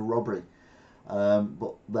armed robbery.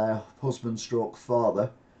 But their husband/father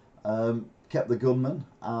kept the gunman,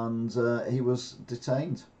 and he was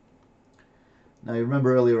detained. Now, you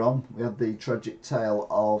remember earlier on we had the tragic tale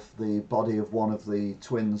of the body of one of the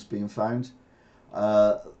twins being found.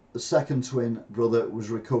 The second twin brother was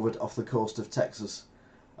recovered off the coast of Texas.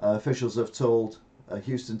 Officials have told a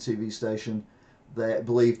Houston TV station they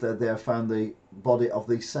believe that they have found the body of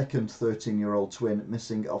the second 13-year-old twin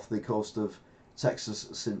missing off the coast of Texas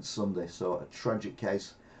since Sunday. So a tragic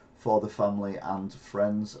case for the family and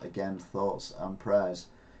friends. Again, thoughts and prayers.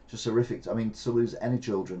 Just horrific. I mean, to lose any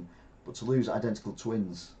children, but to lose identical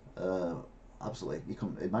twins, absolutely, you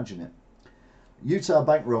couldn't imagine it. Utah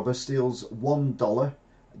bank robber steals $1,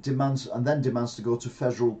 demands to go to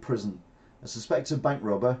federal prison. A suspected bank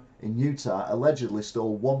robber in Utah allegedly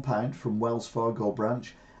stole £1 from Wells Fargo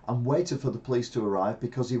branch and waited for the police to arrive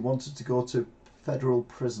because he wanted to go to federal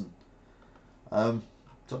prison. Talk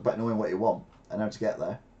about knowing what you want and how to get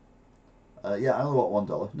there. Yeah, I only want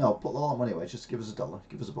 $1. No, put the lot of money away. Just give us $1.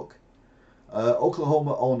 Give us a buck.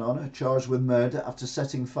 Oklahoma homeowner charged with murder after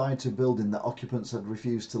setting fire to a building that occupants had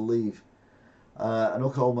refused to leave. An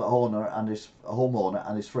Oklahoma homeowner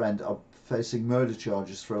and his friend are facing murder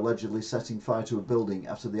charges for allegedly setting fire to a building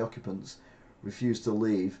after the occupants refused to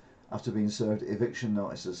leave after being served eviction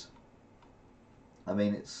notices. I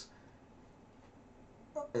mean,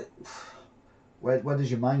 where does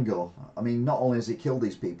your mind go? I mean, not only has he killed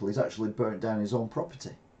these people, he's actually burnt down his own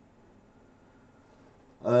property.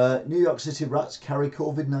 New York City rats carry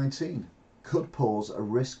COVID-19. Could pose a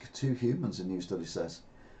risk to humans, a new study says.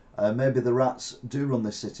 Maybe the rats do run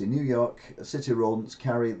this city. New York City rodents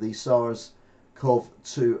carry the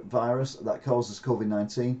SARS-CoV-2 virus that causes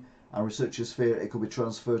COVID-19, and researchers fear it could be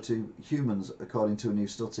transferred to humans, according to a new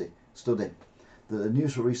study. The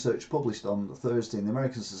news research published on Thursday in the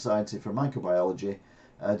American Society for Microbiology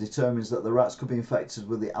determines that the rats could be infected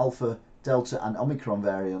with the Alpha, Delta and Omicron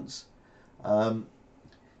variants.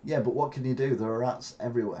 Yeah, but what can you do? There are rats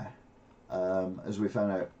everywhere. As we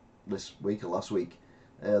found out this week or last week,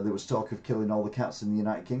 there was talk of killing all the cats in the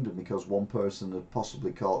United Kingdom because one person had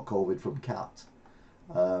possibly caught COVID from cat.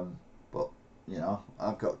 But, you know,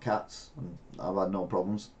 I've got cats and I've had no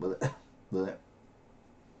problems with it.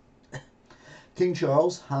 King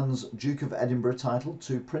Charles hands Duke of Edinburgh title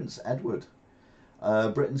to Prince Edward.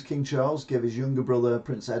 Britain's King Charles gave his younger brother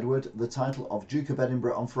Prince Edward the title of Duke of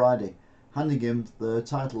Edinburgh on Friday, handing him the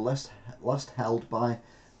title last held by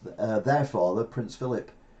their father, Prince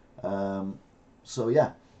Philip. So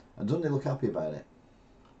yeah, and doesn't he look happy about it?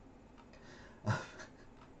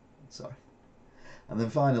 Sorry. And then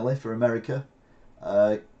finally, for America,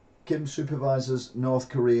 Kim supervises North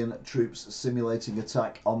Korean troops simulating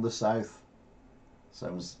attack on the South.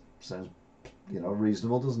 Sounds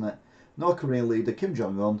reasonable, doesn't it? North Korean leader Kim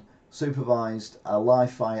Jong-un supervised a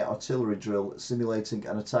live-fire artillery drill simulating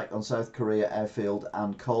an attack on South Korea airfield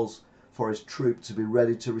and calls for his troop to be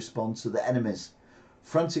ready to respond to the enemies.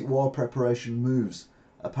 Frantic war preparation moves,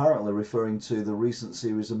 apparently referring to the recent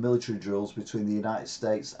series of military drills between the United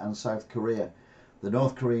States and South Korea. The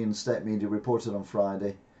North Korean state media reported on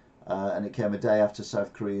Friday, and it came a day after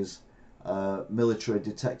South Korea's military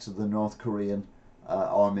detected the North Korean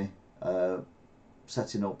army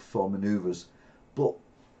setting up for manoeuvres. But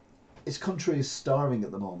his country is starving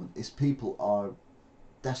at the moment. His people are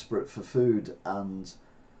desperate for food and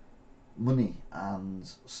money and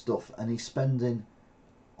stuff, and he's spending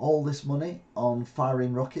all this money on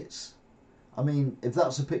firing rockets. I mean, if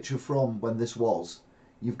that's a picture from when this was,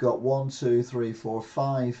 you've got 1, 2, 3, 4,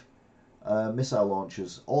 5 missile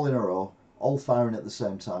launchers all in a row, all firing at the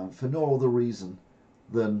same time for no other reason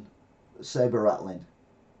than saber rattling.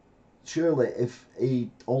 Surely if he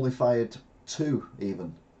only fired 2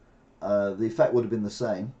 even, the effect would have been the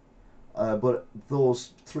same, but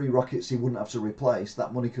those 3 rockets he wouldn't have to replace.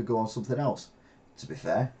 That money could go on something else. To be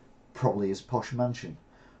fair, probably his posh mansion.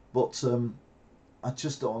 But I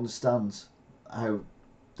just don't understand how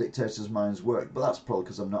dictators' minds work. But that's probably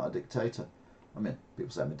because I'm not a dictator. I mean,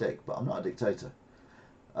 people say I'm a dick, but I'm not a dictator.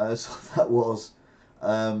 So that was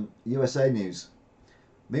USA News.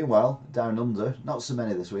 Meanwhile, down under, not so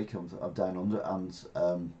many this week of down under, and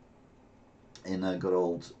in good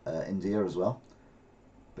old India as well.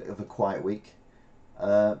 Bit of a quiet week.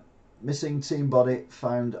 Missing teen body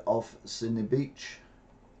found off Sydney Beach.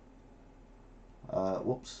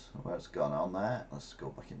 Whoops, where's it gone on there? Let's go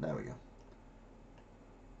back in. There we go.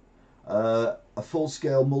 A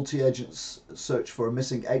full-scale multi-agent search for a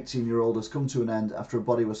missing 18-year-old has come to an end after a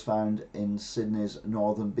body was found in Sydney's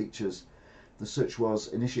northern beaches. The search was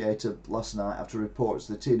initiated last night after reports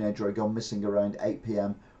the teenager had gone missing around 8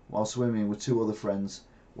 p.m. while swimming with two other friends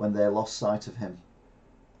when they lost sight of him.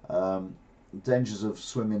 Dangers of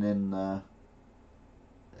swimming in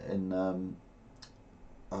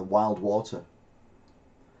wild water.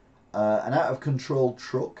 An out-of-control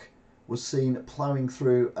truck was seen ploughing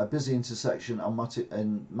through a busy intersection on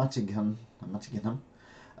in Mattingham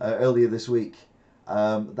earlier this week.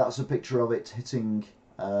 That's a picture of it hitting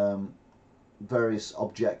various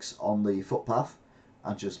objects on the footpath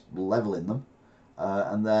and just levelling them.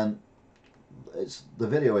 And then the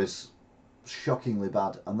video is shockingly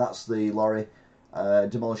bad, and that's the lorry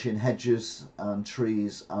demolishing hedges and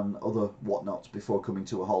trees and other whatnots before coming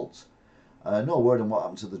to a halt. No word on what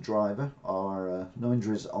happened to the driver, or no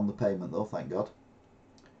injuries on the pavement though, thank God.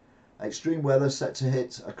 Extreme weather set to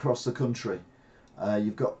hit across the country.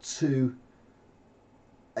 You've got two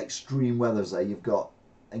extreme weathers there. You've got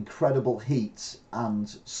incredible heat and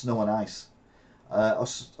snow and ice.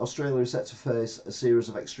 Australia is set to face a series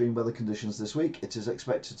of extreme weather conditions this week. It is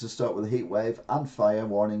expected to start with a heat wave and fire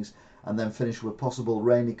warnings and then finish with possible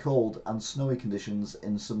rainy, cold and snowy conditions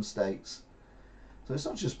in some states. So it's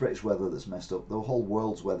not just British weather that's messed up, the whole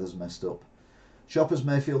world's weather's messed up. Shoppers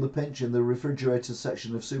may feel the pinch in the refrigerated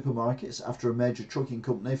section of supermarkets after a major trucking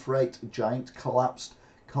company, freight giant, collapsed,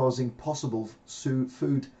 causing possible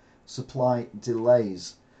food supply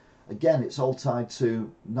delays. Again, it's all tied to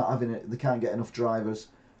not having it, they can't get enough drivers,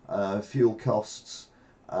 fuel costs,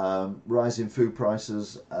 rising food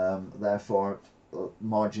prices, therefore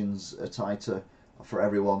margins are tighter for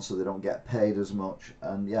everyone so they don't get paid as much.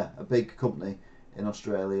 And yeah, a big company in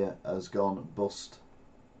Australia has gone bust.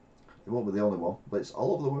 It won't be the only one, but it's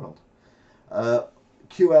all over the world.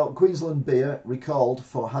 Queensland Beer recalled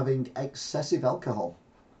for having excessive alcohol.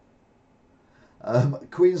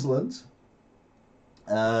 Queensland,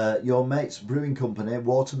 your mate's brewing company,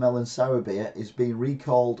 Watermelon Sour Beer, is being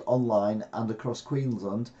recalled online and across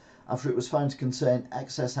Queensland after it was found to contain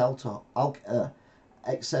excess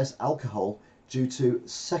alcohol due to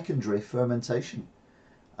secondary fermentation.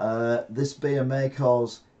 This beer may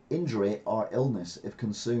cause injury or illness if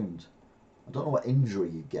consumed. I don't know what injury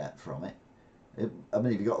you get from it. I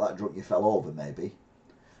mean, if you got that drunk you fell over maybe.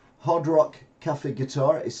 Hard Rock Cafe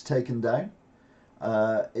guitar is taken down.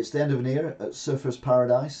 It's the end of an era at Surfers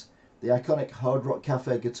Paradise. The iconic Hard Rock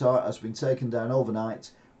Cafe guitar has been taken down overnight,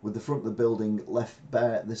 with the front of the building left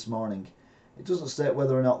bare this morning. It doesn't state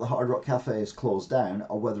whether or not the Hard Rock Cafe is closed down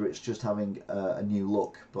or whether it's just having a new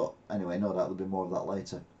look, but anyway, no doubt there'll be more of that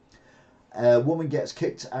later. A woman gets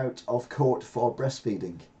kicked out of court for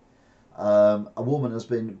breastfeeding. A woman has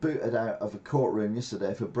been booted out of a courtroom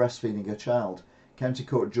yesterday for breastfeeding her child. County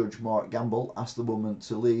Court Judge Mark Gamble asked the woman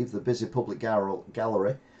to leave the busy public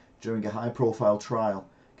gallery during a high-profile trial.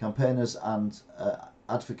 Campaigners and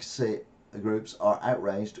advocacy groups are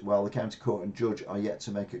outraged, while the County Court and Judge are yet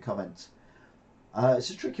to make a comment.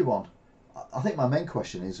 It's a tricky one. I think my main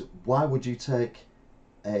question is, why would you take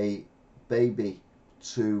a baby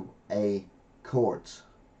to a court?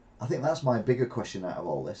 I think that's my bigger question out of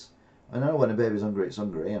all this. I know when a baby's hungry, it's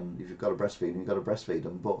hungry, and if you've got to breastfeed them, you've got to breastfeed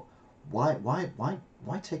them, but why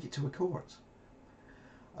take it to a court?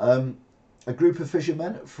 A group of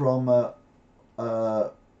fishermen from WA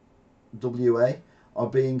are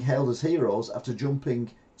being hailed as heroes after jumping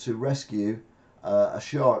to rescue a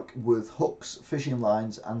shark with hooks, fishing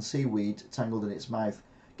lines and seaweed tangled in its mouth.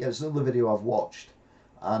 Again, it's another video I've watched,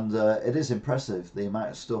 and it is impressive the amount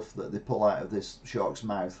of stuff that they pull out of this shark's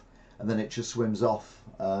mouth, and then it just swims off.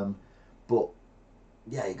 But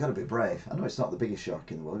yeah, you've got to be brave. I know it's not the biggest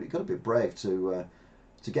shark in the world, but you've got to be brave to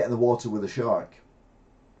get in the water with a shark,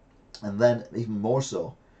 and then even more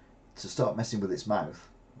so to start messing with its mouth.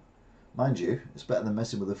 Mind you, it's better than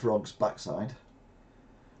messing with a frog's backside.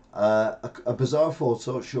 A bizarre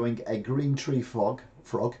photo showing a green tree frog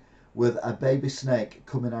with a baby snake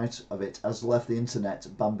coming out of it has left the internet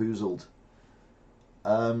bamboozled.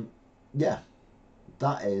 Yeah,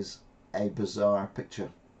 that is a bizarre picture.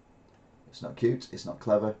 It's not cute, it's not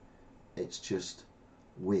clever, it's just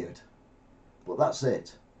weird. But that's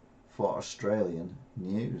it for Australian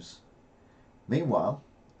news. Meanwhile,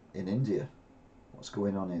 in India, what's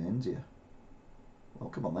going on in India? Well,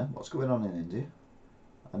 come on then. What's going on in India?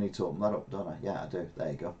 I need to open that up, don't I? Yeah, I do.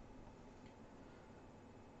 There you go.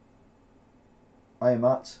 Hi,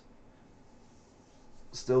 Matt.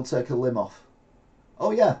 Still take a limb off.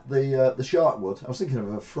 Oh yeah, the shark would. I was thinking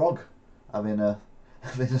of a frog having a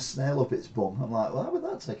having a snail up its bum. I'm like, well, how would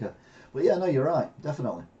that take a? But yeah, no, you're right,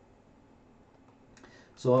 definitely.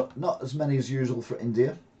 So not as many as usual for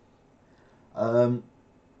India. Um,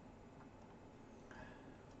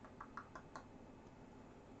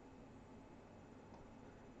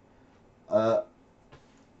 uh,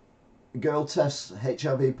 Girl tests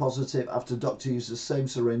HIV positive after doctor used the same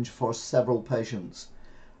syringe for several patients.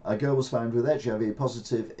 A girl was found with HIV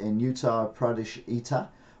positive in Uttar Pradesh, Etah,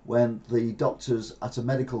 when the doctors at a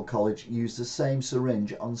medical college used the same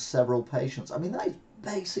syringe on several patients. I mean, that is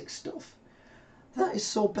basic stuff. That is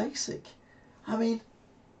so basic. I mean,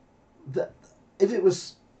 that if it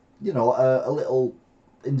was, a little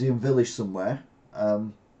Indian village somewhere,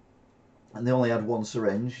 and they only had one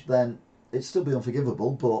syringe, then it'd still be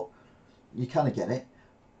unforgivable. But you kind of get it.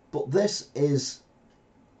 But this is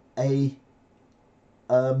a,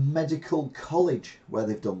 a medical college where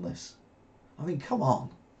they've done this. I mean, come on.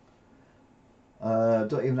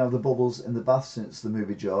 Don't even have the bubbles in the bath since the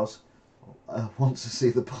movie Jaws. Want to see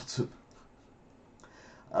the bottom.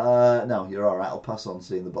 No, you're alright. I'll pass on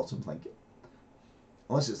seeing the bottom, thank you.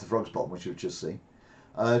 Unless it's the frog's bottom, which we've just seen.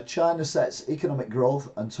 China sets economic growth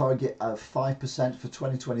and target at 5% for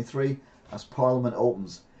 2023 as Parliament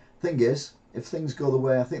opens. Thing is, if things go the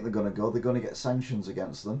way I think they're going to go, they're going to get sanctions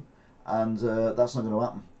against them, and that's not going to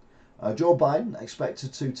happen. Joe Biden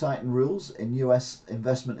expected to tighten rules in US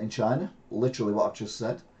investment in China, literally what I've just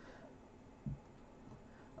said.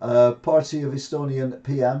 Party of Estonian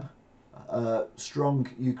PM, strong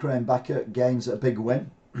Ukraine backer, gains a big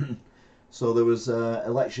win. So there was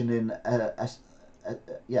election in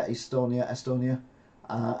Estonia,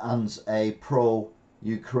 and a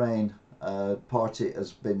pro-Ukraine party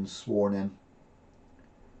has been sworn in.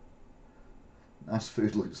 Nice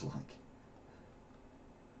food looks like.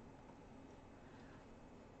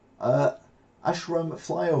 Ashram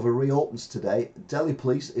flyover reopens today. Delhi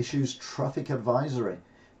police issues traffic advisory.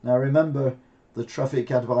 Now remember the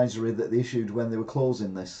traffic advisory that they issued when they were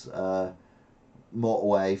closing this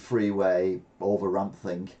motorway, freeway, over ramp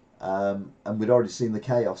thing, and we'd already seen the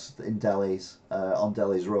chaos in on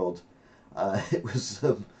Delhi's road. It was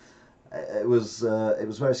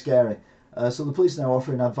very scary. So the police now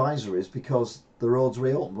offering advisories because the road's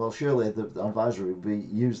reopened. Well, surely the advisory would be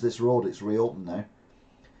use this road. It's reopened now.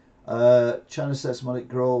 China sets economic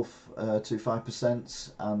growth to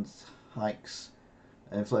 5% and hikes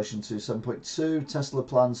inflation to 7.2. Tesla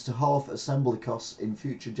plans to halve assembly costs in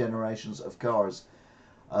future generations of cars,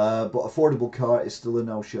 but affordable car is still a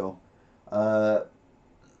no-show.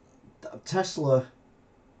 Tesla,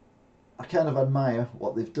 I kind of admire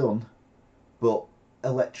what they've done, but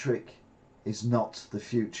electric is not the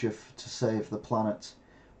future to save the planet,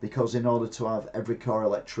 because in order to have every car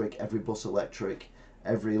electric, every bus electric,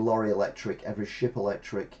 every lorry electric, every ship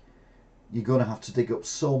electric, you're going to have to dig up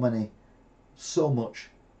so much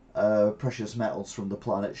precious metals from the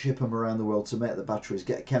planet, ship them around the world to make the batteries,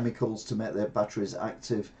 get chemicals to make their batteries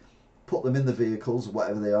active, put them in the vehicles,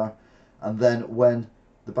 whatever they are, and then when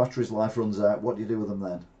the battery's life runs out, what do you do with them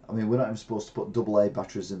then? I mean, we're not even supposed to put AA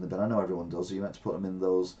batteries in the bin. I know everyone does. You're meant to put them in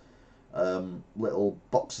those little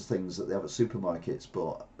boxes things that they have at supermarkets,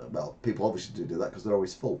 but, well, people obviously do that because they're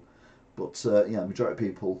always full. But majority of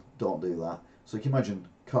people don't do that. So you can imagine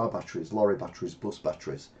car batteries, lorry batteries, bus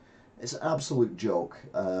batteries. It's an absolute joke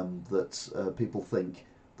that people think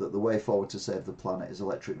that the way forward to save the planet is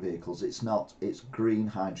electric vehicles. It's not. It's green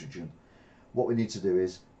hydrogen. What we need to do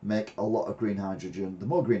is make a lot of green hydrogen. The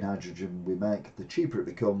more green hydrogen we make, the cheaper it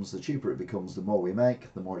becomes. The cheaper it becomes, the more we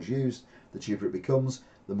make, the more is used. The cheaper it becomes,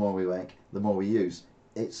 the more we make, the more we use.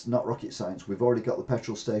 It's not rocket science. We've already got the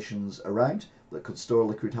petrol stations around that could store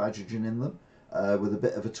liquid hydrogen in them. With a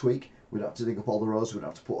bit of a tweak, we'd have to dig up all the roads, we'd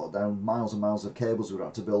have to put down miles and miles of cables, we'd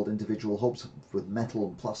have to build individual hubs with metal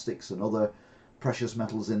and plastics and other precious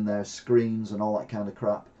metals in there, screens and all that kind of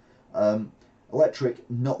crap. Electric,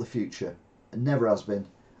 not the future. It never has been.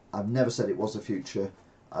 I've never said it was the future.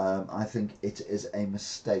 I think it is a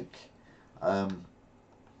mistake.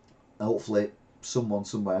 Hopefully someone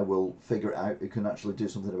somewhere will figure it out who can actually do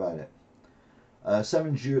something about it.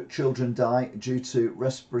 7 children die due to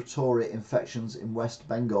respiratory infections in West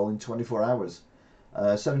Bengal in 24 hours.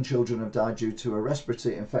 7 children have died due to a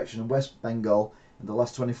respiratory infection in West Bengal in the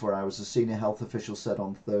last 24 hours, a senior health official said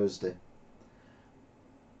on Thursday.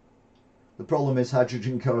 The problem is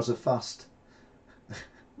hydrogen cars are fast.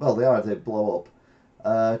 Well, they are, they blow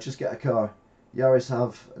up. Just get a car. Yaris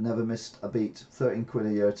have never missed a beat. 13 quid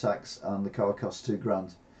a year tax, and the car costs 2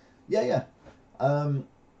 grand. Yeah, yeah. Um,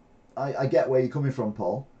 I get where you're coming from,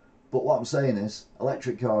 Paul. But what I'm saying is,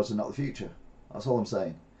 electric cars are not the future. That's all I'm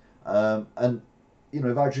saying. And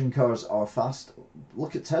if hydrogen cars are fast,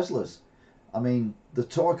 look at Teslas. I mean, the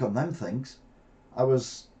torque on them things. I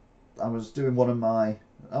was I was doing one of my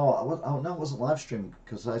no, it wasn't live streaming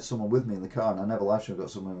because I had someone with me in the car, and I never live stream.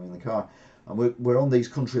 Got someone with me in the car, and we're on these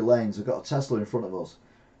country lanes. We've got a Tesla in front of us,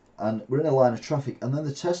 and we're in a line of traffic, and then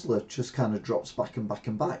the Tesla just kind of drops back and back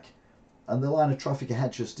and back, and the line of traffic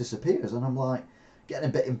ahead just disappears, and I'm like getting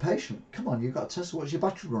a bit impatient. Come on, you've got a Tesla. What's your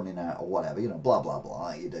battery running out or whatever? Blah blah blah.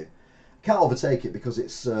 Like you do. Can't overtake it because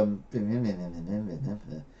it's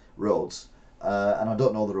roads, and I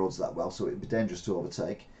don't know the roads that well, so it'd be dangerous to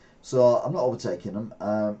overtake. So I'm not overtaking them.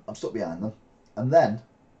 I'm stuck behind them, and then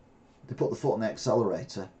they put the foot on the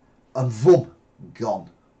accelerator, and boom, gone.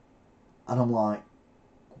 And I'm like,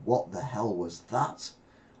 what the hell was that?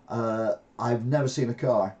 I've never seen a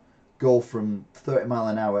car go from 30 mile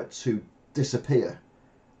an hour to disappear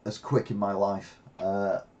as quick in my life.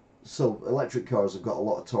 So electric cars have got a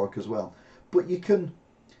lot of torque as well, but you can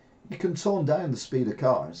tone down the speed of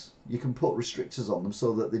cars. You can put restrictors on them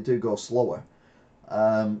so that they do go slower.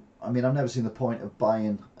 I mean, I've never seen the point of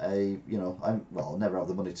buying I'll never have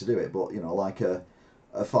the money to do it, but like a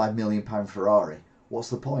 £5 million Ferrari.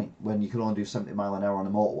 What's the point when you can only do 70 mile an hour on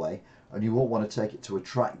a motorway, and you won't want to take it to a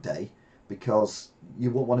track day because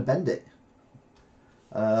you won't want to bend it.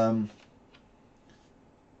 Aren't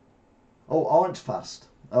fast.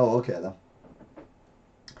 Oh, okay then.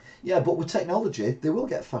 Yeah, but with technology, they will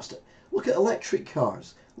get faster. Look at electric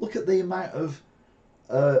cars. Look at the amount of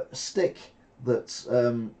stick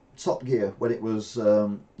that Top Gear, when it was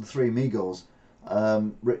the three amigos,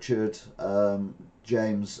 Richard,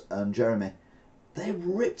 James and Jeremy, they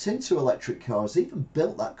ripped into electric cars. They even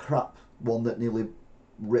built that crap one that nearly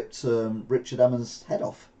ripped Richard Hammond's head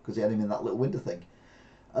off because he had him in that little window thing.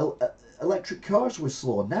 Electric cars were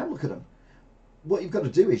slow. Now look at them. What you've got to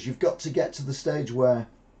do is you've got to get to the stage where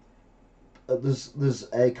there's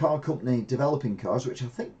a car company developing cars, which I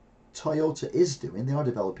think Toyota is doing. They are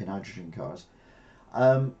developing hydrogen cars,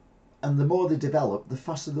 and the more they develop, the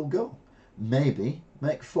faster they'll go. Maybe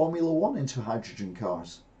make Formula One into hydrogen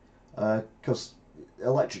cars, because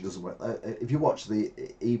electric doesn't work. If you watch the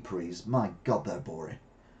E-Prix, my God, they're boring.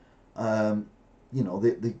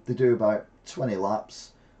 They do about 20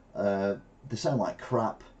 laps. They sound like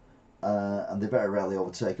crap, and they very rarely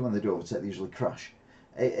overtake. And when they do overtake, they usually crash.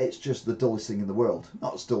 It's just the dullest thing in the world.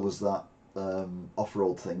 Not as dull as that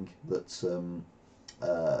off-road thing that's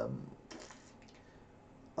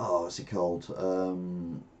what's he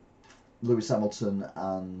called? Lewis Hamilton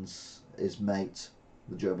and his mate,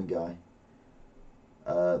 the German guy.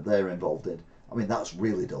 They're involved in. I mean, that's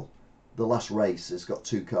really dull. The last race has got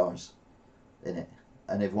 2 cars in it,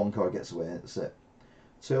 and if one car gets away, that's it.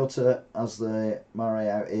 Toyota, as the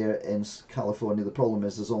Mare out here in California, the problem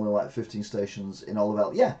is there's only like 15 stations in all of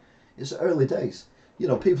LA. Yeah, it's early days.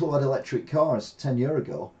 People who had electric cars 10 years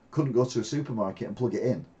ago couldn't go to a supermarket and plug it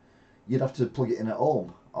in. You'd have to plug it in at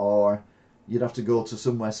home, or you'd have to go to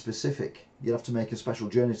somewhere specific. You'd have to make a special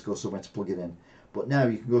journey to go somewhere to plug it in. But now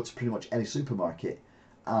you can go to pretty much any supermarket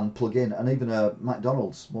and plug in, and even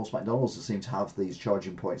McDonald's. Most McDonald's seem to have these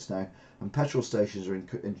charging points now, and petrol stations are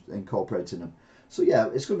incorporating them. So yeah,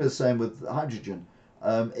 it's going to be the same with hydrogen.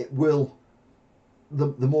 It will.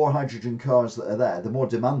 The more hydrogen cars that are there, the more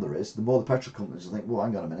demand there is. The more the petrol companies will think, well,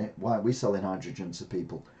 hang on a minute, why aren't we selling hydrogen to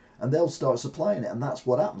people? And they'll start supplying it, and that's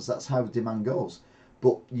what happens. That's how demand goes.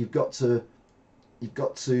 But you've got to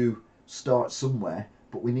start somewhere.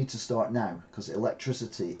 But we need to start now, because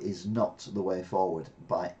electricity is not the way forward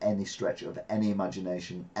by any stretch of any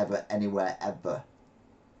imagination, ever, anywhere, ever.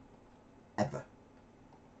 Ever.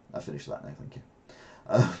 I finished that now, thank you.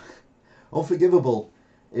 Unforgivable.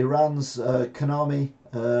 Iran's Khanami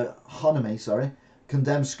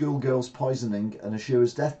condemns schoolgirls poisoning and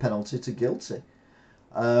assures death penalty to guilty.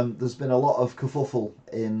 There's been a lot of kerfuffle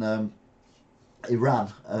in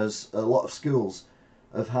Iran, as a lot of schools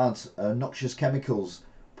have had noxious chemicals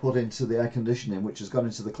put into the air conditioning, which has gone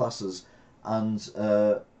into the classes and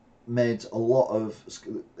made a lot of,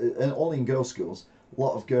 only in girls' schools, a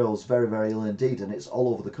lot of girls very, very ill indeed, and it's all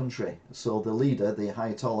over the country. So the leader, the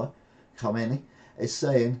Ayatollah Khamenei, is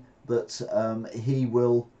saying that he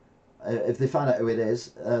will, if they find out who it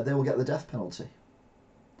is, they will get the death penalty.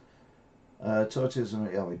 Tortures,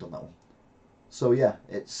 yeah, we've done that one. So yeah,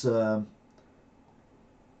 it's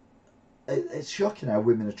shocking how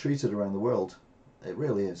women are treated around the world. It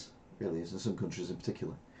really is, in some countries in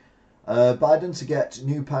particular. Biden to get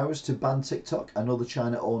new powers to ban TikTok and other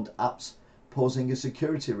China-owned apps posing a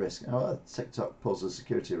security risk. Now, TikTok poses a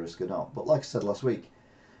security risk or not, but like I said last week,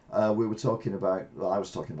 we were talking about, well, I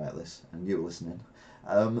was talking about this, and you were listening,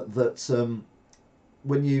 that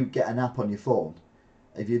when you get an app on your phone,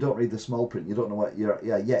 if you don't read the small print, you don't know what you're,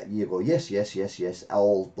 you go, yes,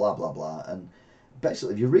 all blah, blah, blah, and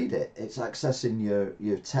basically if you read it, it's accessing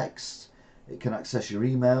your texts, it can access your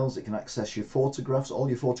emails, it can access your photographs, all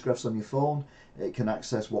your photographs on your phone, it can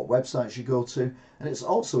access what websites you go to, and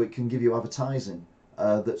it can give you advertising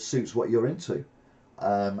that suits what you're into.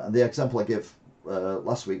 And the example I gave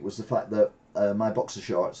last week was the fact that my boxer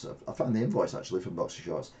shorts, I found the invoice actually from boxer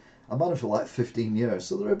shorts, I've had them for like 15 years,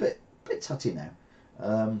 so they're a bit tatty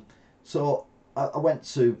now. So I went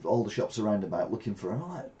to all the shops around about looking for,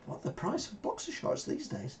 like, what the price of boxer shorts these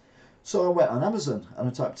days? So I went on Amazon and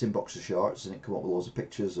I typed in boxer shorts and it came up with loads of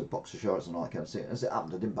pictures of boxer shorts and all that kind of thing. As it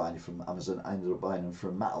happened, I didn't buy any from Amazon, I ended up buying them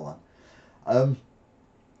from Matalan.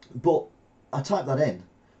 But I typed that in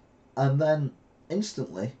and then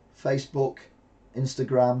instantly Facebook,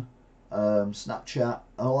 Instagram, Snapchat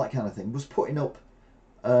and all that kind of thing was putting up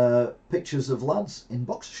pictures of lads in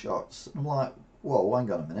boxer shorts. And I'm like, whoa,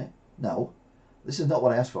 hang on a minute. No, this is not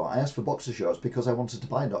what I asked for. I asked for boxer shorts because I wanted to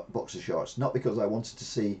buy boxer shorts, not because I wanted to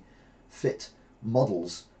see fit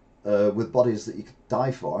models with bodies that you could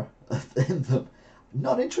die for in them.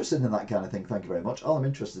 Not interested in that kind of thing, thank you very much. All I'm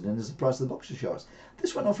interested in is the price of the boxer shorts.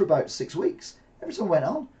 This went on for about 6 weeks. Every time I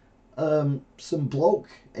went on, some bloke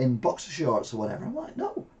in boxer shorts or whatever. I'm like,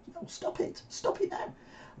 no, stop it now.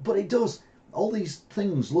 But it does. All these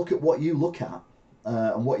things look at what you look at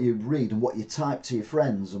and what you read and what you type to your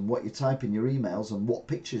friends and what you type in your emails and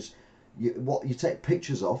what you take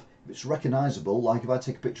pictures of. If it's recognisable, like if I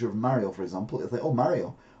take a picture of Mario, for example, it'll think, oh,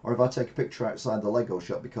 Mario. Or if I take a picture outside the Lego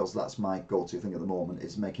shop, because that's my go-to thing at the moment,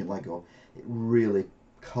 is making Lego, it really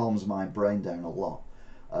calms my brain down a lot.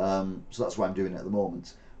 So that's why I'm doing it at the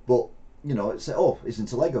moment. But, you know, it's, oh, it's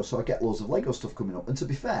into Lego, so I get loads of Lego stuff coming up. And to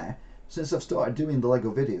be fair, since I've started doing the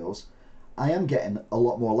Lego videos, I am getting a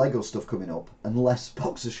lot more Lego stuff coming up and less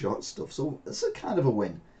boxer short stuff. So it's a kind of a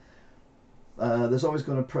win. There's always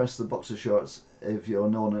going to press the boxer shorts if you're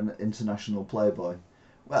known an international playboy.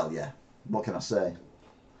 Well, yeah, what can I say?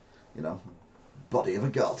 You know, body of a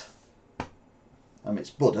god. I mean, it's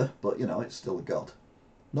Buddha, but, you know, it's still a god.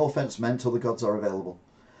 No offence meant, other gods are available.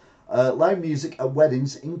 Loud music at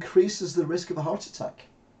weddings increases the risk of a heart attack.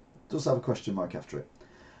 Does have a question mark after it.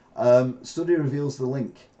 Study reveals the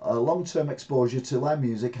link. Long-term exposure to loud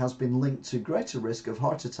music has been linked to greater risk of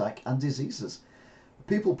heart attack and diseases.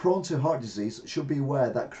 People prone to heart disease should be aware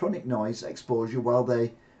that chronic noise exposure where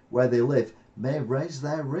they live may raise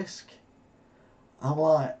their risk. I'm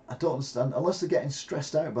like, I don't understand, unless they're getting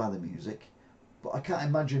stressed out by the music. But I can't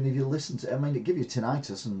imagine if you listen to it, I mean, it give you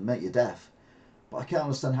tinnitus and make you deaf. But I can't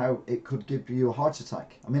understand how it could give you a heart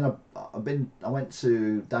attack. I mean, I went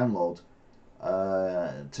to Download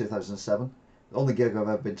 2007. The only gig I've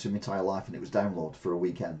ever been to in my entire life, and it was Download for a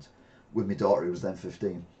weekend with my daughter, who was then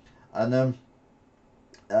 15. And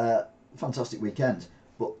fantastic weekend.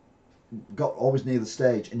 But got always near the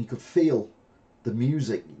stage, and you could feel the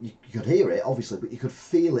music. You could hear it, obviously, but you could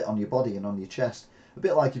feel it on your body and on your chest. A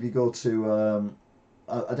bit like if you go to,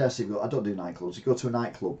 I dare say, I don't do nightclubs. You go to a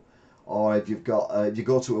nightclub, or if you've got, if you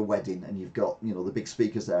go to a wedding and you've got, you know, the big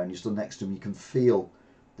speakers there, and you stood next to them, you can feel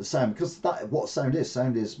the sound, because what sound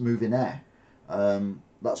is moving air.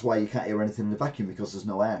 That's why you can't hear anything in a vacuum, because there's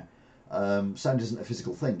no air. Sound isn't a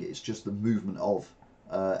physical thing; it's just the movement of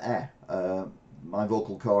air. My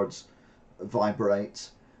vocal cords vibrate.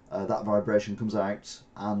 That vibration comes out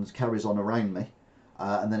and carries on around me,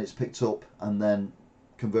 and then it's picked up and then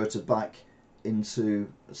converted back into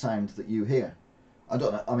sound that you hear. I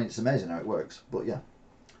don't know. I mean, it's amazing how it works, but yeah.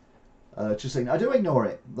 Just saying, I do ignore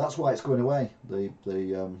it. That's why it's going away. The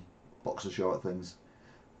boxer short things,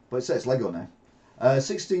 but it says Lego now.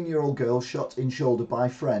 16-year-old girl shot in shoulder by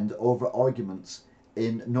friend over arguments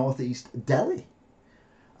in northeast Delhi.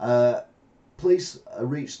 Police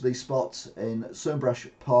reached the spot in Sunbrash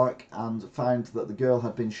Park and found that the girl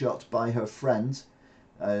had been shot by her friend.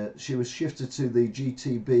 She was shifted to the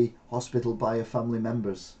GTB hospital by her family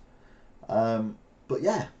members. But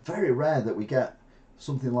yeah, very rare that we get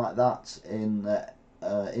something like that in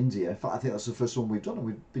India. In fact, I think that's the first one we've done, and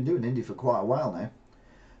we've been doing India for quite a while now.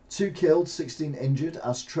 2 killed, 16 injured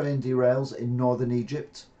as train derails in northern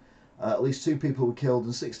Egypt. At least 2 people were killed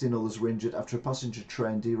and 16 others were injured after a passenger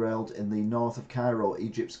train derailed in the north of Cairo,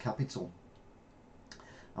 Egypt's capital.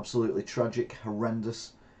 Absolutely tragic,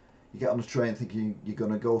 horrendous. You get on a train thinking you're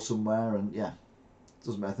going to go somewhere, and yeah,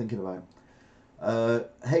 doesn't matter thinking about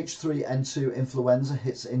H3N2 influenza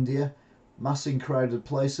hits India, mass in crowded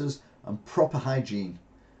places, and proper hygiene.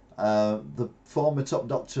 The former top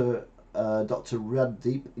doctor, Dr.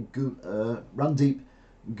 Randeep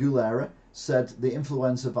Gulera, said the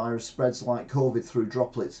influenza virus spreads like COVID through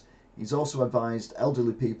droplets. He's also advised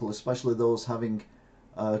elderly people, especially those having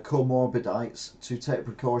comorbidities, to take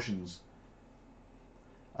precautions.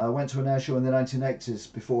 I went to an air show in the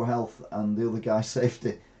 1980s before health and the other guy's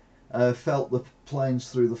safety. Felt the planes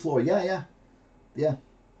through the floor. Yeah.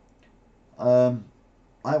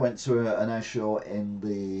 I went to an air show in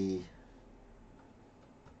the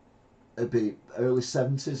it'd be early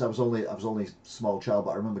 70s. I was only a small child,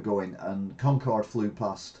 but I remember going, and Concorde flew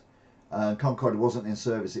past. Concorde wasn't in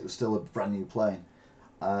service; it was still a brand new plane,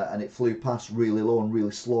 and it flew past really low and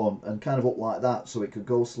really slow, and kind of up like that, so it could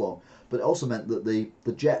go slow. But it also meant that the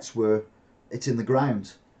jets were hitting the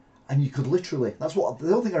ground, and you could literally. That's what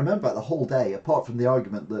the only thing I remember about the whole day, apart from the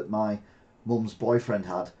argument that my mum's boyfriend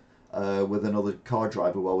had with another car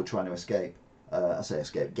driver while we're trying to escape. I say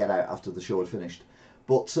escape, get out after the show had finished.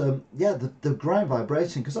 But yeah, the ground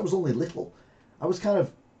vibrating, because I was only little. I was kind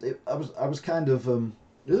of, I was kind of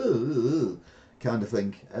kind of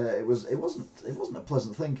thing. It wasn't a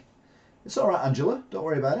pleasant thing. It's all right, Angela. Don't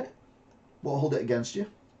worry about it. Won't hold it against you.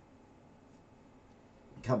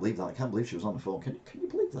 I can't believe that. I can't believe she was on the phone. Can you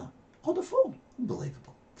believe that? On the phone?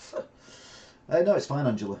 Unbelievable. No, it's fine,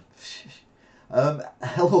 Angela.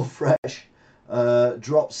 HelloFresh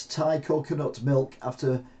drops Thai coconut milk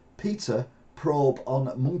after PETA probe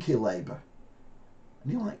on monkey labour.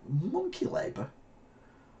 And you're like, monkey labour?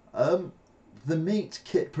 The meat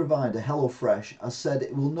kit provider HelloFresh has said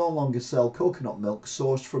it will no longer sell coconut milk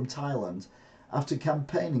sourced from Thailand after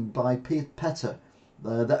campaigning by PETA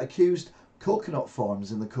that accused coconut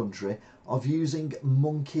farms in the country of using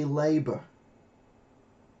monkey labour.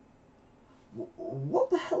 What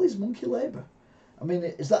the hell is monkey labour? I mean,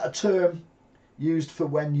 is that a term used for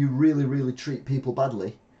when you really, really treat people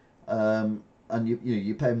badly, and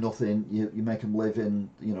you pay them nothing, you make them live in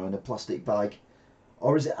in a plastic bag,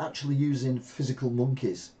 or is it actually using physical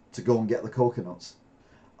monkeys to go and get the coconuts?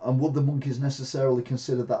 And would the monkeys necessarily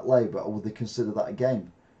consider that labour, or would they consider that a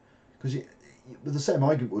game? Because the same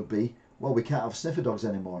argument would be, well, we can't have sniffer dogs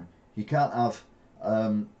anymore. You can't have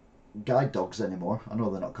guide dogs anymore. I know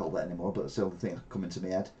they're not called that anymore, but it's the only thing that's coming to my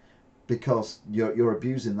head. Because you're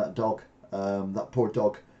abusing that dog. That poor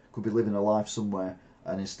dog could be living a life somewhere,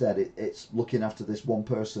 and instead it's looking after this one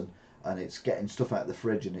person, and it's getting stuff out of the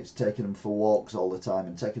fridge, and it's taking them for walks all the time,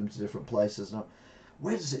 and taking them to different places. Now,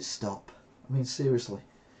 where does it stop? I mean, seriously.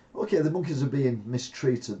 Okay, the monkeys are being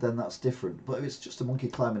mistreated, then that's different. But if it's just a monkey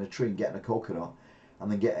climbing a tree and getting a coconut,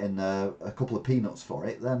 and then getting a couple of peanuts for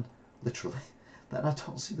it, then literally, then I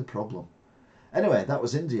don't see the problem. Anyway, that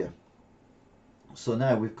was India. So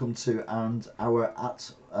now we've come to our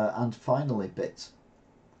and finally bit.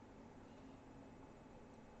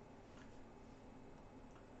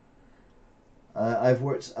 I've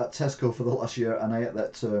worked at Tesco for the last year, and I get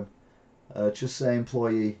that term. Just say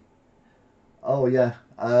employee. Oh yeah,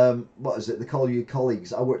 what is it? They call you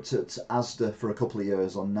colleagues. I worked at Asda for a couple of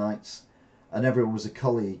years on nights, and everyone was a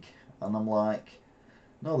colleague. And I'm like,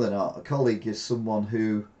 no, they're not. A colleague is someone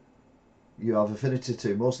who you have affinity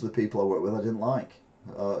to. Most of the people I work with I didn't like.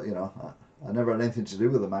 I never had anything to do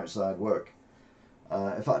with them outside work.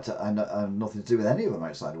 In fact, I had nothing to do with any of them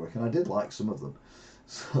outside work, and I did like some of them.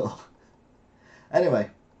 So, anyway,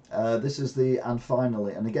 this is the and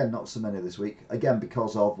finally, and again, not so many this week. Again,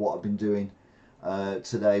 because of what I've been doing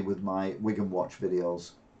today with my Wigan Watch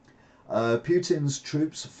videos. Putin's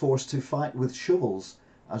troops forced to fight with shovels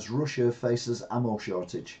as Russia faces ammo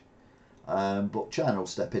shortage. But China will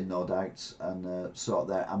step in, no doubt, and sort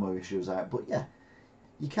their ammo issues out. But yeah,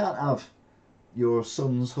 you can't have your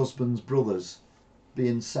son's husband's brothers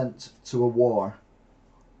being sent to a war,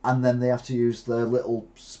 and then they have to use their little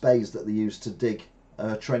spades that they use to dig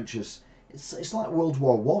trenches. It's like World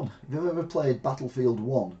War One. If you've ever played Battlefield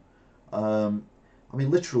 1, I mean,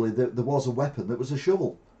 literally, there was a weapon that was a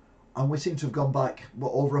shovel, and we seem to have gone back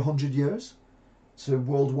over 100 years to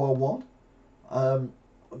World War One.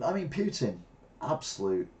 I mean, Putin,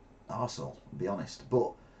 absolute arsehole, to be honest.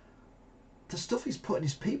 But the stuff he's putting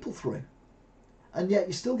his people through, and yet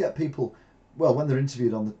you still get people. Well, when they're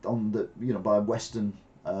interviewed on the by Western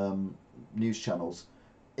news channels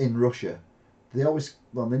in Russia, they're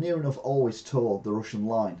near enough always toe the Russian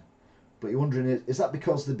line. But you're wondering, is that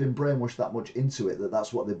because they've been brainwashed that much into it that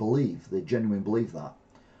that's what they believe? They genuinely believe that,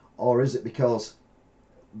 or is it because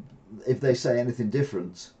if they say anything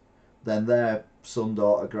different, then their son,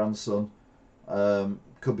 daughter, grandson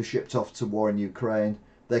could be shipped off to war in Ukraine.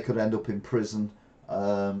 they could end up in prison.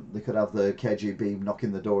 They could have the KGB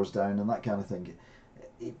knocking the doors down and that kind of thing.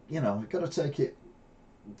 You know, you've got to take it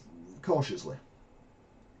cautiously.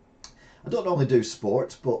 I don't normally do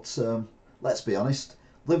sport, but let's be honest.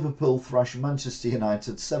 Liverpool thrashed Manchester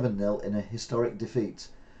United 7-0 in a historic defeat.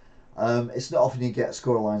 It's not often you get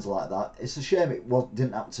scorelines like that. It's a shame it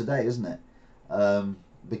didn't happen today, isn't it?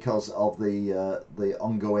 Because of the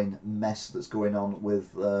ongoing mess that's going on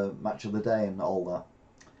with Match of the Day and all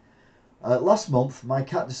that. Last month, my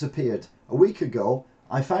cat disappeared. A week ago,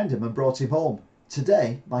 I found him and brought him home.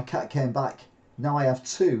 Today, my cat came back. Now I have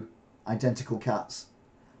 2 identical cats.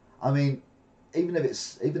 I mean, even if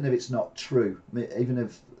it's not true, even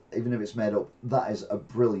if it's made up, that is a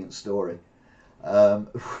brilliant story.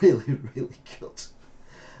 Really, really good.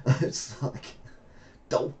 It's like,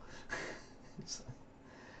 dull.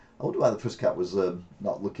 I wonder why the first cat was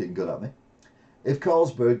not looking good at me. If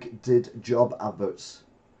Carlsberg did job adverts,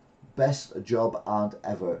 best job ad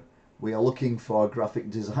ever. We are looking for a graphic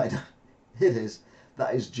designer. It is.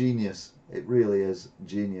 That is genius. It really is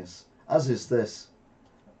genius. As is this.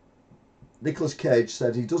 Nicolas Cage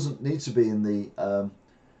said he doesn't need to be in the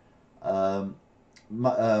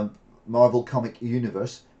Marvel comic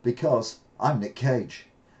universe because I'm Nick Cage.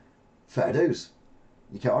 Fair dues.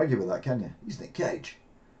 You can't argue with that, can you? He's Nick Cage.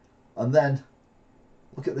 And then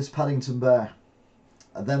look at this Paddington bear.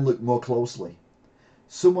 And then look more closely.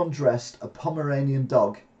 Someone dressed a Pomeranian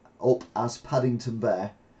dog up as Paddington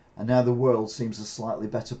bear, and now the world seems a slightly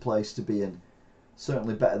better place to be in.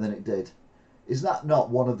 Certainly better than it did. Is that not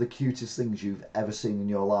one of the cutest things you've ever seen in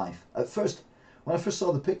your life? At first, when I first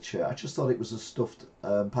saw the picture, I just thought it was a stuffed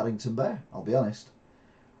Paddington bear, I'll be honest.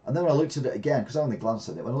 And then when I looked at it again, because I only glanced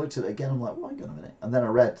at it, when I looked at it again, I'm like, well, hang on a minute. And then I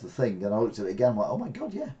read the thing, and I looked at it again, I'm like, oh my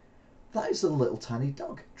God, yeah. That is a little tiny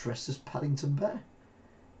dog dressed as Paddington bear.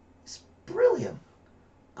 It's brilliant.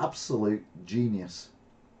 Absolute genius.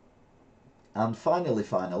 And finally,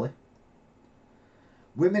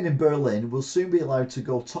 women in Berlin will soon be allowed to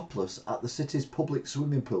go topless at the city's public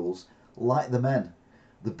swimming pools like the men,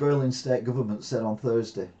 the Berlin state government said on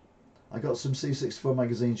Thursday. I got some C64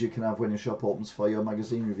 magazines you can have when your shop opens for your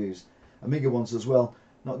magazine reviews. Amiga ones as well.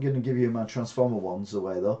 Not going to give you my Transformer ones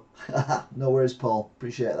away though. No worries, Paul.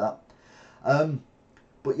 Appreciate that.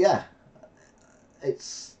 But yeah,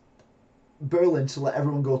 it's Berlin to let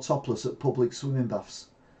everyone go topless at public swimming baths.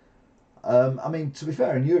 I mean, to be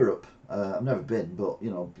fair, in Europe, I've never been, but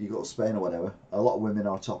you know, you go to Spain or whatever, a lot of women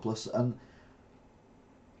are topless, and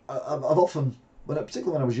I've often,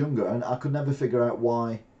 particularly when I was younger, and I could never figure out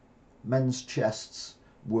why men's chests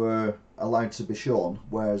were allowed to be shown,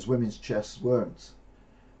 whereas women's chests weren't,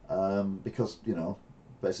 because you know,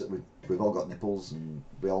 basically we've all got nipples, and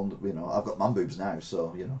we all, you know, I've got man boobs now,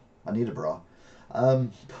 so you know, I need a bra,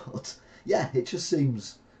 but yeah, it just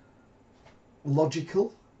seems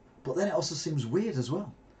logical. But then it also seems weird as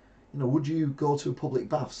well. You know, would you go to public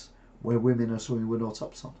baths where women are swimming with no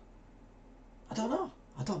tops on? I don't know.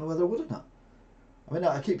 I don't know whether I would or not. I mean,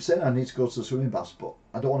 I keep saying I need to go to the swimming baths, but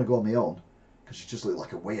I don't want to go on my own because you just look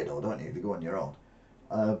like a weirdo, don't you, if you go on your own?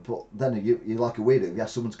 But then you're like a weirdo if you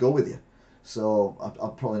have someone to go with you. So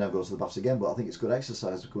I'll probably never go to the baths again, but I think it's good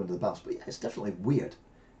exercise to go into the baths. But yeah, it's definitely weird.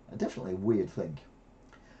 Definitely a weird thing.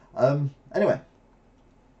 Anyway.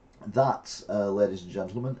 That, ladies and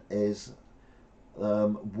gentlemen, is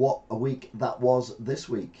what a week that was this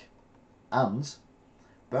week. And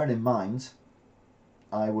bearing in mind,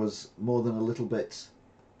 I was more than a little bit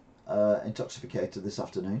intoxicated this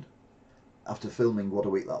afternoon after filming what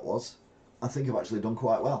a week that was. I think I've actually done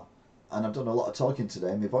quite well. And I've done a lot of talking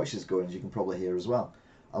today. My voice is going, as you can probably hear as well.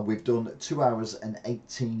 And we've done 2 hours and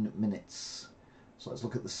 18 minutes. So let's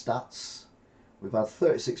look at the stats. We've had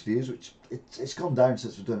 36 views, which it's gone down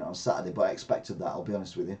since we're doing it on Saturday, but I expected that, I'll be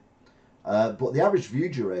honest with you. But the average view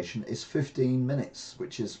duration is 15 minutes,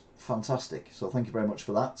 which is fantastic. So thank you very much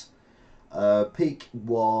for that. Peak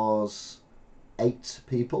was 8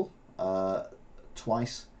 people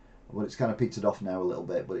twice, but it's kind of petered off now a little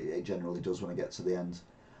bit, but it generally does when it gets to the end.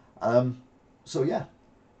 So yeah,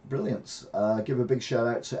 brilliant. Give a big shout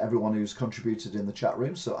out to everyone who's contributed in the chat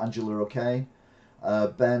room. So Angela O'Kane,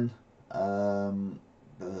 Ben, Ben,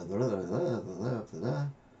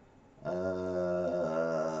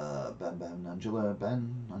 Angela,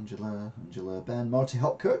 Ben, Marty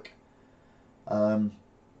Hopkirk.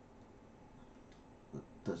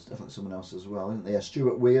 There's definitely someone else as well, isn't there? Yeah,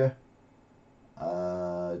 Stuart Weir,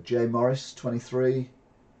 Jay Morris, 23,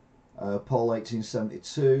 Paul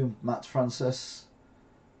 1872, Matt Francis,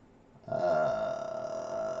 and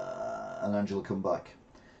Angela come back.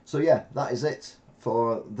 So yeah, that is it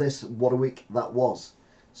for this What a Week That Was.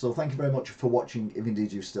 So thank you very much for watching, if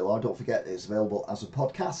indeed you still are. Don't forget it's available as a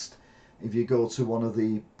podcast. If you go to one of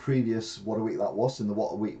the previous What a Week That Was, in the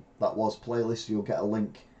What a Week That Was playlist, you'll get a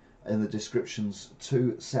link in the descriptions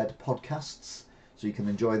to said podcasts, so you can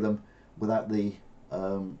enjoy them without the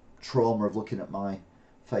trauma of looking at my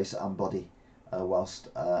face and body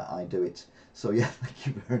whilst I do it. So yeah, thank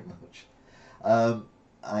you very much.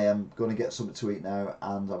 I am going to get something to eat now,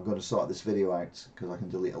 and I'm going to sort this video out because I can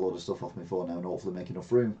delete a load of stuff off my phone now and hopefully make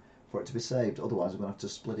enough room for it to be saved. Otherwise I'm going to have to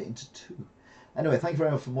split it into two. Anyway, thank you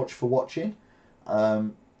very much for watching.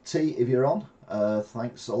 T, if you're on,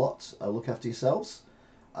 thanks a lot. Look after yourselves.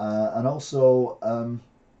 And also,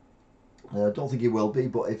 don't think he will be,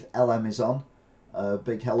 but if LM is on,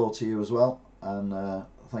 big hello to you as well. And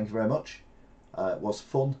thank you very much. It was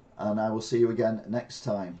fun, and I will see you again next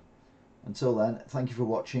time. Until then, thank you for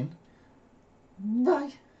watching.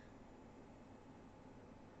 Bye.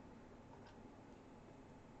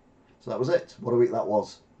 So that was it. What a week that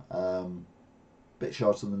was. Bit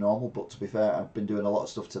shorter than normal, but to be fair, I've been doing a lot of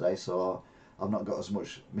stuff today, so I've not got as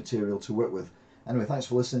much material to work with. Anyway, thanks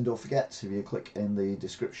for listening. Don't forget, if you click in the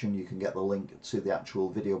description, you can get the link to the actual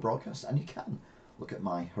video broadcast, and you can look at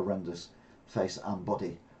my horrendous face and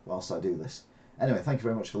body whilst I do this. Anyway, thank you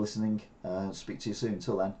very much for listening. Speak to you soon.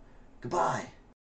 Until then, goodbye.